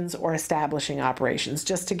operations or establishing operations,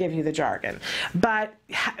 just to give you the jargon. But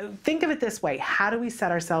think of it this way: how do we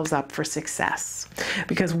set ourselves up for success?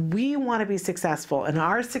 Because we want to be successful, and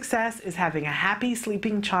our success is having a happy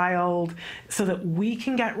sleeping child so that we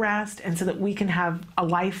can get rest and so that we can have a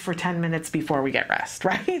life for 10 minutes before we get rest,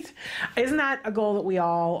 right? Isn't that a goal that we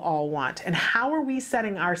all want? And how are we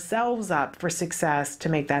setting ourselves up for success to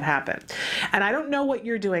make that happen? And I don't know what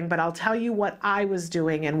you're doing, but I'll tell you what I was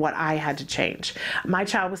doing and what I had to change. My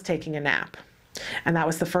child was taking a nap. And that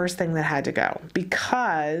was the first thing that had to go,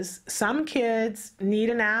 because some kids need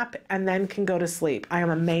a nap and then can go to sleep. I am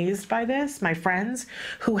amazed by this. My friends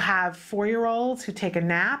who have 4-year-olds who take a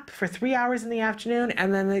nap for 3 hours in the afternoon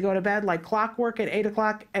and then they go to bed like clockwork at 8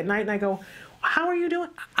 o'clock at night. And I go, how are you doing?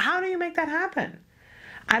 How do you make that happen?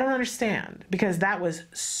 I don't understand, because that was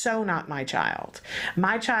so not my child.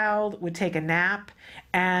 My child would take a nap,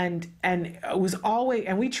 and it was always,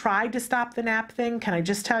 and we tried to stop the nap thing. Can I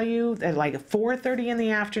just tell you that, like 4:30 in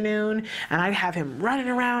the afternoon, and I'd have him running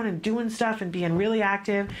around and doing stuff and being really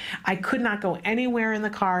active. I could not go anywhere in the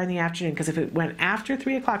car in the afternoon, because if it went after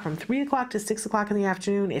 3 o'clock, from 3 o'clock to 6 o'clock in the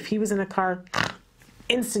afternoon, if he was in a car,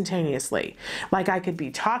 instantaneously. Like, I could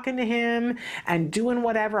be talking to him and doing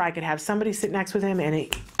whatever. I could have somebody sit next with him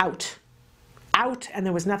and out, and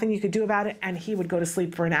there was nothing you could do about it, and he would go to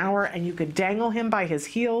sleep for an hour, and you could dangle him by his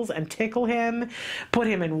heels and tickle him, put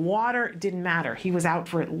him in water. It didn't matter. He was out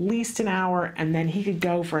for at least an hour, and then he could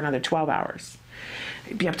go for another 12 hours.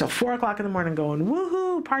 He'd be up till 4 o'clock in the morning going,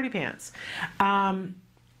 woohoo, party pants.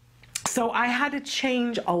 So I had to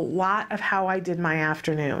change a lot of how I did my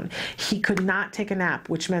afternoon. He could not take a nap,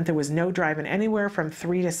 which meant there was no driving anywhere from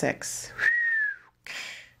 3 to 6.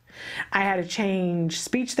 I had to change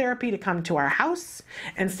speech therapy to come to our house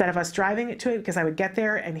instead of us driving it to it, because I would get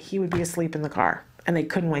there and he would be asleep in the car and they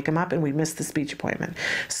couldn't wake him up and we'd miss the speech appointment.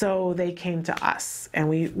 So they came to us and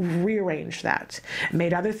we rearranged that,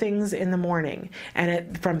 made other things in the morning.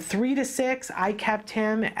 And from 3 to 6, I kept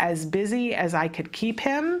him as busy as I could keep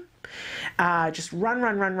him. Just run.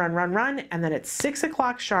 And then at 6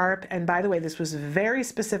 o'clock sharp, and by the way, this was very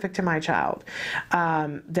specific to my child,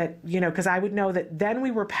 because I would know that then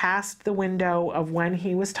we were past the window of when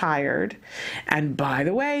he was tired. And by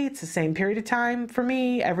the way, it's the same period of time for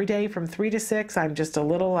me every day from 3 to 6. I'm just a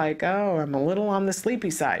little like, I'm a little on the sleepy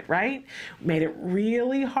side, right? Made it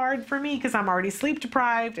really hard for me because I'm already sleep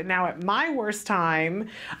deprived. And now at my worst time,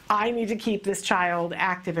 I need to keep this child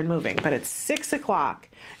active and moving. But at 6 o'clock,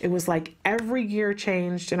 it was like every gear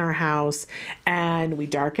changed in our house, and we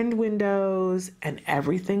darkened windows, and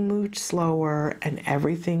everything moved slower, and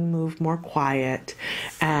everything moved more quiet,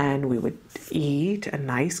 and we would eat a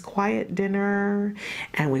nice quiet dinner,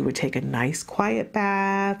 and we would take a nice quiet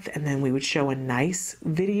bath, and then we would show a nice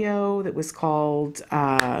video that was called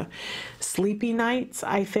Sleepy Nights,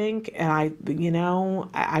 I think. And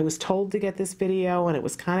I was told to get this video, and it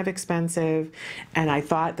was kind of expensive, and I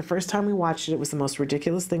thought the first time we watched it, it was the most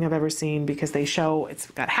ridiculous thing I've ever seen, because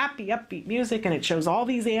it's got happy upbeat music, and it shows all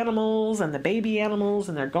these animals and the baby animals,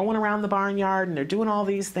 and they're going around the barnyard and they're doing all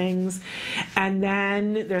these things. And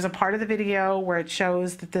then there's a part of the video where it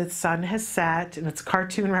shows that the sun has set, and it's a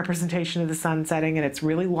cartoon representation of the sun setting, and it's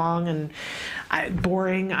really long and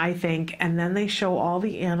boring, I think. And then they show all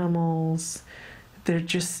the animals. They're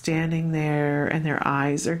just standing there, and their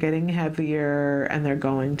eyes are getting heavier, and they're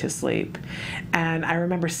going to sleep. And I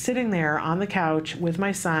remember sitting there on the couch with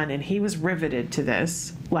my son, and he was riveted to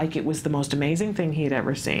this, like it was the most amazing thing he had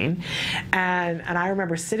ever seen. And I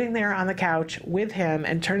remember sitting there on the couch with him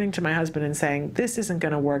and turning to my husband and saying, "This isn't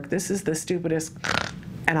going to work. This is the stupidest."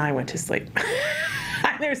 And I went to sleep.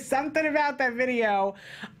 There's something about that video.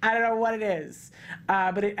 I don't know what it is.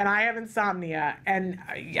 And I have insomnia, and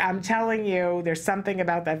I'm telling you, there's something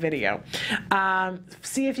about that video.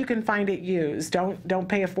 See if you can find it used. Don't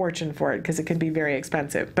pay a fortune for it, because it can be very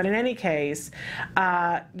expensive. But in any case,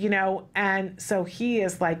 and so he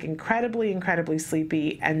is like incredibly, incredibly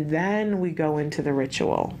sleepy, and then we go into the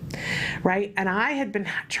ritual, right? And I had been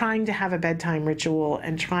trying to have a bedtime ritual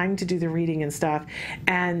and trying to do the reading and stuff.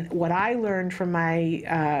 And what I learned from my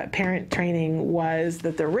parent training was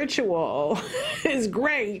that the ritual is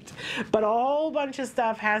great, but a whole bunch of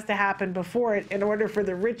stuff has to happen before it in order for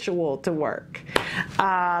the ritual to work.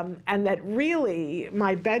 And that really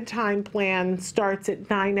my bedtime plan starts at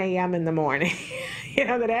 9 a.m. in the morning. You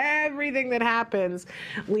know, that everything that happens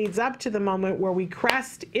leads up to the moment where we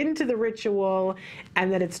crest into the ritual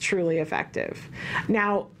and that it's truly effective.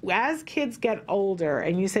 Now, as kids get older,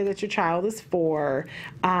 and you say that your child is 4,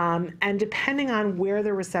 and depending on where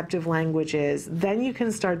the receptive language is, then you can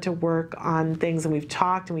start to work on things, and we've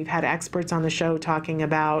talked and we've had experts on the show talking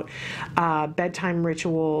about bedtime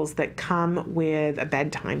rituals that come with a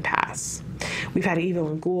bedtime pass. We've had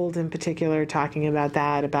Evelyn Gould in particular talking about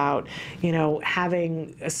that, about, you know,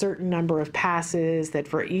 having a certain number of passes that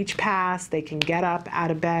for each pass they can get up out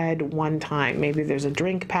of bed one time. Maybe there's a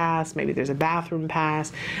drink pass, maybe there's a bathroom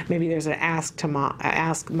pass, maybe there's an ask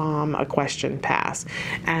mom a question pass.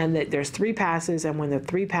 And that there's 3 passes, and when the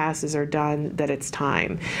 3 passes are done, that it's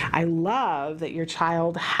time. I love that your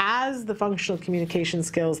child has the functional communication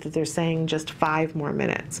skills that they're saying just 5 more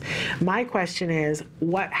minutes. My question is,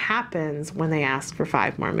 what happens when they ask for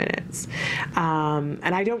 5 more minutes?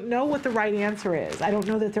 And I don't know what the right answer is. I don't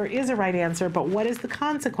know that there is a right answer, but what is the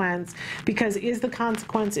consequence? Because is the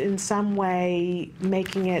consequence in some way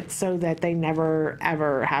making it so that they never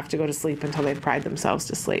ever have to go to sleep until they've cried themselves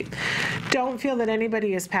to sleep? Don't feel that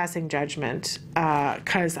anybody is passing judgment,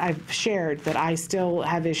 because I've shared that I still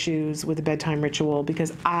have issues with the bedtime ritual,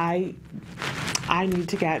 because I need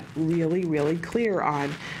to get really, really clear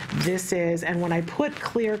on this is, and when I put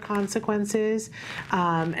clear consequences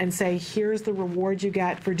and say, here's the reward you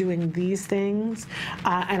get for doing these things,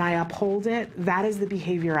 and I uphold it, that is the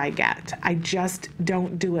behavior I get. I just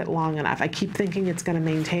don't do it long enough. I keep thinking it's going to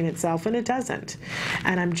maintain itself, and it doesn't.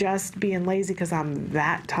 And I'm just being lazy because I'm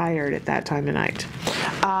that tired at that time of night.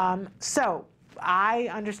 So I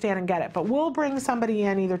understand and get it, but we'll bring somebody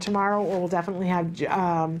in either tomorrow, or we'll definitely have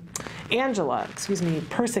Angela,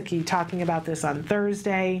 Persicki, talking about this on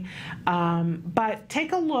Thursday. But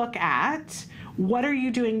take a look at, what are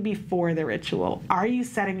you doing before the ritual? Are you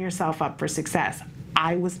setting yourself up for success?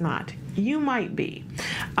 I was not. You might be.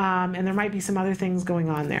 And there might be some other things going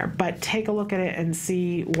on there, but take a look at it and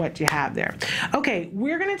see what you have there. Okay,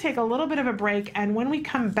 we're going to take a little bit of a break, and when we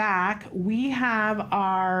come back, we have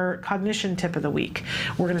our cognition tip of the week.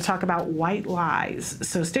 We're going to talk about white lies.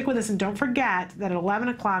 So stick with us, and don't forget that at 11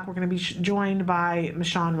 o'clock, we're going to be joined by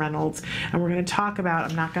Michonne Reynolds, and we're going to talk about,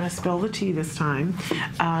 I'm not going to spill the tea this time,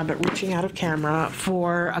 but reaching out of camera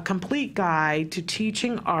for a complete guide to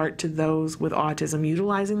teaching art to those with autism,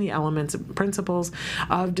 utilizing the elements and principles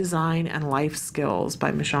of design and life skills,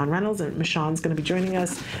 by Michonne Reynolds. And Michonne's going to be joining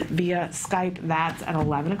us via Skype. That's at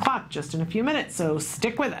 11 o'clock, just in a few minutes, so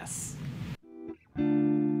stick with us.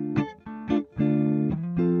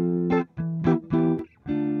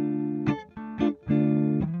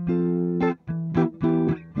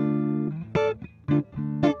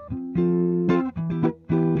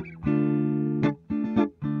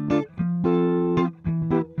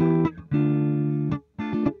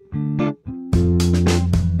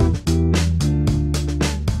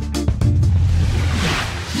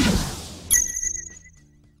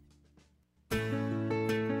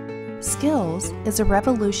 Skills is a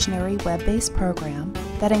revolutionary web-based program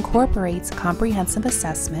that incorporates comprehensive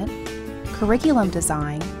assessment, curriculum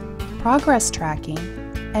design, progress tracking,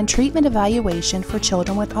 and treatment evaluation for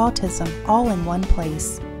children with autism, all in one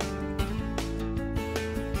place.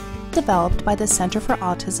 Developed by the Center for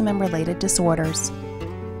Autism and Related Disorders.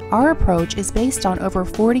 Our approach is based on over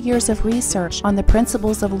 40 years of research on the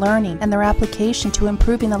principles of learning and their application to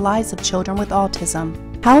improving the lives of children with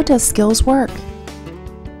autism. How does Skills work?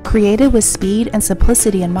 Created with speed and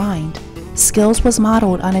simplicity in mind, Skills was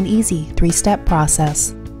modeled on an easy 3-step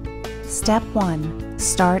process. Step 1.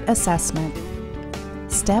 Start assessment.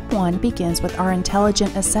 Step 1 begins with our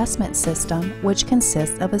intelligent assessment system, which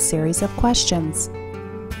consists of a series of questions.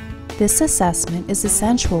 This assessment is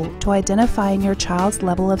essential to identifying your child's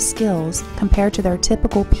level of skills compared to their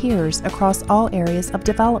typical peers across all areas of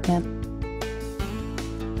development.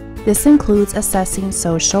 This includes assessing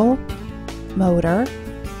social, motor,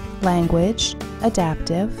 language,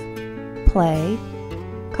 adaptive, play,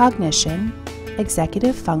 cognition,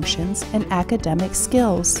 executive functions, and academic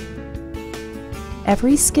skills.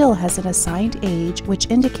 Every skill has an assigned age,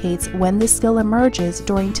 which indicates when the skill emerges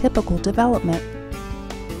during typical development.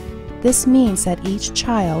 This means that each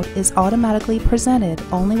child is automatically presented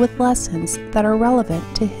only with lessons that are relevant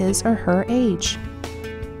to his or her age.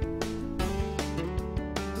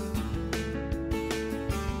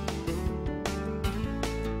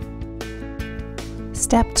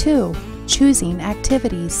 Step 2. choosing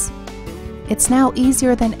activities. It's now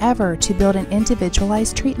easier than ever to build an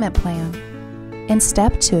individualized treatment plan. In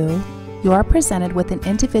Step 2, you are presented with an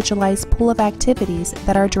individualized pool of activities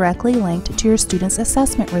that are directly linked to your students'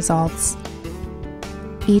 assessment results.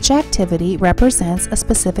 Each activity represents a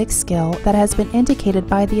specific skill that has been indicated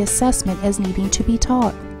by the assessment as needing to be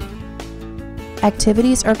taught.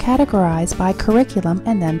 Activities are categorized by curriculum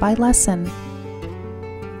and then by lesson.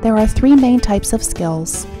 There are 3 main types of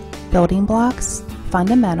skills: building blocks,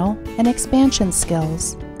 fundamental, and expansion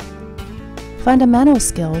skills. Fundamental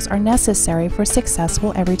skills are necessary for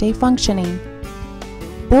successful everyday functioning.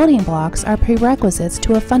 Building blocks are prerequisites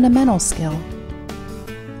to a fundamental skill.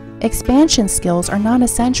 Expansion skills are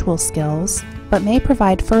non-essential skills, but may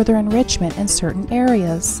provide further enrichment in certain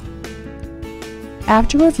areas.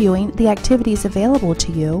 After reviewing the activities available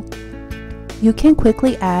to you, you can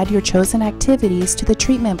quickly add your chosen activities to the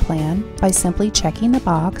treatment plan by simply checking the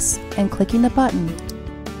box and clicking the button.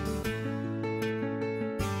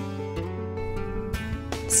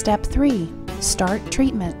 Step 3. Start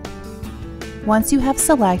treatment. Once you have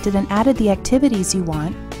selected and added the activities you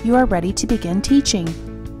want, you are ready to begin teaching.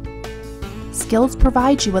 Skills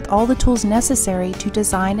provide you with all the tools necessary to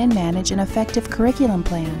design and manage an effective curriculum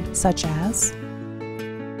plan, such as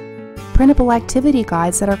printable activity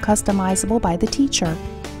guides that are customizable by the teacher,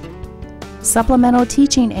 supplemental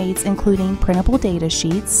teaching aids including printable data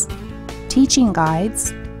sheets, teaching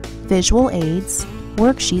guides, visual aids,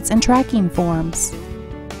 worksheets, and tracking forms,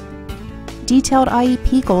 detailed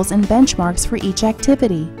IEP goals and benchmarks for each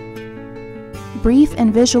activity, brief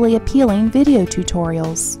and visually appealing video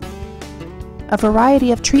tutorials, a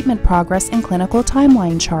variety of treatment progress and clinical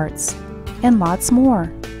timeline charts, and lots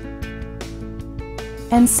more.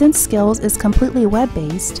 And since Skills is completely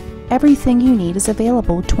web-based, everything you need is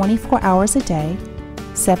available 24 hours a day,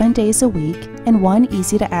 7 days a week, in one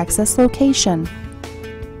easy-to-access location.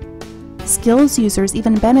 Skills users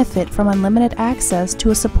even benefit from unlimited access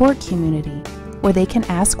to a support community, where they can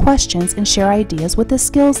ask questions and share ideas with a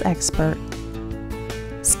skills expert.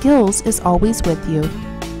 Skills is always with you.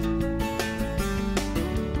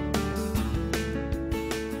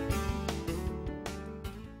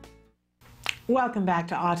 Welcome back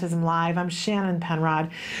to Autism Live. I'm Shannon Penrod.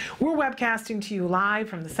 We're webcasting to you live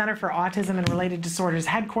from the Center for Autism and Related Disorders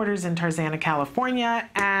headquarters in Tarzana, California,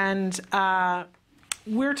 and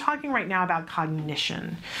we're talking right now about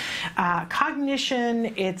cognition.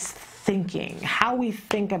 Cognition, it's thinking, how we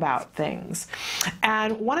think about things.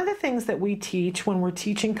 And one of the things that we teach when we're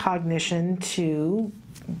teaching cognition to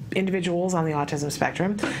individuals on the autism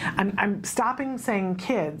spectrum, I'm stopping saying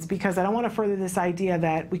kids because I don't want to further this idea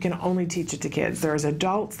that we can only teach it to kids. There's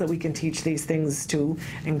adults that we can teach these things to,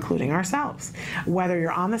 including ourselves. Whether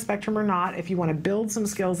you're on the spectrum or not, if you want to build some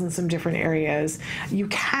skills in some different areas, you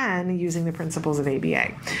can using the principles of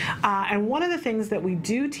ABA. And one of the things that we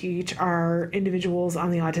do teach our individuals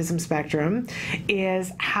on the autism spectrum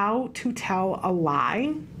is how to tell a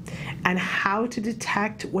lie and how to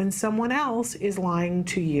detect when someone else is lying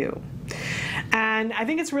to you. And I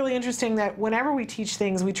think it's really interesting that whenever we teach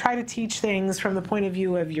things, we try to teach things from the point of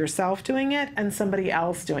view of yourself doing it and somebody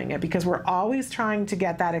else doing it, because we're always trying to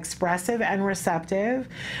get that expressive and receptive,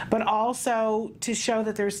 but also to show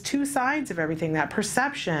that there's two sides of everything, that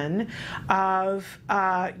perception of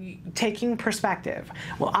taking perspective.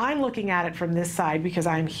 Well, I'm looking at it from this side because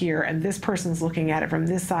I'm here, and this person's looking at it from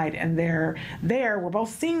this side, and they're there. We're both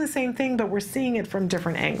seeing the same thing, but we're seeing it from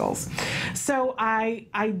different angles. So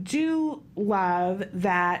I do love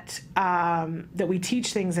that that we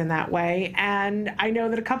teach things in that way, and I know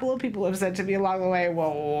that a couple of people have said to me along the way,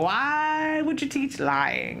 well, why would you teach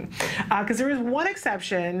lying? Because there is one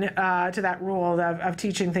exception to that rule of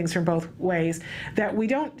teaching things from both ways, that we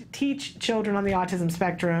don't teach children on the autism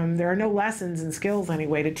spectrum. There are no lessons and skills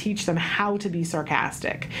anyway to teach them how to be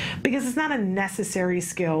sarcastic, because it's not a necessary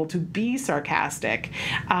skill to be sarcastic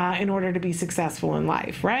in order to be successful in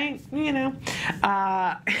life, right? You know,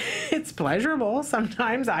 it's pleasurable.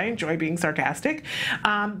 Sometimes I enjoy being sarcastic,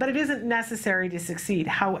 but it isn't necessary to succeed.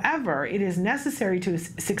 However, it is necessary to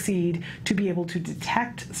succeed to be able to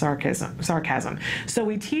detect sarcasm. So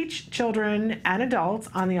we teach children and adults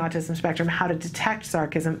on the autism spectrum how to detect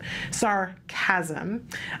sarcasm.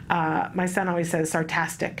 My son always says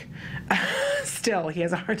sartastic. Still, he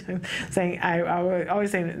has a hard time saying, I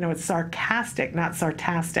always say, no, it's sarcastic, not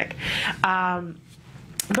sartastic.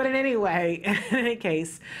 But in any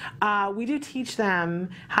case, we do teach them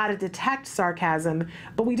how to detect sarcasm,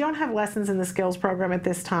 but we don't have lessons in the skills program at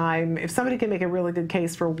this time. If somebody can make a really good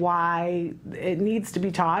case for why it needs to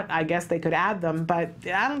be taught, I guess they could add them, but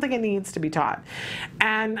I don't think it needs to be taught.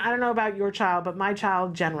 And I don't know about your child, but my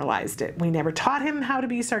child generalized it. We never taught him how to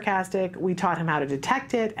be sarcastic. We taught him how to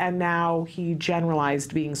detect it, and now he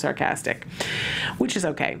generalized being sarcastic, which is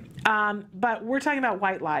okay. But we're talking about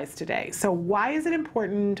white lies today. So why is it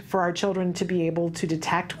important for our children to be able to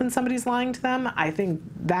detect when somebody's lying to them? I think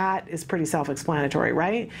that is pretty self-explanatory,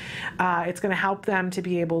 right? It's going to help them to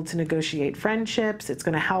be able to negotiate friendships. It's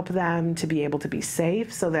going to help them to be able to be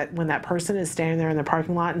safe, so that when that person is standing there in the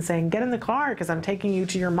parking lot and saying, get in the car because I'm taking you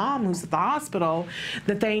to your mom who's at the hospital,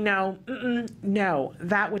 that they know, no,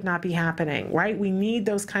 that would not be happening, right? We need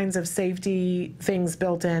those kinds of safety things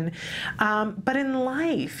built in. But in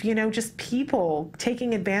life, just people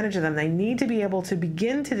taking advantage of them, they need to be able to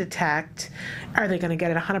begin to detect, are they going to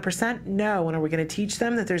get it 100%? No. And are we going to teach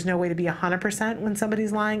them that there's no way to be 100% when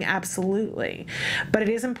somebody's lying? Absolutely. But it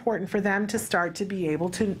is important for them to start to be able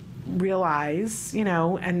to realize,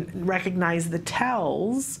 and recognize the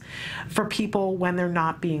tells for people when they're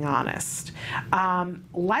not being honest.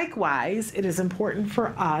 Likewise, it is important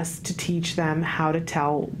for us to teach them how to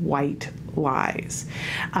tell white lies.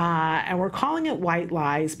 And we're calling it white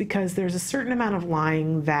lies because there's a certain amount of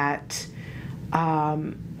lying that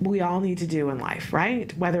we all need to do in life,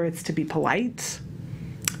 right? Whether it's to be polite,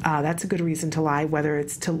 that's a good reason to lie, whether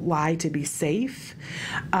it's to lie to be safe,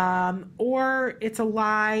 or it's a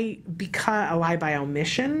lie by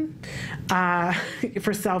omission,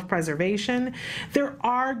 for self-preservation. There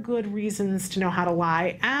are good reasons to know how to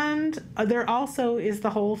lie, and there also is the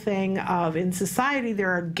whole thing of, in society, there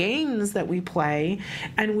are games that we play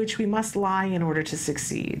in which we must lie in order to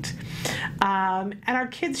succeed. And our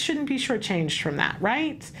kids shouldn't be shortchanged from that,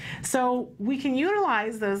 right? So we can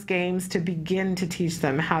utilize those games to begin to teach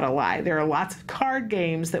them how to lie. There are lots of card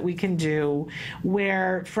games that we can do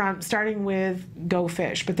starting with Go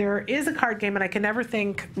Fish. But there is a card game, and I can never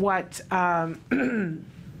think what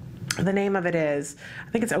the name of it is.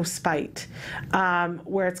 I think it's Oh Spite,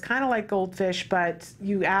 where it's kind of like Goldfish, but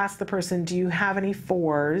you ask the person, do you have any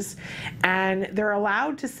fours? And they're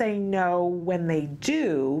allowed to say no when they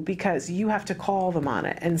do, because you have to call them on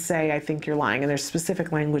it and say, I think you're lying. And there's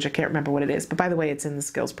specific language, I can't remember what it is, but by the way, it's in the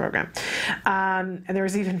skills program. And there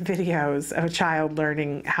was even videos of a child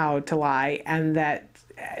learning how to lie, and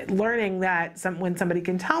learning that when somebody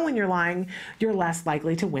can tell when you're lying, you're less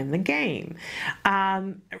likely to win the game.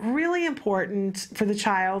 Really important for the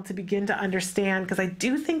child to begin to understand, because I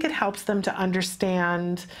do think it helps them to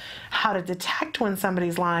understand how to detect when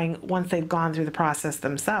somebody's lying once they've gone through the process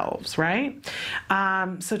themselves, right?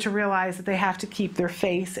 So to realize that they have to keep their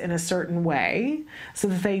face in a certain way so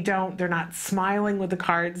that they're not smiling with the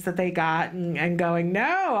cards that they got and going,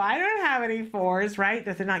 no, I don't have any fours, right?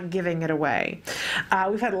 That they're not giving it away.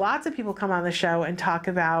 We've had lots of people come on the show and talk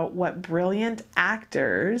about what brilliant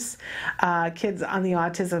actors kids on the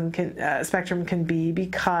autism spectrum can be,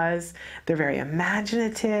 because they're very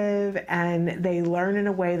imaginative and they learn in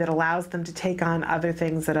a way that allows them to take on other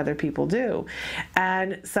things that other people do.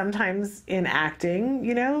 And sometimes in acting,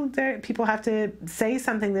 people have to say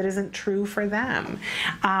something that isn't true for them.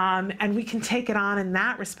 And we can take it on in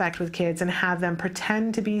that respect with kids and have them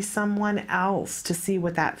pretend to be someone else to see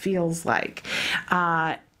what that feels like.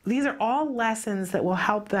 These are all lessons that will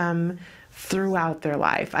help them throughout their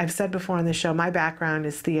life. I've said before on the show, my background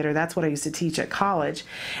is theater. That's what I used to teach at college.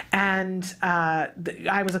 And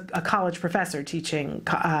I was a college professor teaching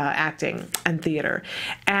acting and theater.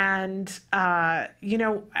 And, I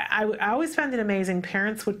always found it amazing.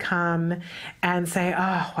 Parents would come and say,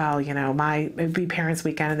 oh, well, it'd be parents'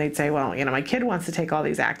 weekend, and they'd say, well, my kid wants to take all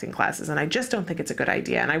these acting classes, and I just don't think it's a good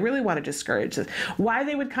idea. And I really want to discourage this. Why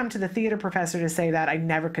they would come to the theater professor to say that, I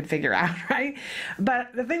never could figure out, right?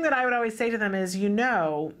 But the thing that I would always say to them is,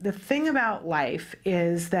 the thing about life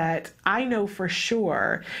is that I know for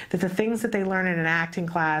sure that the things that they learn in an acting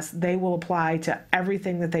class, they will apply to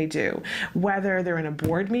everything that they do, whether they're in a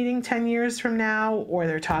board meeting 10 years from now, or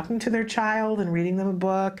they're talking to their child and reading them a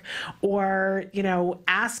book, or,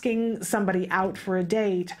 asking somebody out for a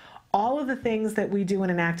date. All of the things that we do in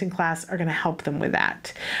an acting class are going to help them with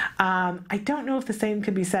that. I don't know if the same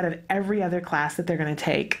could be said of every other class that they're going to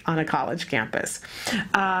take on a college campus.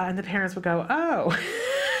 And the parents would go, oh.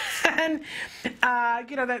 And,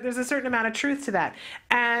 there's a certain amount of truth to that.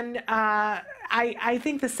 And I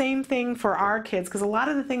think the same thing for our kids, because a lot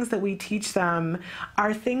of the things that we teach them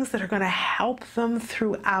are things that are going to help them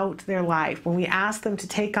throughout their life. When we ask them to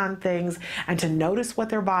take on things and to notice what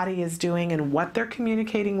their body is doing and what they're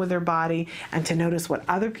communicating with their body, and to notice what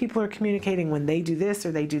other people are communicating when they do this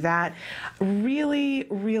or they do that, really,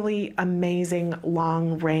 really amazing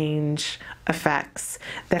long-range effects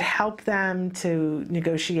that help them to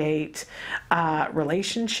negotiate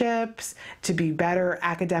relationships, to be better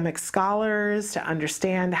academic scholars, to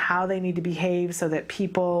understand how they need to behave so that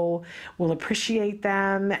people will appreciate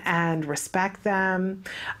them and respect them.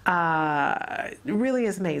 Really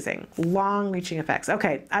is amazing. Long-reaching effects.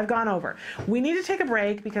 Okay, I've gone over. We need to take a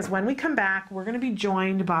break because when we come back, we're going to be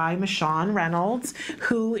joined by Michonne Reynolds,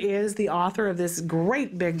 who is the author of this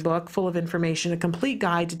great big book full of information, A Complete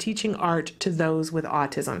Guide to Teaching Art to Those with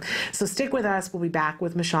Autism. So stick with us. We'll be back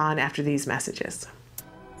with Michonne after these messages.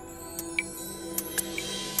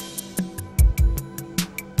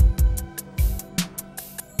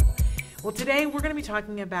 Well, today we're going to be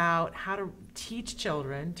talking about how to teach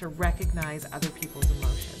children to recognize other people's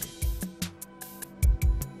emotions.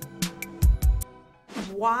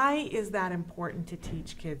 Why is that important to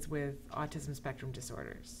teach kids with autism spectrum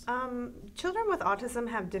disorders? Children with autism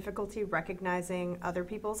have difficulty recognizing other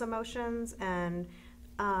people's emotions, and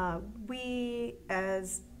we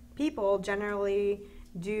as people generally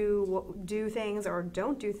do things or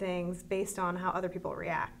don't do things based on how other people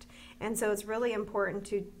react. And so it's really important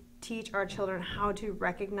to teach our children how to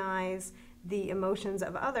recognize the emotions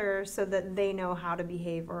of others so that they know how to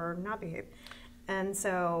behave or not behave. And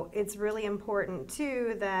so it's really important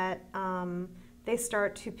too that they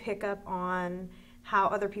start to pick up on how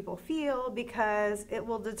other people feel, because it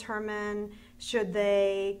will determine should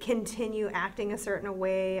they continue acting a certain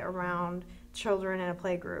way around children in a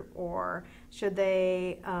play group, or should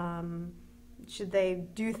they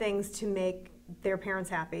do things to make their parents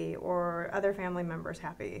happy or other family members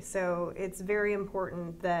happy. So it's very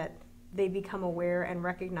important that they become aware and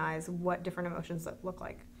recognize what different emotions look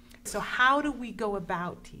like. So how do we go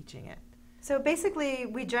about teaching it? So basically,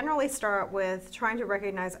 we generally start with trying to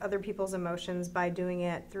recognize other people's emotions by doing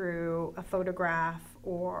it through a photograph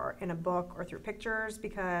or in a book or through pictures,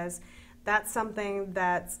 because that's something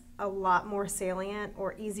that's a lot more salient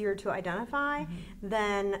or easier to identify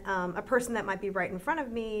than a person that might be right in front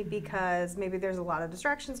of me, because maybe there's a lot of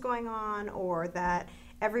distractions going on, or that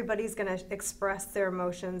everybody's going to express their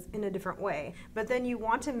emotions in a different way. But then you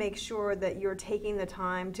want to make sure that you're taking the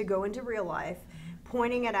time to go into real life,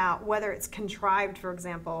 pointing it out, whether it's contrived, for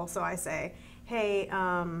example. So I say, hey,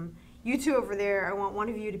 you two over there, I want one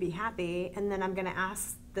of you to be happy, and then I'm going to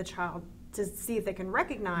ask the child to see if they can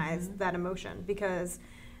recognize that emotion, because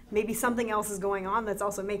maybe something else is going on that's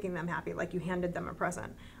also making them happy, like you handed them a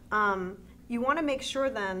present. You want to make sure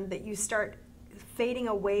then that you start fading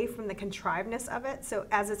away from the contrivedness of it, so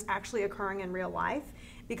as it's actually occurring in real life,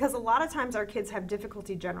 because a lot of times our kids have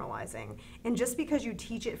difficulty generalizing, and just because you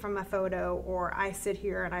teach it from a photo, or I sit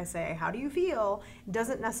here and I say, how do you feel,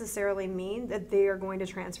 doesn't necessarily mean that they are going to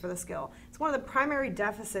transfer the skill. It's one of the primary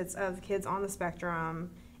deficits of kids on the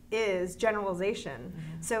spectrum is generalization.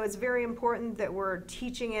 So it's very important that we're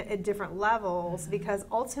teaching it at different levels, because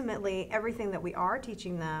ultimately everything that we are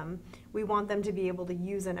teaching them, we want them to be able to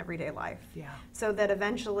use in everyday life. So that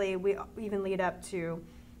eventually we even lead up to,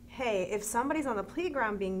 hey, if somebody's on the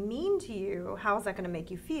playground being mean to you, how is that going to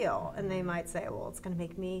make you feel? And they might say, well, it's going to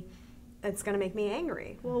make me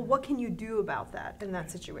angry. Well, what can you do about that in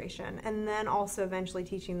that situation? And then also eventually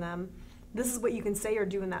teaching them, this is what you can say or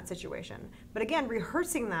do in that situation. But again,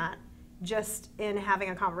 rehearsing that just in having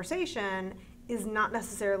a conversation is not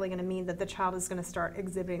necessarily going to mean that the child is going to start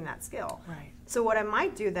exhibiting that skill. So what I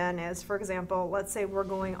might do then is, for example, let's say we're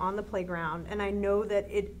going on the playground, and I know that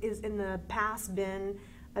it is in the past been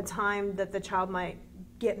a time that the child might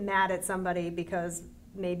get mad at somebody because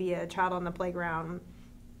maybe a child on the playground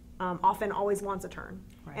often always wants a turn.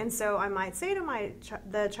 And so I might say to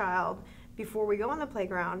the child before we go on the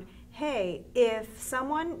playground, hey, if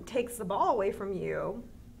someone takes the ball away from you,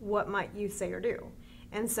 what might you say or do?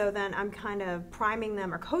 And so then I'm kind of priming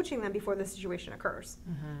them or coaching them before the situation occurs.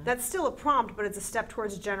 That's still a prompt, but it's a step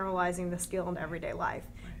towards generalizing the skill in everyday life.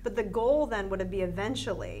 But the goal then would be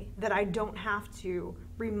eventually that I don't have to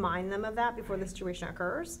remind them of that before the situation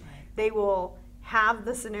occurs. They will have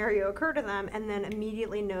the scenario occur to them and then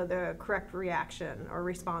immediately know the correct reaction or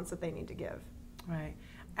response that they need to give. Right.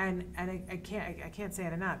 And I can't say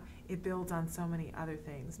it enough. It builds on so many other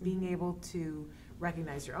things. Being able to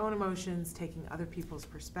recognize your own emotions, taking other people's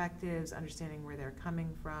perspectives, understanding where they're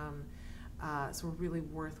coming from. So a really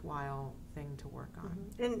worthwhile thing to work on.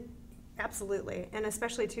 And Absolutely, and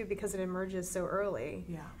especially too because it emerges so early.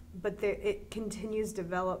 Yeah. But it continues to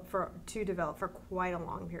develop for quite a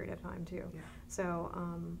long period of time too. Yeah. So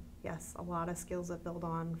yes, a lot of skills that build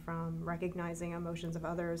on from recognizing emotions of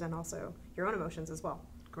others and also your own emotions as well.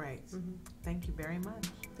 Great. Thank you very much.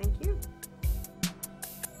 Thank you.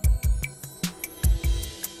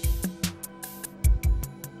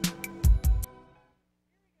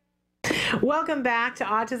 Welcome back to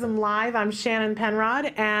Autism Live. I'm Shannon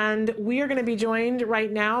Penrod, and we are going to be joined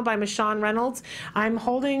right now by Michonne Reynolds. I'm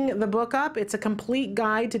holding the book up. It's a complete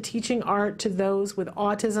guide to teaching art to those with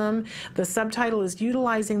autism. The subtitle is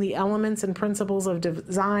Utilizing the Elements and Principles of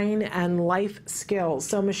Design and Life Skills.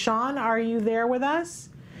 So, Michonne, are you there with us?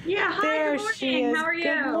 Yeah, hi, there good morning. she is. How are you?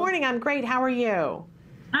 Good morning. I'm great. How are you?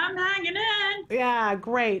 I'm hanging in. Yeah,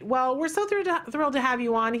 great. Well, we're so thrilled to have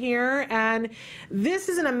you on here, and this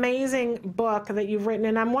is an amazing book that you've written,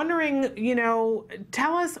 and I'm wondering,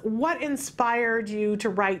 tell us what inspired you to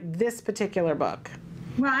write this particular book.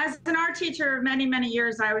 Well, as an art teacher of many, many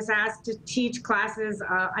years, I was asked to teach classes.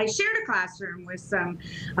 I shared a classroom with some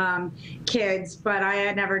kids, but I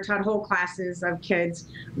had never taught whole classes of kids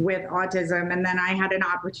with autism. And then I had an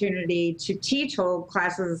opportunity to teach whole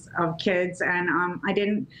classes of kids, and I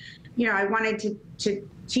didn't, I wanted to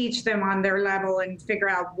teach them on their level and figure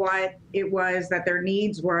out what it was that their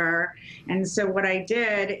needs were. And so what I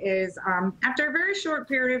did is, after a very short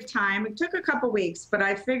period of time, it took a couple weeks, but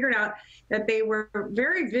I figured out that they were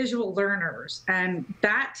very visual learners. And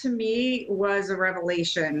that to me was a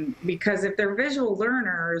revelation, because if they're visual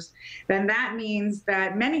learners, then that means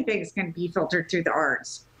that many things can be filtered through the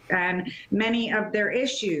arts, and many of their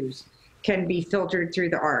issues can be filtered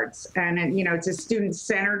through the arts. And it's a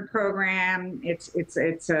student-centered program. It's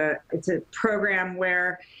a program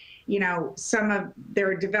where, some of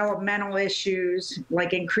their developmental issues,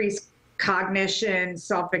 like increased cognition,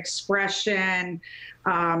 self-expression,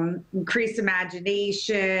 increased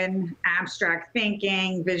imagination, abstract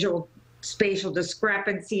thinking, visual spatial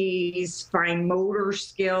discrepancies, fine motor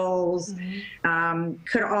skills,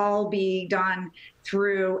 could all be done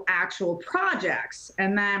through actual projects.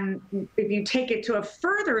 And then if you take it to a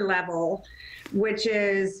further level, which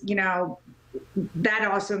is, that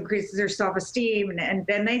also increases their self-esteem, and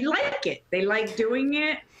then they like it. They like doing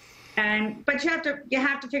it. But you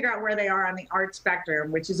have to figure out where they are on the art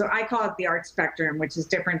spectrum, which is, I call it the art spectrum, which is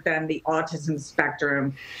different than the autism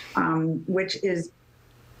spectrum, which is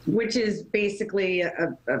basically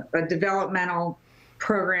a developmental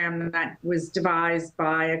program that was devised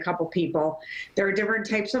by a couple people. There are different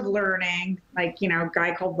types of learning, like, a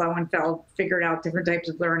guy called Lowenfeld figured out different types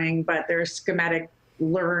of learning, but there's schematic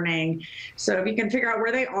learning. So if you can figure out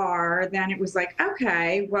where they are, then it was like,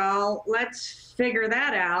 okay, well, let's figure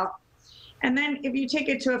that out. And then if you take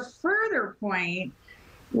it to a further point,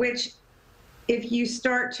 which if you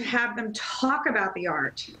start to have them talk about the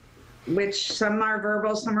art, which some are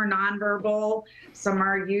verbal, some are nonverbal, some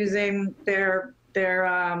are using their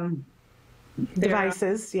devices.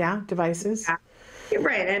 Devices. Yeah,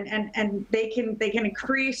 right, and they can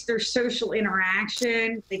increase their social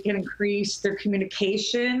interaction. They can increase their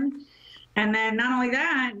communication, and then not only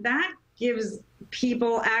that, that gives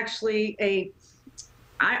people actually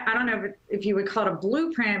I don't know if you would call it a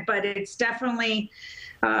blueprint, but it's definitely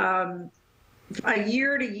a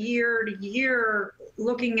year to year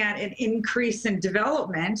looking at an increase in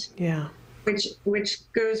development. Yeah.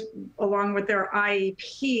 Which goes along with their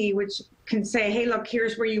IEP, which can say, hey, look,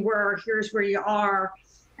 here's where you were, here's where you are.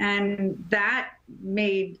 And that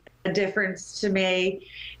made a difference to me.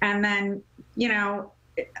 And then,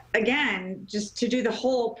 again, just to do the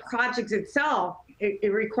whole project itself,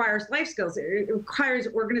 it requires life skills. It requires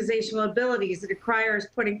organizational abilities. It requires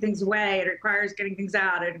putting things away. It requires getting things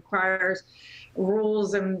out. It requires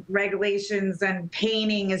rules and regulations, and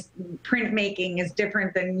printmaking is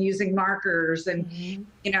different than using markers, and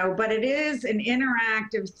but it is an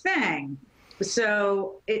interactive thing.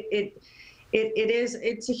 So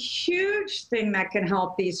it's a huge thing that can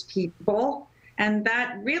help these people. And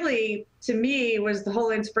that really, to me, was the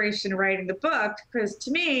whole inspiration of writing the book, because to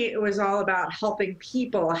me, it was all about helping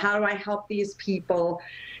people. How do I help these people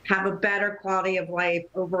have a better quality of life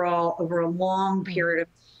overall over a long period of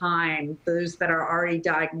time, those that are already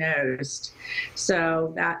diagnosed?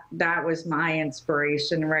 So that was my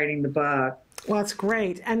inspiration in writing the book. Well, that's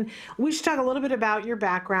great. And we should talk a little bit about your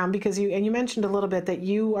background, because you mentioned a little bit that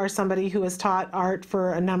you are somebody who has taught art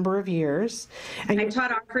for a number of years. And I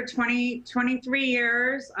taught art for 23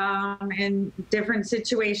 years in different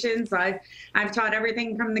situations. I've taught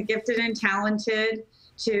everything from the gifted and talented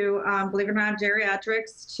to, believe it or not,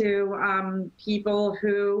 geriatrics, to people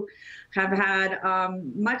who have had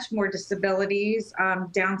much more disabilities,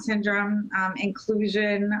 Down syndrome,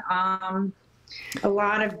 inclusion, a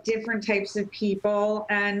lot of different types of people,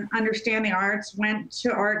 and understand the arts, went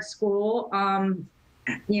to art school,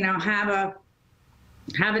 you know, have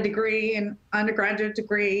a degree, an undergraduate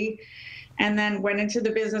degree, and then went into the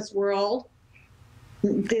business world,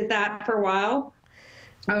 did that for a while,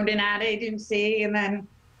 owned an ad agency, and then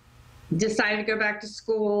decided to go back to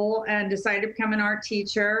school and decided to become an art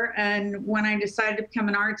teacher. And when I decided to become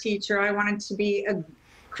an art teacher, I wanted to be a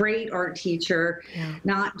great art teacher,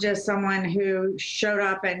 not just someone who showed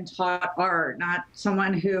up and taught art, not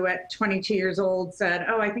someone who at 22 years old said,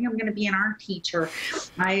 oh, I think I'm going to be an art teacher.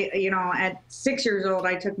 You know, at 6 years old,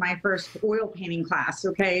 I took my first oil painting class.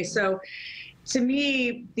 Okay. So to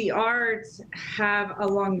me, the arts have a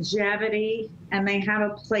longevity and they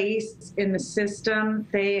have a place in the system.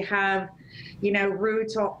 They have, you know,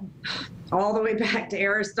 roots all the way back to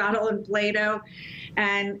Aristotle and Plato.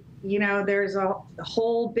 And, you know, there's a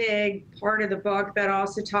whole big part of the book that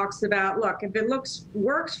also talks about, look, if it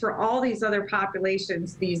works for all these other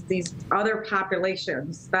populations, these other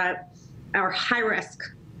populations that are high risk,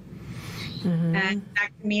 and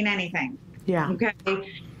that can mean anything. Yeah. Okay.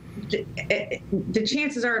 The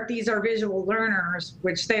chances are, if these are visual learners,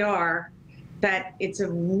 which they are, that it's a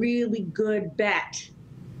really good bet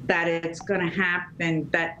that it's going to happen,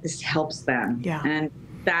 that this helps them. Yeah. And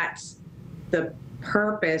that's the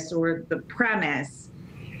purpose or the premise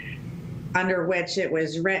under which it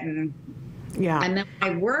was written. Yeah. And then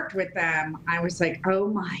when I worked with them, I was like, oh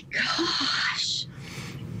my gosh,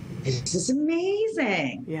 this is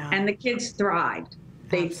amazing. Yeah. And the kids thrived.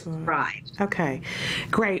 They thrived. Okay,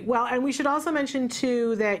 great. Well, and we should also mention,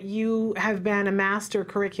 too, that you have been a master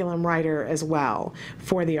curriculum writer as well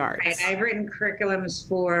for the arts. Right. I've written curriculums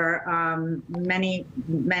for many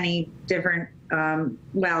different,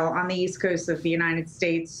 well, on the East Coast of the United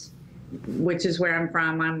States, which is where I'm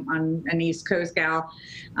from. I'm an East Coast gal.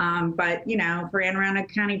 But, you know, for Anne Arundel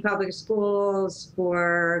County Public Schools,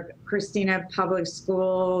 for Christina Public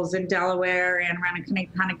Schools in Delaware, Anne Arundel County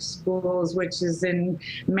Public Schools, which is in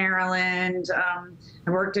Maryland. I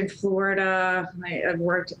worked in Florida. I've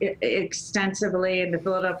worked extensively in the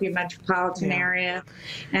Philadelphia metropolitan area.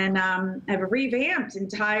 And I've revamped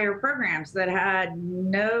entire programs that had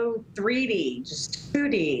no 3D, just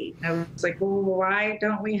 2D. I was like, well, why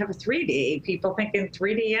don't we have a 3D? People thinking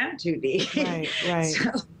 3D and 2D. Right, right.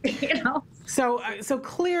 So, you know. So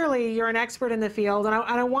clearly you're an expert in the field, and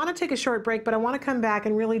I want to take a short break, but I want to come back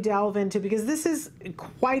and really delve into, because this is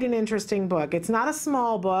quite an interesting book. It's not a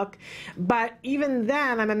small book, but even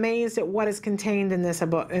then I'm amazed at what is contained in this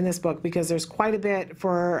book, because there's quite a bit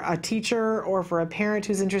for a teacher or for a parent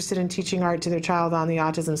who's interested in teaching art to their child on the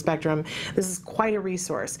autism spectrum. This is quite a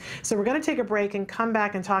resource. So we're going to take a break and come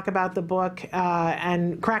back and talk about the book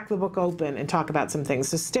and crack the book open and talk about some things.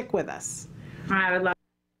 So stick with us. I would love.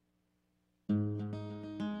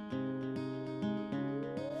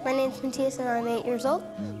 My name's Matthias and I'm 8 years old.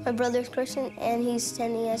 My brother's Christian and he's 10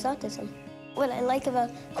 and he has autism. What I like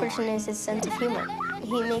about Christian is his sense of humor.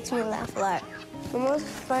 He makes me laugh a lot. The most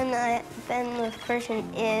fun I've been with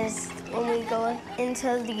Christian is when we go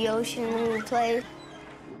into the ocean and we play.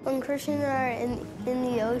 When Christian and I are in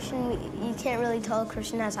the ocean, you can't really tell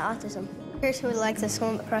Christian has autism. Christian would like to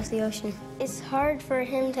swim across the ocean. It's hard for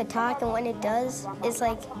him to talk, and when it does, it's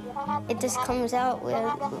like it just comes out with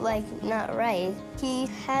like not right. He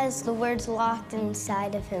has the words locked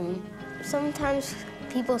inside of him. Sometimes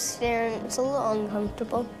people stare and it's a little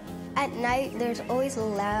uncomfortable. At night, there's always a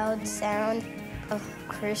loud sound of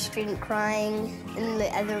Christian crying in the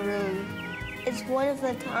other room. It's one of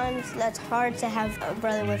the times that's hard to have a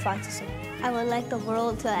brother with autism. I would like the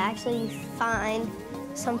world to actually find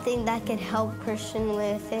something that could help Christian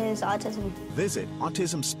with his autism. Visit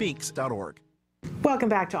autismspeaks.org. Welcome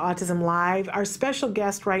back to Autism Live. Our special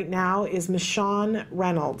guest right now is Michonne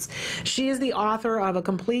Reynolds. She is the author of A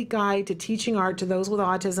Complete Guide to Teaching Art to Those with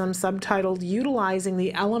Autism, subtitled Utilizing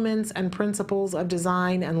the Elements and Principles of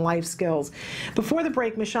Design and Life Skills. Before the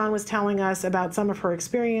break, Michonne was telling us about some of her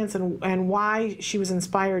experience and why she was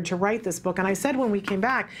inspired to write this book. And I said when we came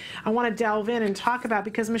back, I want to delve in and talk about,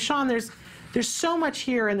 because Michonne, there's so much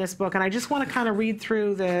here in this book, and I just want to kind of read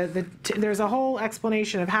through there's a whole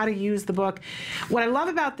explanation of how to use the book. What I love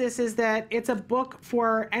about this is that it's a book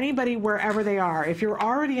for anybody wherever they are. If you're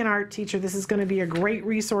already an art teacher, this is going to be a great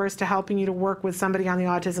resource to helping you to work with somebody on the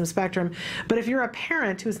autism spectrum. But if you're a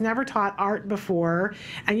parent who's never taught art before,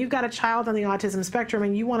 and you've got a child on the autism spectrum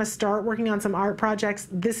and you want to start working on some art projects,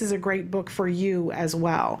 this is a great book for you as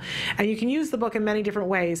well. And you can use the book in many different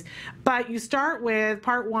ways. But you start with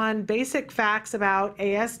part 1, basic facts about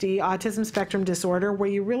ASD, autism spectrum disorder, where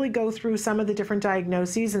you really go through some of the different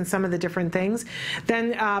diagnoses and some of the different things.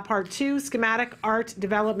 Then part 2, schematic art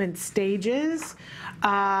development stages.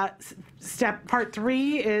 Part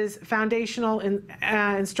 3 is foundational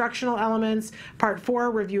instructional elements. Part 4,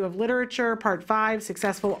 review of literature. Part 5,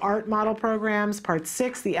 successful art model programs. Part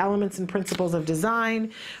 6, the elements and principles of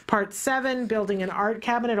design. Part 7, building an art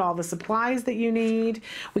cabinet, all the supplies that you need.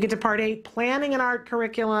 We get to Part 8, planning an art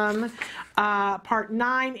curriculum. Part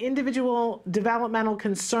 9, individual developmental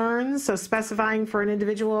concerns, so specifying for an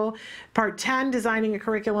individual. Part 10, designing a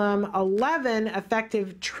curriculum. 11,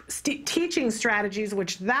 effective teaching strategies,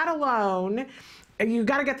 which that alone, you've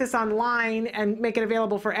got to get this online and make it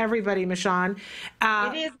available for everybody, Michonne.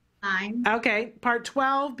 It is online. Okay. Part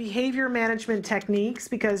 12, behavior management techniques,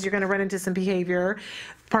 because you're going to run into some behavior.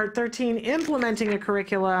 Part 13, implementing a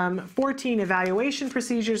curriculum. 14, evaluation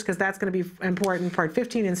procedures, because that's going to be important. Part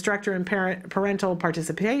 15, instructor and parental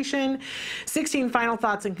participation. 16, final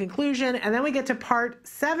thoughts and conclusion. And then we get to Part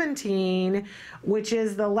 17, which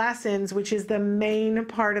is the lessons, which is the main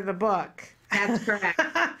part of the book. That's correct.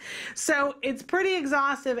 So it's pretty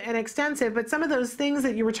exhaustive and extensive, but some of those things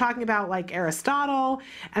that you were talking about, like Aristotle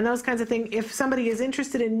and those kinds of things, if somebody is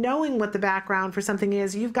interested in knowing what the background for something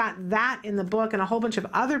is, you've got that in the book and a whole bunch of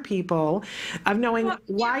other people of knowing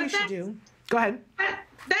why you should do. Go ahead.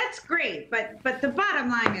 That's great, but the bottom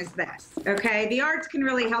line is this, okay? The arts can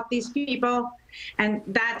really help these people, and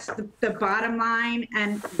that's the bottom line.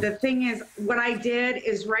 And the thing is, what I did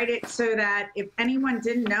is write it so that if anyone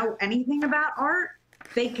didn't know anything about art,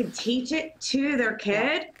 they could teach it to their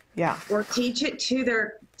kid. Yeah. Or teach it to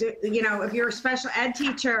their, you know, if you're a special ed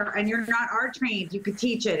teacher and you're not art trained, you could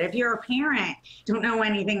teach it. If you're a parent, don't know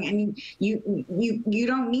anything, and you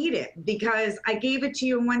don't need it, because I gave it to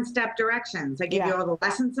you in one-step directions. I gave you all the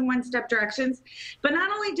lessons in one-step directions. But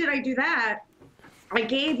not only did I do that, I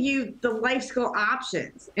gave you the life skill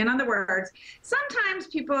options. In other words, sometimes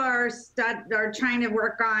people are trying to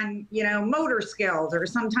work on, you know, motor skills, or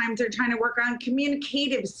sometimes they're trying to work on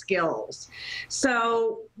communicative skills.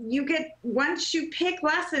 So you get, once you pick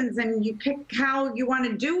lessons and you pick how you want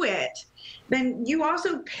to do it, then you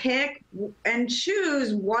also pick and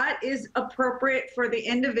choose what is appropriate for the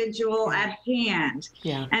individual at hand.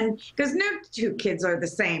 Yeah. And because no two kids are the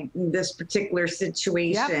same in this particular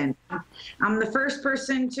situation. Yep. I'm the first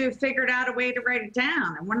person to figure out a way to write it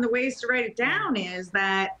down. And one of the ways to write it down is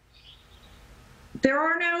that there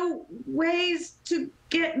are no ways to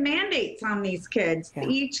get mandates on these kids. Yeah.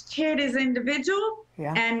 Each kid is individual.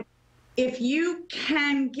 Yeah. And if you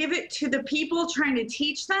can give it to the people trying to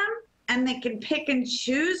teach them, and they can pick and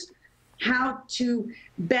choose how to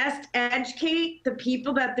best educate the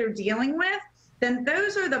people that they're dealing with, then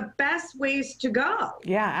those are the best ways to go.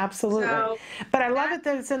 Yeah, absolutely. So, but I love it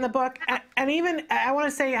that it's in the book. And even, I want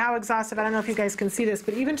to say how exhaustive, I don't know if you guys can see this,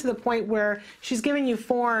 but even to the point where she's giving you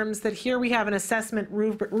forms that here we have an assessment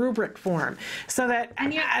rubric form. So that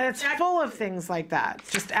it's full of things like that.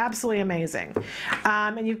 Just absolutely amazing.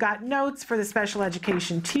 And you've got notes for the special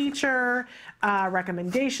education teacher,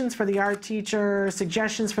 recommendations for the art teacher,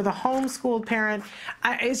 suggestions for the homeschooled parent.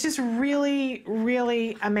 It's just really,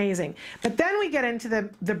 really amazing. But then we get into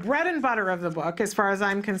the bread and butter of the book, as far as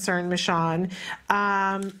I'm concerned, Michonne,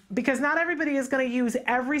 because not everybody is going to use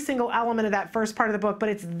every single element of that first part of the book, but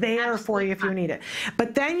it's there for you if you need it.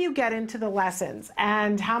 But then you get into the lessons.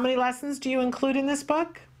 And how many lessons do you include in this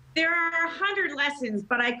book? There are 100 lessons,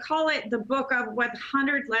 but I call it the book of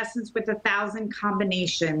 100 lessons with 1,000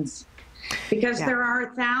 combinations. Because there are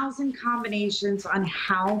 1,000 combinations on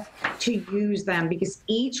how to use them, because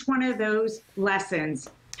each one of those lessons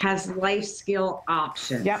has life skill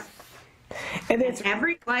options. Yep. And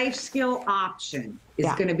every life skill option is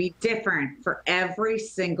going to be different for every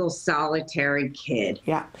single solitary kid.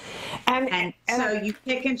 Yeah. And so you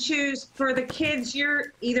pick and choose for the kids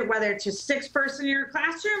you're either, whether it's a 6-person in your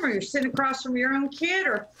classroom, or you're sitting across from your own kid,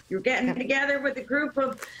 or you're getting together with a group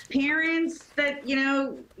of parents that, you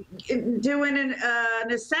know, doing an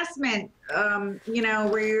assessment, you know,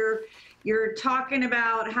 where you're talking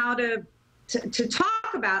about how to talk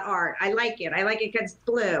about art. I like it. I like it because it's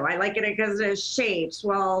blue. I like it because it has shapes.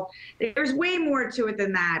 Well, there's way more to it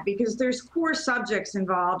than that, because there's core subjects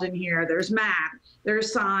involved in here. There's math,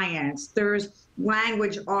 there's science, there's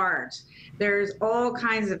language arts, there's all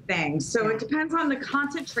kinds of things. So it depends on the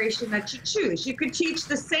concentration that you choose. You could teach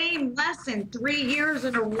the same lesson 3 years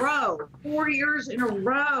in a row, 4 years in a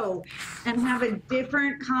row, and have a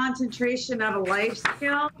different concentration of a life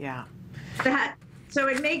skill. Yeah. So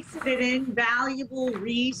it makes it an invaluable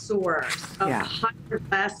resource of 100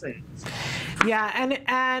 lessons. Yeah,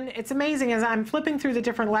 and it's amazing as I'm flipping through the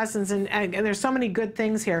different lessons, and there's so many good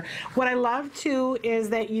things here. What I love too is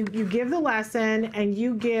that you give the lesson and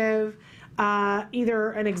you give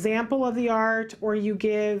either an example of the art, or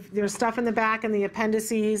there's stuff in the back in the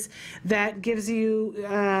appendices that gives you,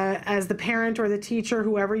 as the parent or the teacher,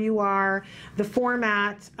 whoever you are, the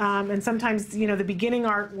format, and sometimes, the beginning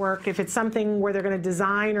artwork, if it's something where they're going to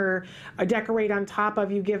design or decorate on top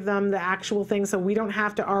of, you give them the actual thing, so we don't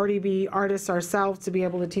have to already be artists ourselves to be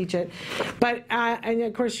able to teach it. But, and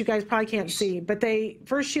of course you guys probably can't see, but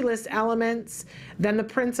first she lists elements, then the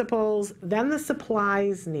principles, then the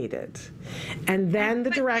supplies needed, and then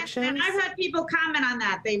the directions. And I've had people comment on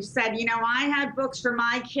that. They've said, I had books for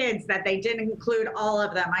my kids that they didn't include all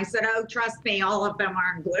of them. I said, oh, trust me, all of them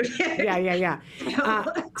are included. Yeah.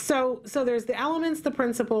 So there's the elements, the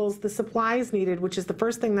principles, the supplies needed, which is the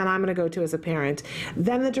first thing that I'm going to go to as a parent.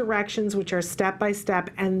 Then the directions, which are step by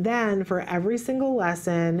step. And then for every single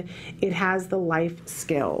lesson, it has the life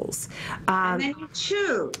skills. And then you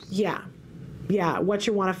choose. Yeah, what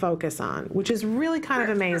you want to focus on, which is really kind of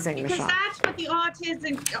amazing, because Michelle. That's what the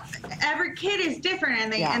autism, every kid is different,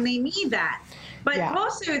 and they need that. But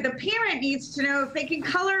also the parent needs to know if they can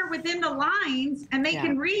color within the lines and they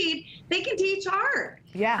can read, they can teach art.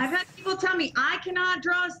 Yeah. I've had people tell me, I cannot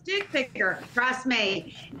draw a stick figure. Trust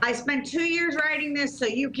me, I spent 2 years writing this, so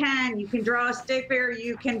you can draw a stick figure,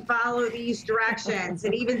 you can follow these directions.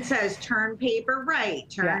 It even says turn paper right,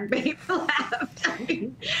 turn paper left.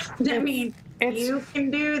 I mean, you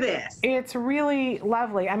can do this. It's really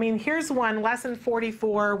lovely. I mean, here's one, lesson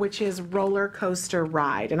 44, which is roller coaster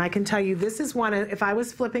ride. And I can tell you, this is one, if I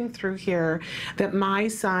was flipping through here, that my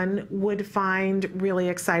son would find really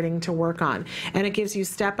exciting to work on. And it gives you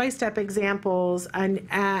step-by-step examples and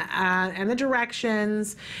the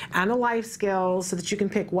directions and the life skills so that you can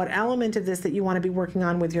pick what element of this that you want to be working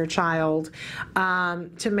on with your child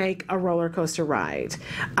to make a roller coaster ride.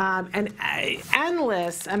 And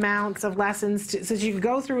endless amounts of lessons so that you can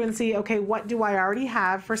go through and see, okay, what do I already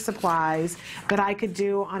have for supplies that I could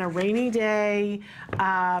do on a rainy day,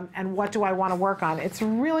 and what do I want to work on? It's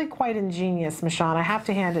really quite ingenious, Michonne. I have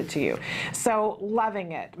to hand it to you. So,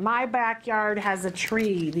 loving it. My backyard has a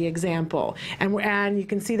tree, the example, and you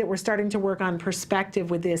can see that we're starting to work on perspective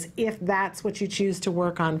with this, if that's what you choose to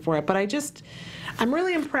work on for it. But I'm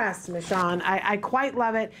really impressed, Michonne. I quite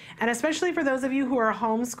love it, and especially for those of you who are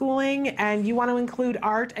homeschooling and you want to include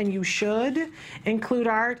art, and you should include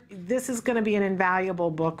art, this is going to be an invaluable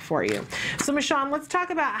book for you. So, Michonne, let's talk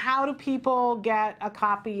about how do people get a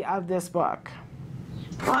copy of this book?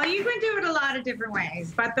 Well, you can do it a lot of different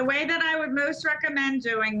ways, but the way that I would most recommend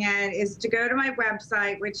doing it is to go to my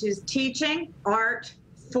website, which is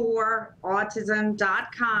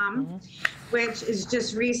teachingartforautism.com, which has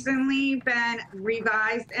just recently been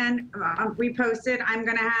revised and reposted. I'm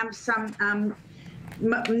going to have some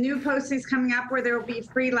new postings coming up where there will be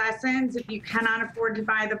free lessons if you cannot afford to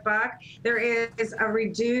buy the book. There is a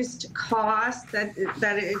reduced cost that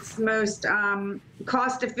it's most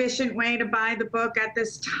cost-efficient way to buy the book at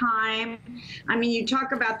this time. I mean, you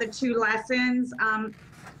talk about the two lessons.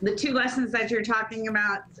 The two lessons that you're talking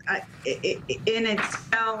about in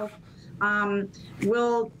itself are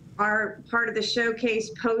part of the showcase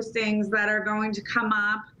postings that are going to come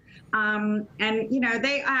up. And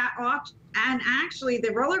they and actually the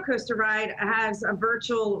roller coaster ride has a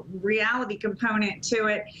virtual reality component to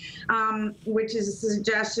it, which is a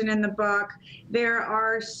suggestion in the book. There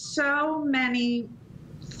are so many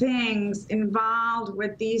things involved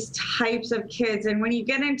with these types of kids, and when you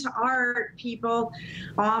get into art, people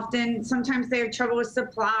sometimes they have trouble with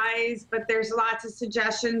supplies, but there's lots of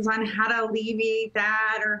suggestions on how to alleviate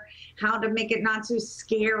that or how to make it not so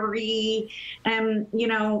scary. And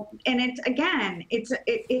I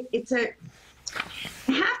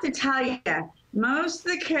have to tell you, most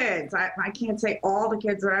of the kids, I can't say all the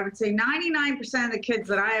kids, but I would say 99% of the kids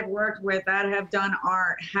that I have worked with that have done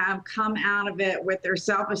art have come out of it with their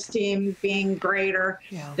self-esteem being greater,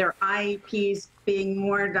 their IEPs being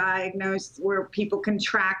more diagnosed, where people can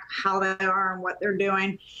track how they are and what they're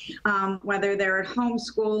doing, whether they're at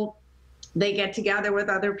homeschool. They get together with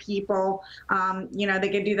other people. They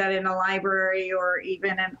could do that in a library or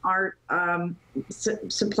even an art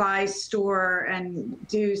supply store and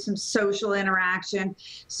do some social interaction.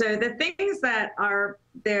 So the things that are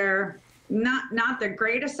there, not the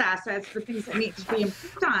greatest assets, but things that need to be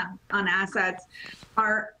improved on assets,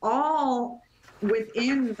 are all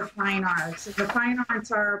within the fine arts. The fine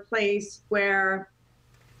arts are a place where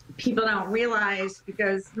people don't realize,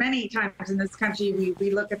 because many times in this country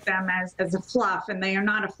we look at them as a fluff, and they are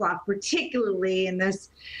not a fluff, particularly in this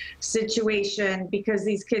situation, because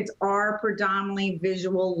these kids are predominantly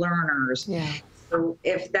visual learners. Yeah. So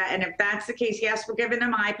if that's the case, yes, we're giving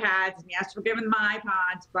them iPads, and yes, we're giving them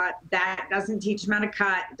iPods, but that doesn't teach them how to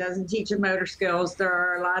cut, it doesn't teach them motor skills. There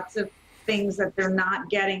are lots of things that they're not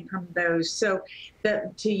getting from those. So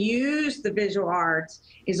to use the visual arts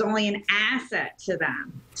is only an asset to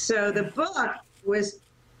them. So the book was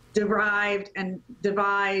derived and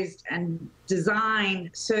devised and designed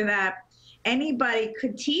so that anybody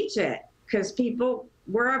could teach it, because people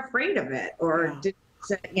were afraid of it, or did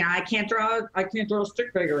say, you know, I can't draw a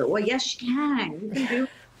stick figure. Well, yes, you can. You can do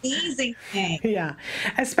amazing things. Yeah,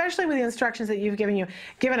 especially with the instructions that you've given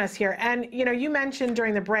us here. And you know, you mentioned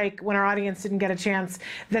during the break, when our audience didn't get a chance,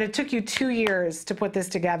 that it took you 2 years to put this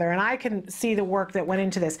together, and I can see the work that went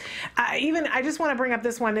into this. I just want to bring up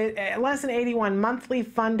this one, Lesson 81, monthly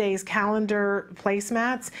fun days calendar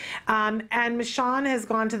placemats, and Michonne has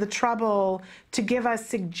gone to the trouble to give us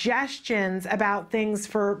suggestions about things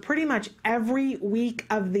for pretty much every week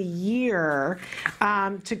of the year.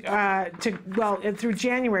 Through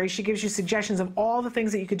January, she gives you suggestions of all the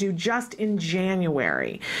things that you could do just in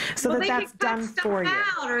January, so that's done for you.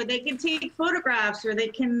 Or they can take photographs, or they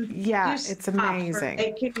can it's amazing. Or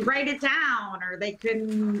they can write it down, or they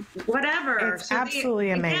can whatever. It's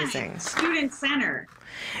absolutely amazing. Student centered.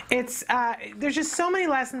 It's there's just so many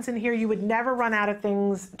lessons in here. You would never run out of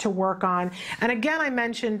things to work on. And again, I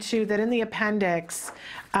mentioned too that in the appendix,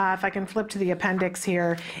 if I can flip to the appendix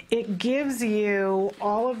here, it gives you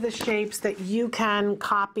all of the shapes that you can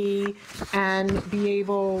copy and be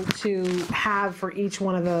able to have for each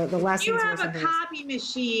one of the lessons. You have a copy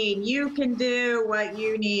machine. You can do what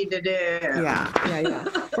you need to do. Yeah.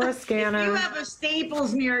 Or a scanner. If you have a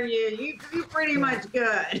Staples near you, you're pretty much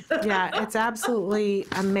good. Yeah, it's absolutely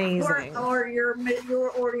amazing. Or your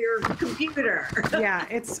computer. Yeah,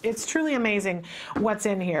 it's truly amazing what's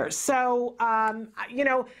in here. So, you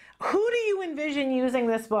know, who do you envision using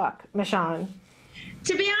this book, Michonne?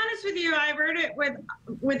 To be honest with you, I wrote it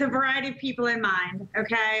with a variety of people in mind,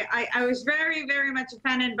 okay? I was very, very much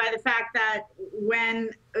offended by the fact that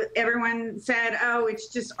when everyone said, oh, it's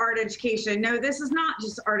just art education. No, this is not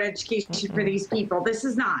just art education for these people. This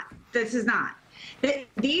is not.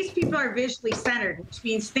 These people are visually centered, which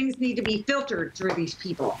means things need to be filtered through these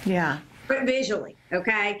people. Yeah. But visually,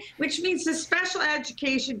 okay? Which means the special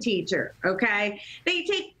education teacher, okay? They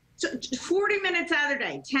take 40 minutes out of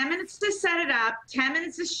their day, 10 minutes to set it up, 10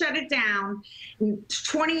 minutes to shut it down,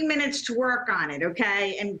 20 minutes to work on it,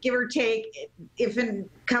 okay? And give or take, if a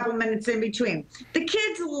couple minutes in between. The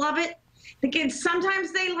kids love it. The kids,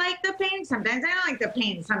 sometimes they like the paint, sometimes they don't like the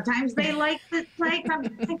paint, sometimes they like the clay,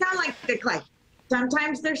 sometimes they don't like the clay.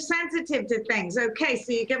 Sometimes they're sensitive to things. Okay,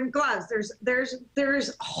 so you give them gloves.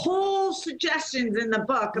 There's whole suggestions in the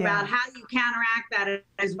book about how you counteract that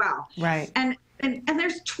as well. Right. And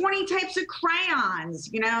there's 20 types of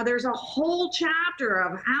crayons. You know, there's a whole chapter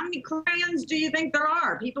of how many crayons do you think there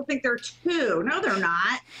are? People think there are 2. No, they're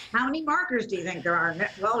not. How many markers do you think there are?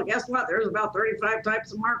 Well, guess what? There's about 35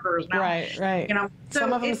 types of markers now. Right. You know, so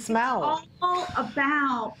some of them smell. It's all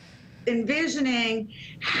about envisioning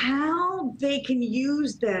how they can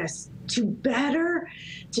use this to better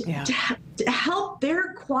to help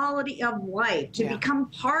their quality of life, to become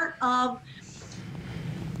part of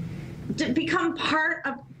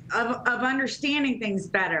understanding things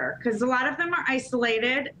better, because a lot of them are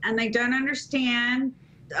isolated and they don't understand.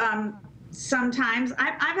 Sometimes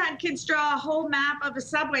I've had kids draw a whole map of a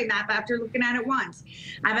subway map after looking at it once.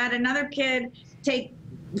 I've had another kid take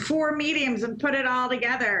 4 mediums and put it all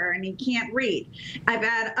together, and he can't read. I've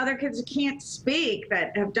had other kids who can't speak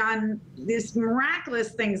that have done these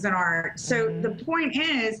miraculous things in art. So the point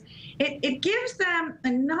is, it gives them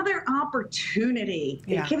another opportunity.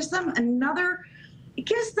 It gives them another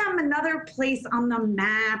place on the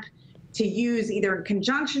map to use, either in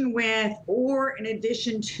conjunction with or in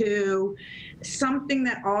addition to something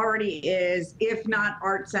that already is, if not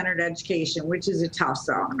art-centered education, which is a tough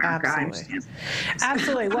sell in America. I understand.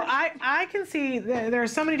 Absolutely. Well, I can see there are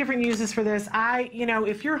so many different uses for this. You know,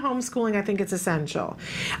 if you're homeschooling, I think it's essential.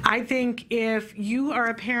 I think if you are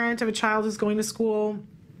a parent of a child who's going to school,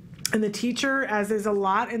 and the teacher, as there's a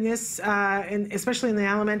lot in this, especially in the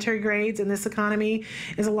elementary grades in this economy,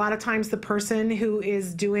 is a lot of times the person who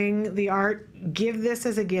is doing the art. Give this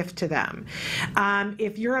as a gift to them.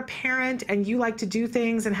 If you're a parent and you like to do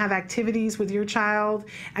things and have activities with your child,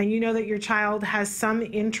 and you know that your child has some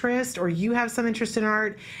interest, or you have some interest in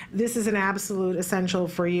art, this is an absolute essential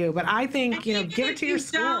for you. But I think, you know, give it to your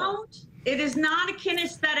school. It is not a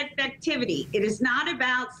kinesthetic activity. It is not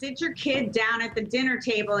about sit your kid down at the dinner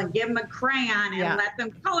table and give them a crayon and let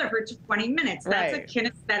them color for 20 minutes. That's a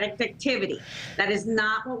kinesthetic activity. That is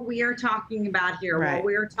not what we are talking about here. What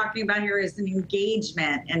we are talking about here is an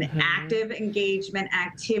engagement, an active engagement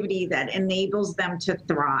activity that enables them to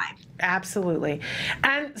thrive. Absolutely.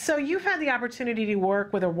 And so you've had the opportunity to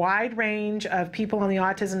work with a wide range of people on the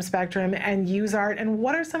autism spectrum and use art. And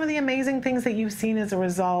what are some of the amazing things that you've seen as a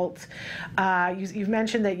result? You've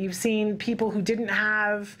mentioned that you've seen people who didn't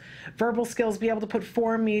have verbal skills be able to put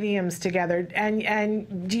 4 mediums together.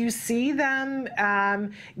 And do you see them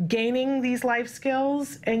gaining these life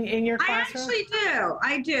skills in your classroom? I actually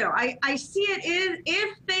do. I see it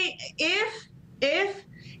if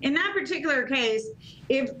in that particular case,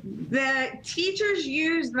 if the teachers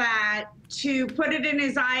use that to put it in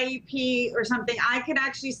his IEP or something, I could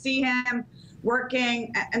actually see him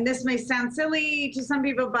working, and this may sound silly to some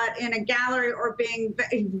people, but in a gallery or being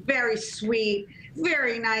a very sweet,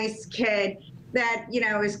 very nice kid that, you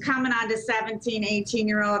know, is coming on to 17,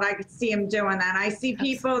 18-year-old. I could see him doing that. I see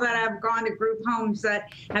people that have gone to group homes that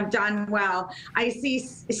have done well. I see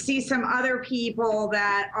some other people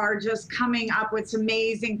that are just coming up with some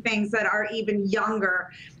amazing things that are even younger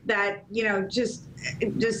that, you know, just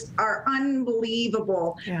are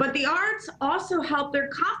unbelievable. But the arts also help their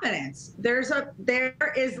confidence. There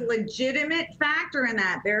is legitimate factor in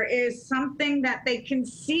that. There is something that they can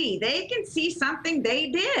see. They can see something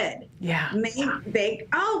they did. And they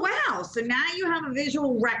oh wow, so now you have a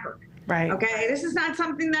visual record. Okay, this is not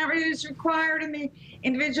something that is required in the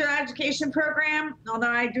individual education program,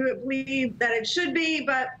 although I do believe that it should be.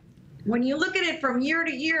 But when you look at it from year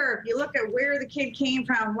to year, if you look at where the kid came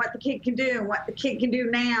from, what the kid can do, what the kid can do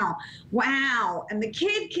now, wow. And the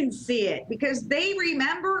kid can see it because they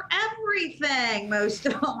remember everything, most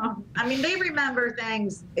of them. I mean, they remember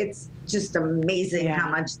things. It's just amazing how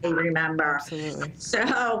much they remember. Absolutely.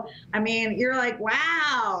 So, I mean, you're like,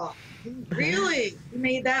 wow, really? You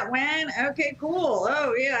made that when? Okay, cool.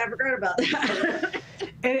 Oh, yeah, I forgot about that.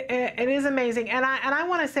 It is amazing. And I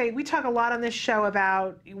want to say, we talk a lot on this show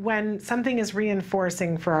about when something is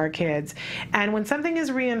reinforcing for our kids. And when something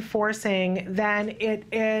is reinforcing, then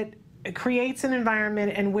it creates an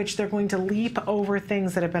environment in which they're going to leap over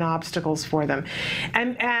things that have been obstacles for them.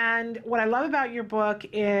 And what I love about your book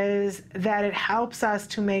is that it helps us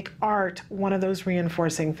to make art one of those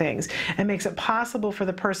reinforcing things. It makes it possible for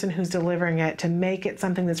the person who's delivering it to make it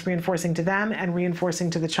something that's reinforcing to them and reinforcing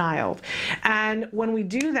to the child. And when we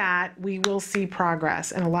do that, we will see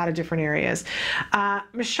progress in a lot of different areas.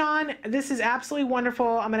 Michonne, this is absolutely wonderful.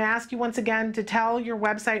 I'm going to ask you once again to tell your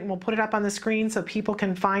website, and we'll put it up on the screen so people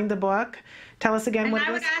can find the book. Tell us again what it is.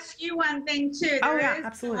 And I would ask you one thing too.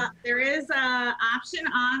 Absolutely. There is an option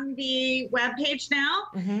on the webpage now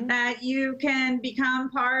that you can become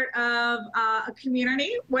part of a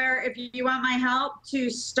community where if you want my help to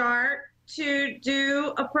start to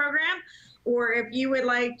do a program, or if you would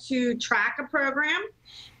like to track a program,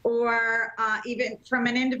 or even from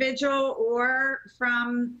an individual or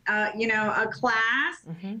from you know, a class,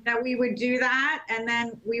 that we would do that, and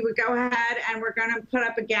then we would go ahead and we're going to put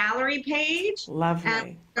up a gallery page. Lovely.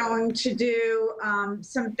 And we're going to do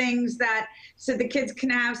some things that so the kids can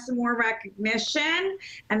have some more recognition,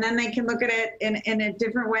 and then they can look at it in a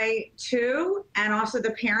different way too, and also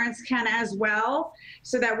the parents can as well,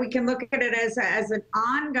 so that we can look at it as an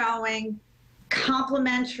ongoing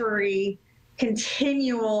complementary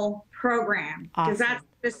continual program, because that's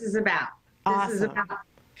what this is about. This is about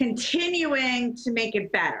continuing to make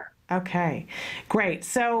it better. Okay, great.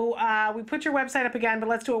 So we put your website up again, but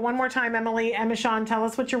let's do it one more time, Emily. And Michonne, tell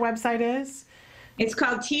us what your website is. It's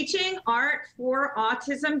called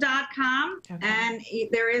teachingartforautism.com, and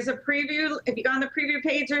there is a preview. If you go on the preview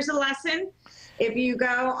page, there's a lesson. If you go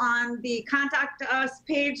on the contact us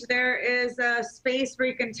page, there is a space where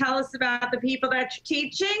you can tell us about the people that you're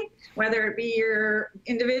teaching, whether it be your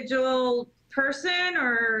individual person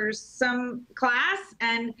or some class,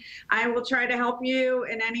 and I will try to help you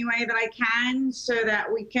in any way that I can so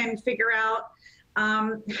that we can figure out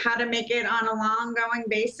how to make it on a long-going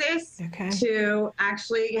basis to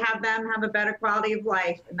actually have them have a better quality of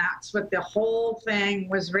life. And that's what the whole thing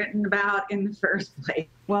was written about in the first place.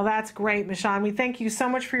 Well, that's great, Michonne. We thank you so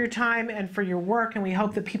much for your time and for your work, and we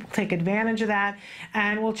hope that people take advantage of that.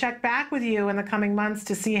 And we'll check back with you in the coming months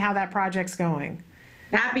to see how that project's going.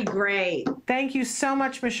 That'd be great. Thank you so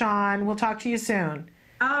much, Michonne. We'll talk to you soon.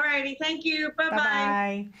 All righty. Thank you. Bye-bye.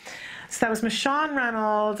 Bye-bye. So that was Michonne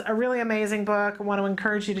Reynolds, a really amazing book. I want to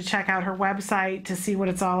encourage you to check out her website to see what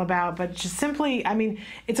it's all about. But just simply, I mean,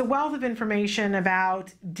 it's a wealth of information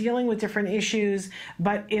about dealing with different issues.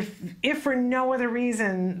 But if for no other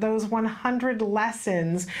reason, those 100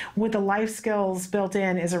 lessons with the life skills built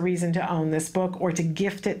in is a reason to own this book or to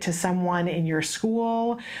gift it to someone in your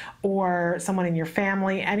school or someone in your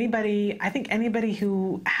family. Anybody, I think anybody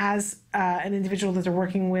who has an individual that they're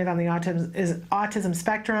working with on the autism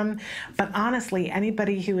spectrum, but honestly,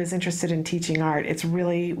 anybody who is interested in teaching art, it's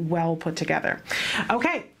really well put together.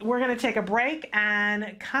 Okay, we're going to take a break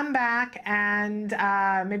and come back and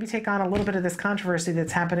maybe take on a little bit of this controversy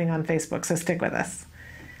that's happening on Facebook, so stick with us.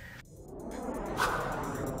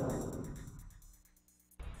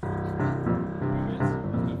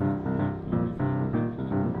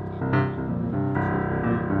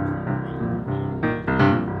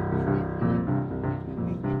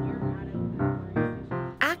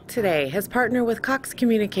 Today has partnered with Cox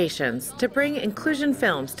Communications to bring Inclusion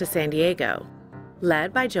Films to San Diego.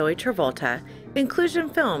 Led by Joey Travolta, Inclusion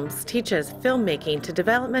Films teaches filmmaking to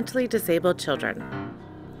developmentally disabled children.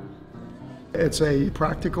 It's a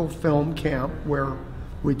practical film camp where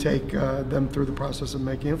we take them through the process of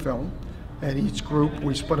making a film. And each group,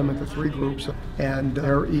 we split them into 3 groups, and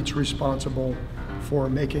they're each responsible for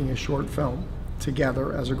making a short film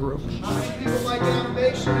together as a group. How many people like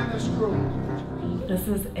animation in this group? This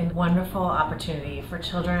is a wonderful opportunity for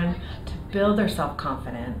children to build their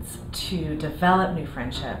self-confidence, to develop new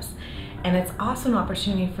friendships, and it's also an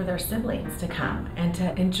opportunity for their siblings to come and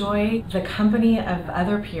to enjoy the company of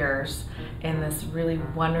other peers in this really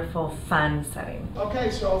wonderful, fun setting. Okay,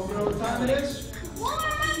 so you know what time it is?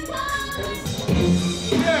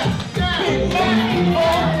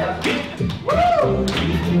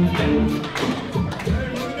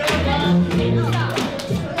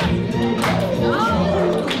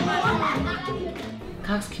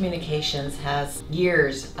 Cox Communications has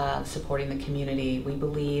years supporting the community. We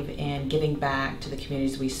believe in giving back to the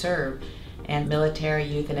communities we serve, and military,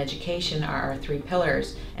 youth, and education are our 3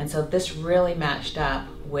 pillars. And so this really matched up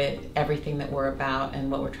with everything that we're about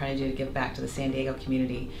and what we're trying to do to give back to the San Diego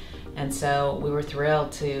community. And so we were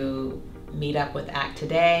thrilled to meet up with ACT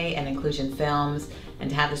Today and Inclusion Films and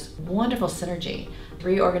to have this wonderful synergy.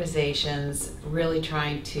 3 organizations really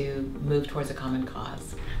trying to move towards a common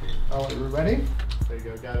cause. All right, we're ready? There you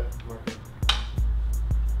go, got it.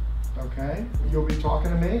 Okay, you'll be talking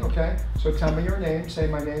to me, okay? So tell me your name, say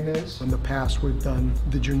my name is. In the past, we've done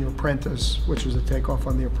the Junior Apprentice, which was a takeoff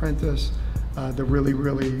on The Apprentice, the Really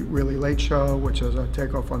Late Show, which is a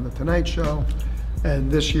takeoff on The Tonight Show. And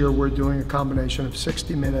this year, we're doing a combination of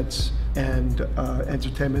 60 Minutes and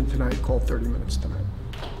Entertainment Tonight called 30 Minutes Tonight.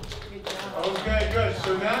 Okay, good.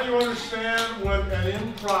 So now you understand what an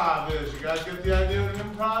improv is. You guys get the idea what an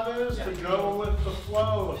improv is? To go with the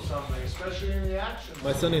flow of something, especially in the action.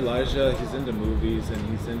 My son Elijah, he's into movies and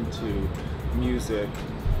he's into music,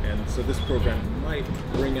 and so this program might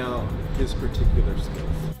bring out his particular skills.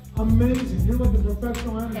 Amazing. You're like a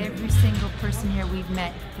professional animator. Every single person here we've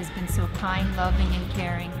met has been so kind, loving, and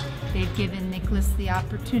caring. They've given Nicholas the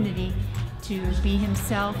opportunity to be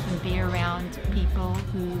himself and be around people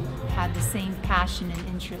who had the same passion and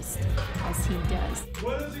interest as he does.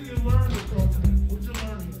 What is it you learned in the program? What did you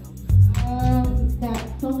learn?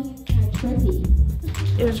 That filming is kind of tricky.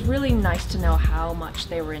 It was really nice to know how much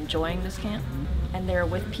they were enjoying this camp, and they're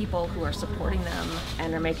with people who are supporting them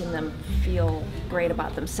and are making them feel great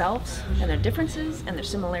about themselves and their differences and their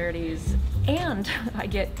similarities. And I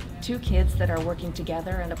get 2 kids that are working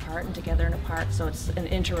together and apart and together and apart, so it's an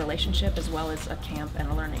interrelationship as well as a camp and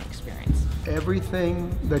a learning experience.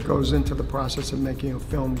 Everything that goes into the process of making a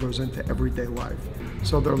film goes into everyday life.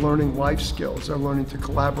 So they're learning life skills, they're learning to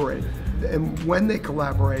collaborate. And when they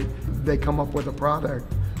collaborate, they come up with a product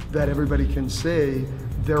that everybody can see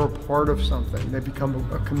they're a part of something. They become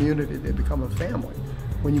a community, they become a family.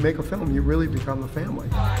 When you make a film, you really become a family.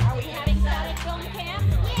 Are we having fun at film camp?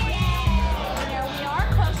 Yeah! We are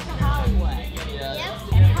close to Hollywood.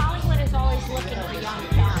 Yep. And Hollywood is always looking for young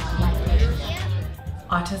talent like this.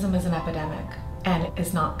 Autism is an epidemic, and it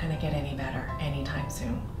is not going to get any better anytime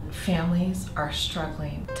soon. Families are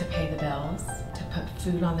struggling to pay the bills, to put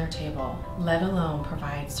food on their table, let alone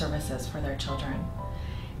provide services for their children.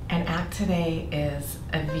 And ACT Today is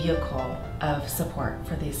a vehicle of support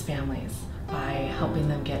for these families by helping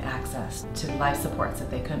them get access to life supports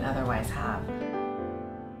that they couldn't otherwise have.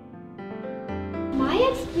 My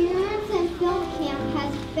experience in film camp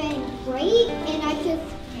has been great, and I just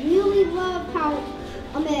really love how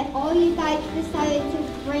all you guys decided to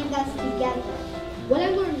bring us together. What I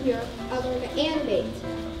learned here, I learned to animate,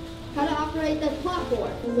 how to operate the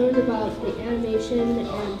chalkboard. I learned about the animation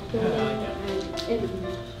and filming and editing.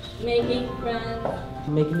 Making friends.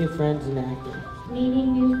 Making new friends and acting.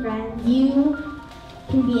 Meeting new friends. You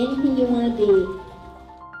can be anything you want to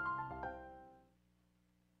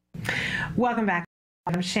be. Welcome back.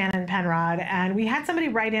 I'm Shannon Penrod, and we had somebody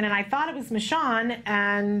write in, and I thought it was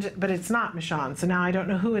Michonne, but it's not Michonne, so now I don't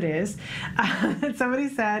know who it is. Somebody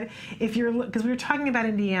said, because we were talking about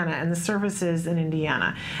Indiana and the services in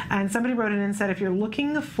Indiana, and somebody wrote in and said, if you're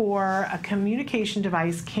looking for a communication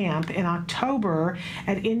device camp in October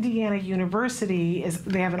at Indiana University,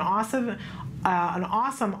 they have an awesome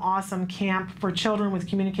camp for children with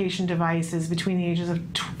communication devices between the ages of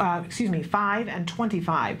 5 and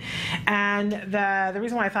 25. And the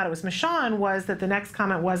reason why I thought it was Michonne was that the next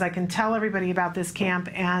comment was, I can tell everybody about this camp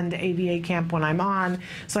and ABA camp when I'm on.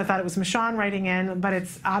 So I thought it was Michonne writing in, but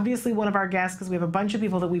it's obviously one of our guests because we have a bunch of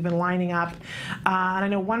people that we've been lining up. And I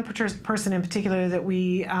know one person in particular that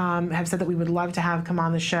we have said that we would love to have come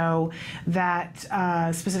on the show that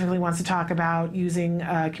specifically wants to talk about using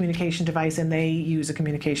a communication device, and they use a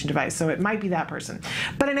communication device. So it might be that person.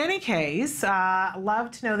 But in any case, love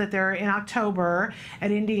to know that they're in October at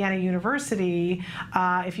Indiana University.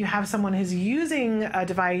 If you have someone who's using a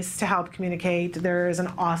device to help communicate, there is an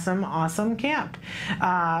awesome camp.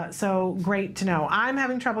 So great to know. I'm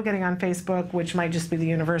having trouble getting on Facebook, which might just be the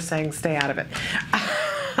universe saying stay out of it.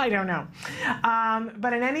 I don't know.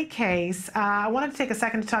 But in any case, I wanted to take a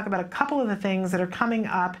second to talk about a couple of the things that are coming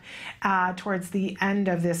up towards the end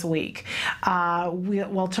of this week.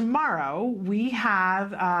 Tomorrow we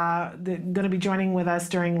have going to be joining with us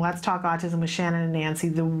during Let's Talk Autism with Shannon and Nancy,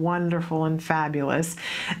 the wonderful and fabulous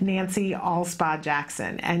Nancy Alspaw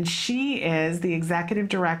Jackson. And she is the Executive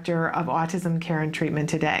Director of Autism Care and Treatment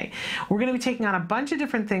Today. We're going to be taking on a bunch of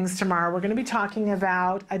different things tomorrow. We're going to be talking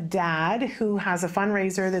about a dad who has a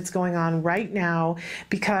fundraiser that's going on right now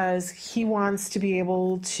because he wants to be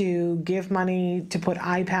able to give money to put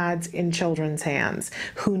iPads in children's hands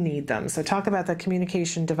who need them. So talk about the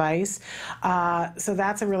communication device. So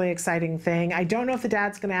that's a really exciting thing. I don't know if the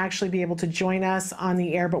dad's going to actually be able to join us on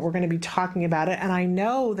the air, but we're going to be talking about it. And I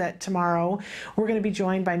know that tomorrow we're going to be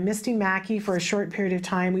joined by Misty Mackey for a short period of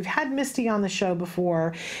time. We've had Misty on the show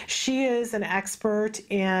before. She is an expert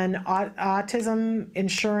in autism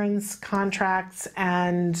insurance contracts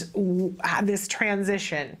and this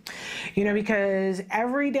transition, because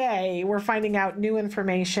every day we're finding out new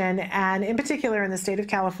information, and in particular in the state of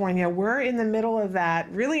California, we're in the middle of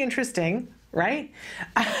that really interesting, right?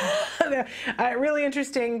 Really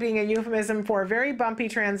interesting being a euphemism for a very bumpy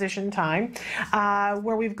transition time,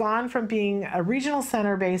 where we've gone from being a regional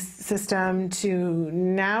center-based system to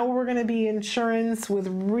now we're going to be insurance with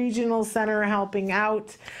regional center helping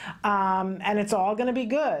out, and it's all going to be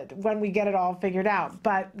good when we get it all figured out.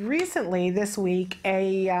 But recently, this week,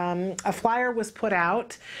 a flyer was put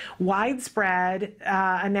out, widespread,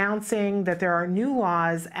 announcing that there are new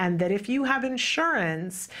laws and that if you have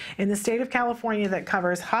insurance in the state of California that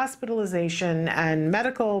covers hospitalization and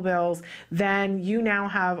medical bills, then you now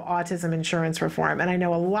have autism insurance reform. And I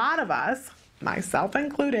know a lot of us, myself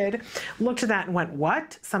included, looked at that and went,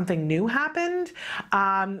 what? Something new happened?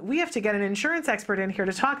 We have to get an insurance expert in here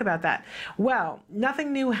to talk about that. Well,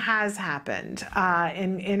 nothing new has happened.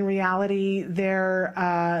 In reality, there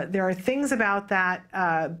are things about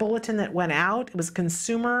that bulletin that went out. It was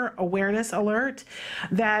consumer awareness alert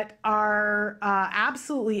that are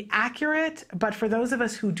absolutely accurate, but for those of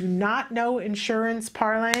us who do not know insurance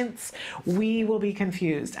parlance, we will be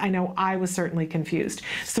confused. I know I was certainly confused.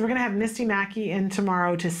 So we're going to have Misty Mackey in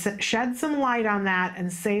tomorrow to shed some light on that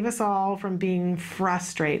and save us all from being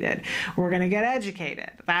frustrated. We're going to get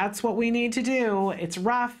educated. That's what we need to do. It's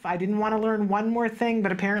rough. I didn't want to learn one more thing,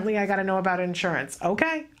 but apparently I got to know about insurance.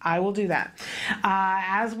 Okay, I will do that.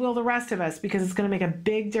 As will the rest of us, because it's going to make a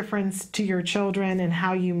big difference to your children and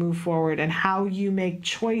how you move forward and how you make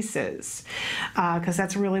choices, because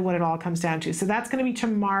that's really what it all comes down to. So that's going to be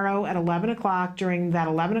tomorrow at 11 o'clock during that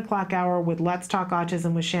 11 o'clock hour with Let's Talk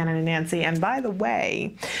Autism with Shannon and Nancy. And by the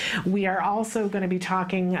way, we are also going to be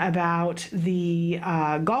talking about the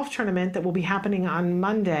golf tournament that will be happening on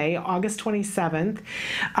Monday, August 27th,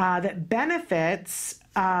 that benefits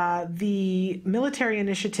the military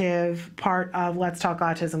initiative part of Let's Talk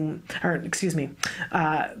Autism,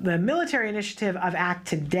 the military initiative of Act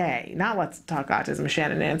Today, not Let's Talk Autism,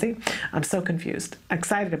 Shannon and Nancy. I'm so confused.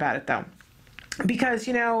 Excited about it though. Because,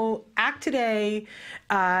 Act Today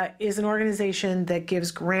is an organization that gives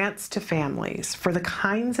grants to families for the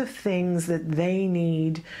kinds of things that they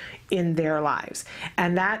need in their lives.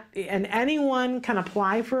 And anyone can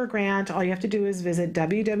apply for a grant. All you have to do is visit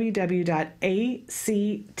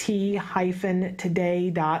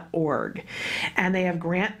www.act-today.org. And they have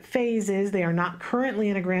grant phases. They are not currently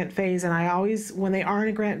in a grant phase, and I always, when they are in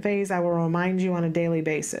a grant phase, I will remind you on a daily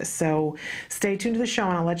basis. So stay tuned to the show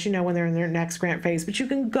and I'll let you know when they're in their next grant phase. But you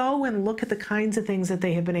can go and look at the kinds of things that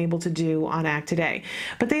they have been able to do on Act Today.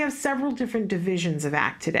 But they have several different divisions of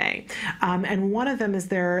Act Today. And one of them is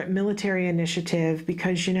their military initiative,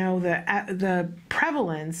 because you know the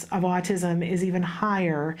prevalence of autism is even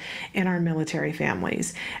higher in our military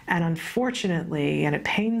families. And unfortunately, and it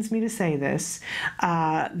pains me to say this,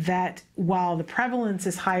 that while the prevalence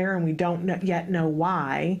is higher and we don't yet know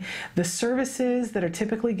why, the services that are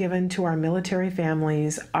typically given to our military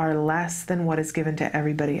families are less than what is given to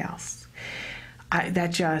everybody else.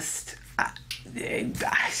 It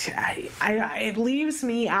leaves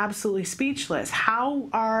me absolutely speechless. How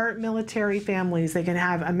are military families, they can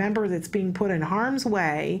have a member that's being put in harm's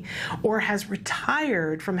way or has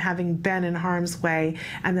retired from having been in harm's way,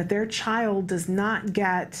 and that their child does not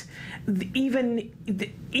get even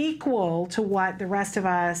equal to what the rest of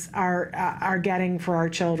us are getting for our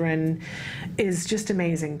children, is just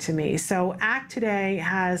amazing to me. So Act Today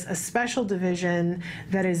has a special division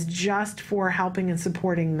that is just for helping and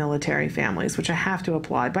supporting military families, which I have to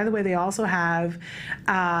applaud. By the way, they also have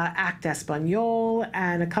Act Español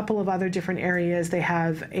and a couple of other different areas. They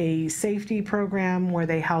have a safety program where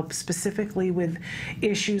they help specifically with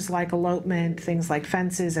issues like elopement, things like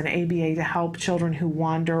fences, and ABA to help children who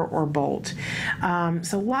wander or bolt.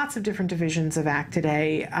 So lots of different divisions of Act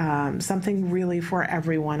Today, something really for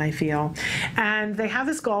everyone, I feel. And they have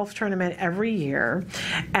this golf tournament every year,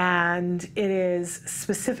 and it is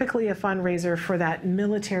specifically a fundraiser for that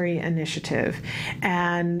military initiative.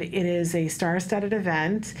 And it is a star-studded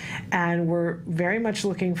event, and we're very much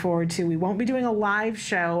looking forward to, we won't be doing a live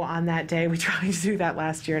show on that day. We tried to do that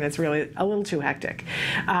last year, and it's really a little too hectic.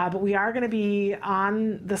 But we are going to be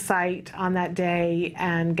on the site on that day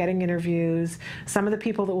and getting interviews. Some of the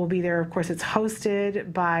people that will be there, of course, it's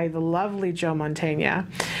hosted by the lovely Joe Montaigne,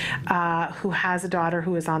 who has a daughter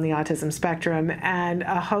who is on the autism spectrum, and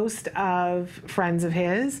a host of friends of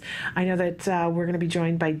his. I know that we're going to be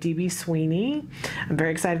joined by D.B. Sweeney. I'm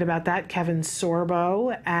very excited about that. Kevin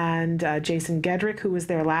Sorbo and Jason Gedrick, who was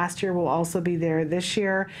there last year, will also be there this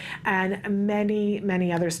year, and many,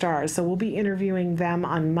 many other stars. So we'll be interviewing them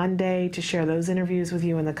on Monday to share those interviews with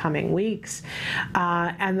you in the coming weeks.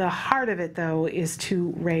 And the heart of it, though, is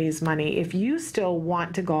to raise money. If you still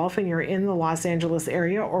want to golf and you're in the Los Angeles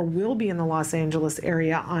area or will be in the Los Angeles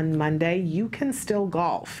area on Monday, you can still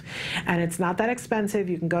golf. And it's not that expensive.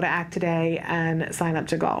 You can go to Act Today and sign up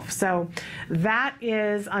to golf. So that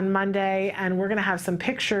is on Monday, and we're going to have some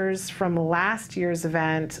pictures from last year's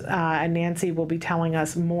event, and Nancy will be telling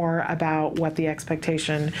us more about what the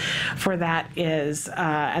expectation for that is.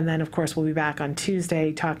 And then, of course, we'll be back on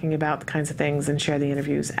Tuesday talking about the kinds of things and share the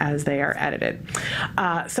interviews as they are edited.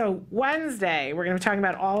 So Wednesday, we're going to be talking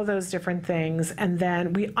about all of those different things, and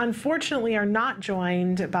then we unfortunately are not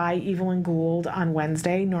joined by Evelyn Gould on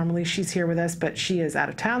Wednesday. Normally she's here with us, but she is out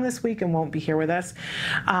of town this week and won't be here with us.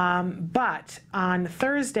 But on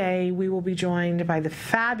Thursday, we will be joined by the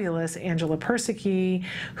fabulous Angela Persicki,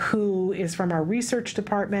 who is from our research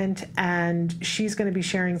department, and she's going to be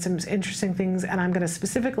sharing some interesting things, and I'm going to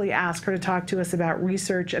specifically ask her to talk to us about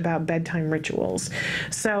research about bedtime rituals.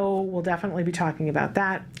 So we'll definitely be talking about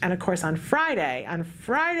that. And of course, on Friday,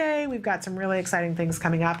 we've got some really exciting things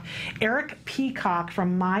coming up. Eric Peacock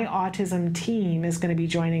from My Autism Team is going to be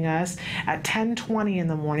joining us at 10:20 in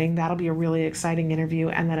the morning. That'll be a really exciting interview.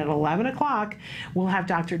 And then at 11 o'clock, we'll have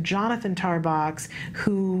Dr. Jonathan Tarbox,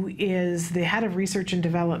 who is the head of research and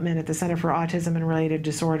development at the Center for Autism and Related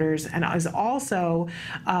Disorders, and is also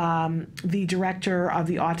the director of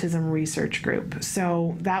the Autism Research Group.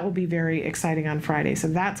 So that will be very exciting on Friday. So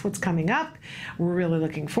that's what's coming up. We're really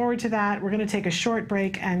looking forward to that. We're going to take a short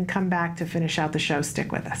break and come back to finish out the show.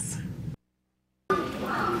 Stick with us.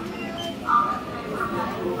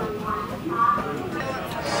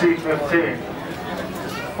 C-15.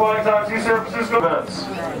 Flying Taxi San Francisco events.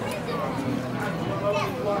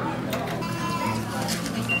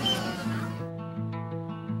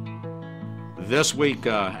 This week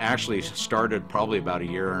actually started probably about a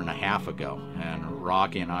year and a half ago, and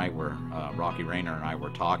Rocky Rayner and I were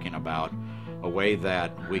talking about a way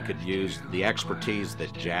that we could use the expertise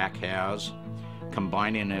that Jack has,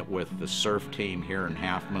 combining it with the surf team here in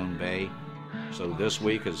Half Moon Bay. So this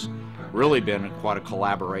week has really been quite a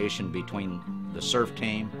collaboration between the surf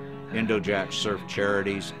team, Indo-Jack Surf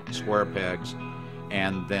Charities, Square Pegs,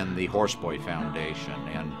 and then the Horseboy Foundation.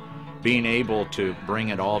 And being able to bring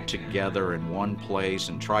it all together in one place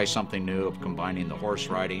and try something new of combining the horse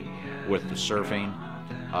riding with the surfing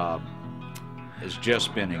has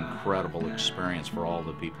just been an incredible experience for all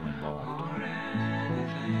the people involved.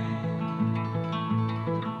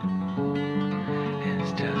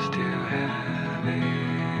 It's just too heavy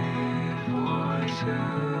for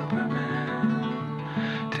Superman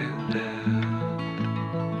to live.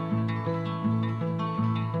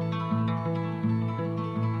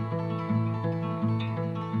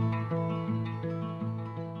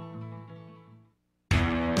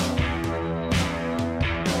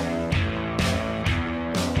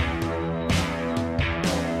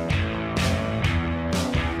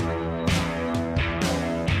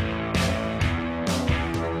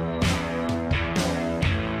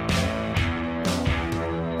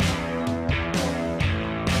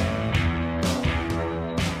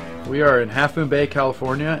 We are in Half Moon Bay,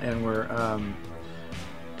 California, and we're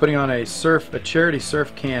putting on a charity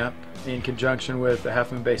surf camp in conjunction with the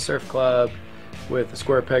Half Moon Bay Surf Club, with the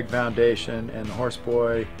Square Peg Foundation and the Horse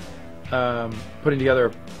Boy, putting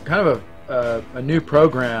together kind of a new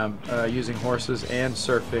program using horses and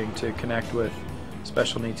surfing to connect with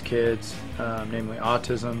special needs kids, namely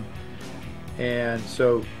autism. And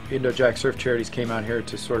so Indo-Jack Surf Charities came out here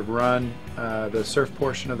to sort of run the surf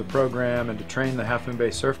portion of the program and to train the Half Moon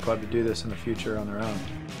Bay Surf Club to do this in the future on their own.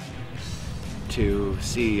 To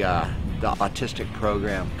see the autistic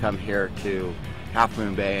program come here to Half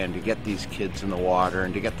Moon Bay and to get these kids in the water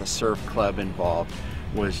and to get the surf club involved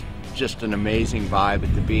was just an amazing vibe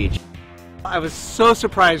at the beach. I was so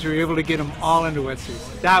surprised we were able to get them all into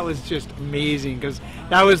wetsuits. That was just amazing, because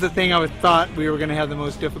that was the thing I thought we were going to have the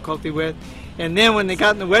most difficulty with. And then when they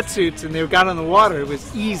got in the wetsuits and they got on the water, it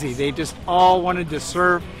was easy. They just all wanted to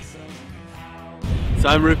surf. So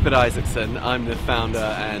I'm Rupert Isaacson. I'm the founder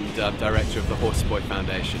and director of the Horse Boy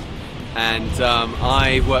Foundation. And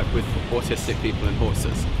I work with autistic people and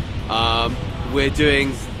horses. We're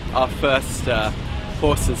doing our first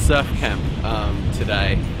horse and surf camp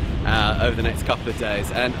today. Over the next couple of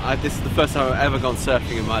days, and this is the first time I've ever gone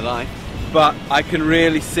surfing in my life, but I can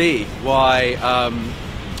really see why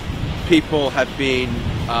people have been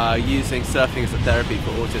using surfing as a therapy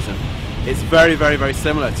for autism. It's very, very, very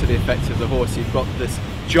similar to the effect of the horse. You've got this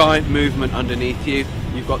giant movement underneath you,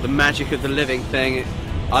 you've got the magic of the living thing,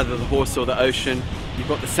 either the horse or the ocean, you've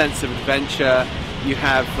got the sense of adventure, you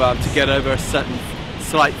have to get over a certain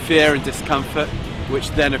slight fear and discomfort,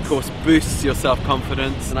 which then of course boosts your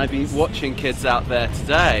self-confidence. And I've been watching kids out there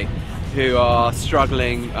today who are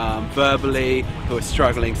struggling verbally, who are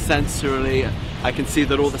struggling sensorily. I can see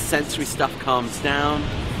that all the sensory stuff calms down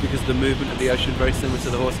because the movement of the ocean is very similar to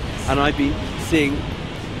the horse. And I've been seeing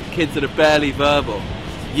kids that are barely verbal,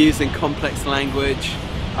 using complex language,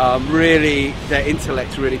 really their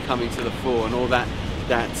intellect really coming to the fore, and all that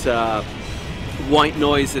white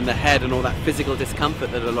noise in the head and all that physical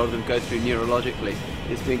discomfort that a lot of them go through neurologically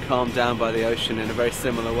is being calmed down by the ocean in a very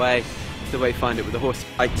similar way to the way you find it with the horse.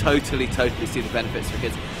 I totally see the benefits for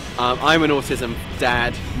kids. I'm an autism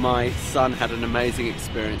dad. My son had an amazing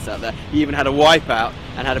experience out there. He even had a wipeout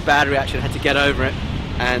and had a bad reaction, had to get over it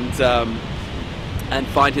and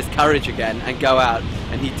find his courage again and go out,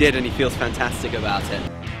 and he did, and he feels fantastic about it.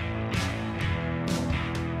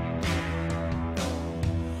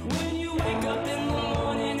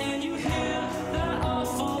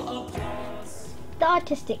 The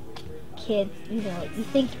autistic kids, you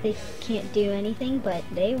think they can't do anything, but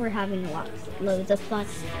they were having loads of fun.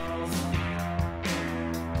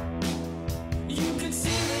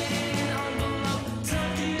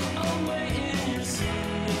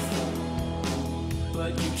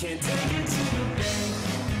 But you can't take it to the bank,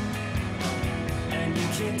 and you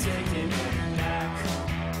can't take it back.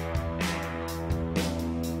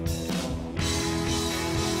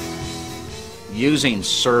 Using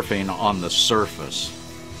surfing on the surface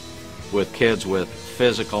with kids with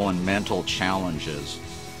physical and mental challenges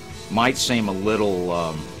might seem a little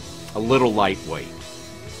lightweight.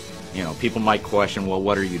 You know, people might question, well,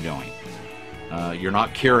 what are you doing? You're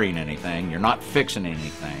not curing anything, you're not fixing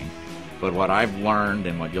anything. But what I've learned,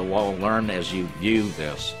 and what you'll all learn as you view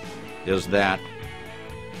this, is that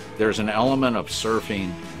there's an element of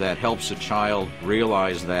surfing that helps a child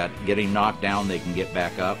realize that getting knocked down, they can get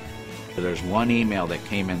back up. There's one email that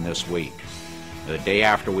came in this week, the day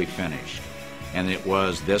after we finished, and it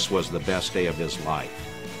was, this was the best day of his life.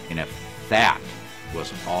 And if that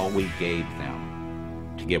was all we gave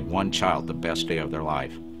them to give one child the best day of their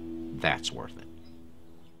life, that's worth it.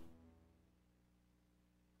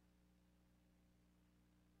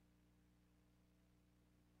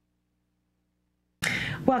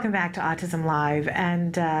 Welcome back to Autism Live,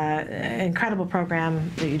 and incredible program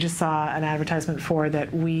that you just saw an advertisement for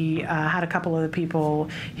that we had a couple of the people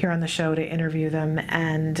here on the show to interview them,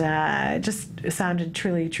 and it just sounded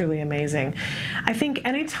truly, truly amazing. I think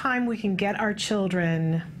anytime we can get our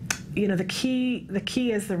children, you know, the key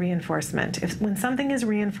is the reinforcement. When something is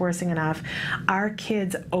reinforcing enough, our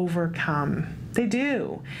kids overcome. They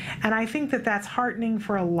do. And I think that that's heartening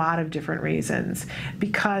for a lot of different reasons,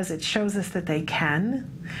 because it shows us that they can.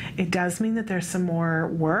 It does mean that there's some more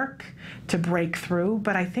work to break through,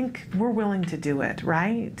 but I think we're willing to do it,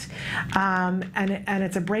 right? And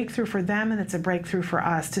it's a breakthrough for them, and it's a breakthrough for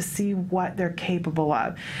us to see what they're capable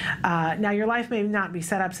of. Now, your life may not be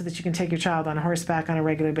set up so that you can take your child on horseback on a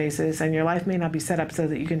regular basis, and your life may not be set up so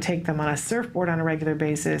that you can take them on a surfboard on a regular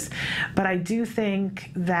basis, but I do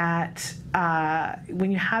think that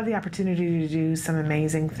when you have the opportunity to do some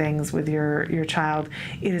amazing things with your child,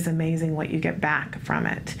 it is amazing what you get back from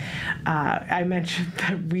it. I mentioned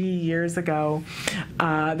that years ago,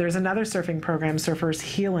 there's another surfing program, Surfers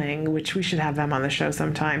Healing, which we should have them on the show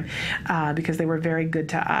sometime, because they were very good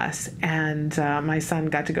to us, and my son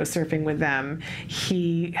got to go surfing with them.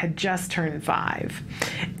 He had just turned 5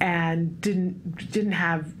 and didn't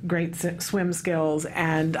have great swim skills,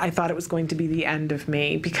 and I thought it was going to be the end of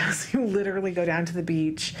me, because you literally go down to the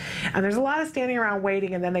beach and there's a lot of standing around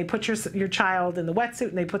waiting, and then they put your child in the wetsuit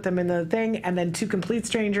and they put them in the thing, and then two complete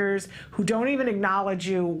strangers who don't even acknowledge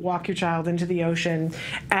you walk your child into the ocean,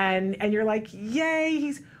 and you're like,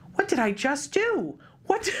 yay, what did I just do?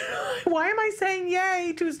 Why am I saying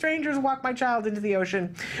yay? Two strangers walk my child into the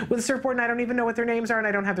ocean with a surfboard, and I don't even know what their names are, and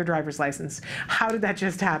I don't have their driver's license. How did that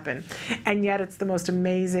just happen? And yet it's the most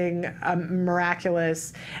amazing,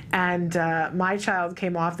 miraculous, and my child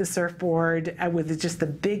came off the surfboard with just the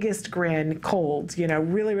biggest grin, cold, you know,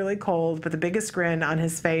 really, really cold, but the biggest grin on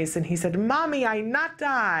his face, and he said, "Mommy, I not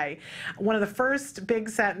die." One of the first big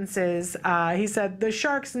sentences, he said, "The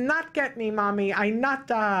sharks not get me, Mommy, I not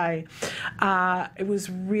die." It was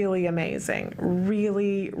really amazing,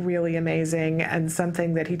 really, really amazing, and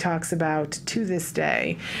something that he talks about to this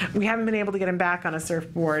day. We haven't been able to get him back on a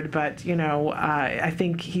surfboard, but, you know, I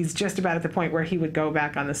think he's just about at the point where he would go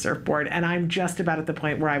back on the surfboard, and I'm just about at the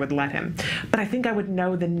point where I would let him. But I think I would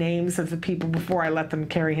know the names of the people before I let them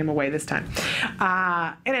carry him away this time.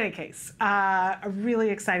 In any case, a really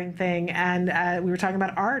exciting thing, and we were talking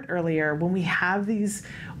about art earlier. When we have these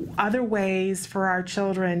other ways for our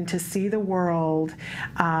children to see the world,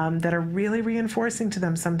 that are really reinforcing to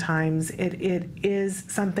them sometimes, it is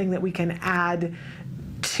something that we can add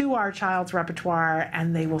to our child's repertoire,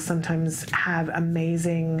 and they will sometimes have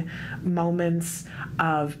amazing moments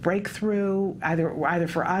of breakthrough, either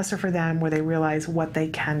for us or for them, where they realize what they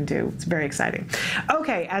can do. It's very exciting.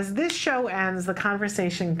 Okay, as this show ends, the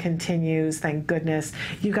conversation continues, thank goodness.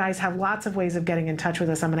 You guys have lots of ways of getting in touch with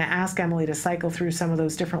us. I'm going to ask Emily to cycle through some of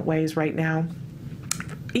those different ways right now.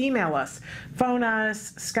 Email us, phone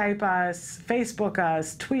us, Skype us, Facebook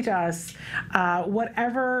us, tweet us,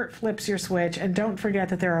 whatever flips your switch. And don't forget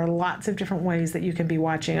that there are lots of different ways that you can be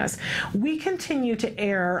watching us. We continue to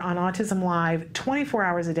air on Autism Live 24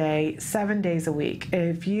 hours a day, 7 days a week.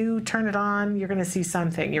 If you turn it on, you're going to see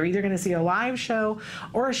something. You're either going to see a live show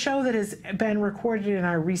or a show that has been recorded in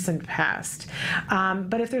our recent past.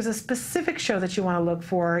 But if there's a specific show that you want to look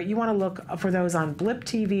for, you want to look for those on Blip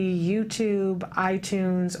TV, YouTube,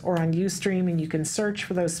 iTunes, or on Ustream, and you can search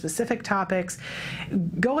for those specific topics.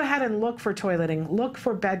 Go ahead and look for toileting, look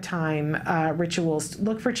for bedtime rituals,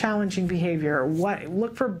 look for challenging behavior,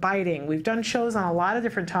 look for biting. We've done shows on a lot of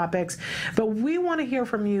different topics, but we want to hear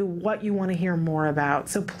from you what you want to hear more about.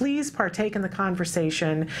 So please partake in the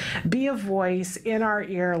conversation, be a voice in our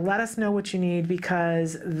ear, let us know what you need,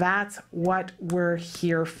 because that's what we're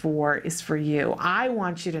here for, is for you. I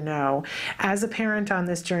want you to know, as a parent on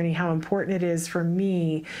this journey, how important it is for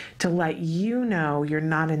me to let you know you're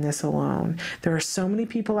not in this alone. There are so many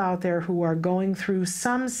people out there who are going through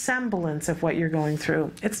some semblance of what you're going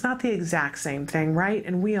through. It's not the exact same thing, right?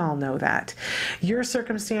 And we all know that. Your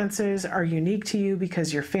circumstances are unique to you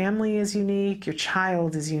because your family is unique, your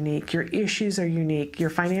child is unique, your issues are unique, your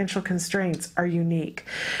financial constraints are unique.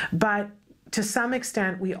 But to some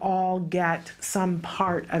extent, we all get some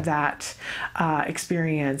part of that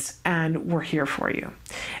experience, and we're here for you.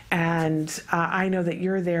 And I know that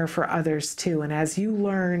you're there for others too. And as you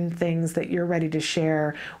learn things that you're ready to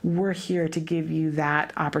share, we're here to give you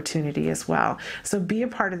that opportunity as well. So be a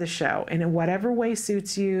part of the show, and in whatever way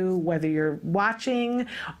suits you, whether you're watching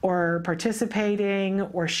or participating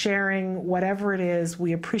or sharing, whatever it is,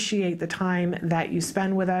 we appreciate the time that you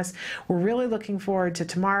spend with us. We're really looking forward to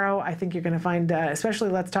tomorrow. I think you're going to find, especially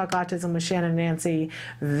Let's Talk Autism with Shannon and Nancy,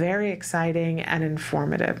 very exciting and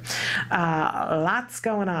informative. Lots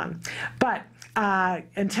going on. But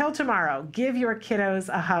until tomorrow, give your kiddos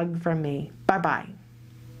a hug from me. Bye-bye.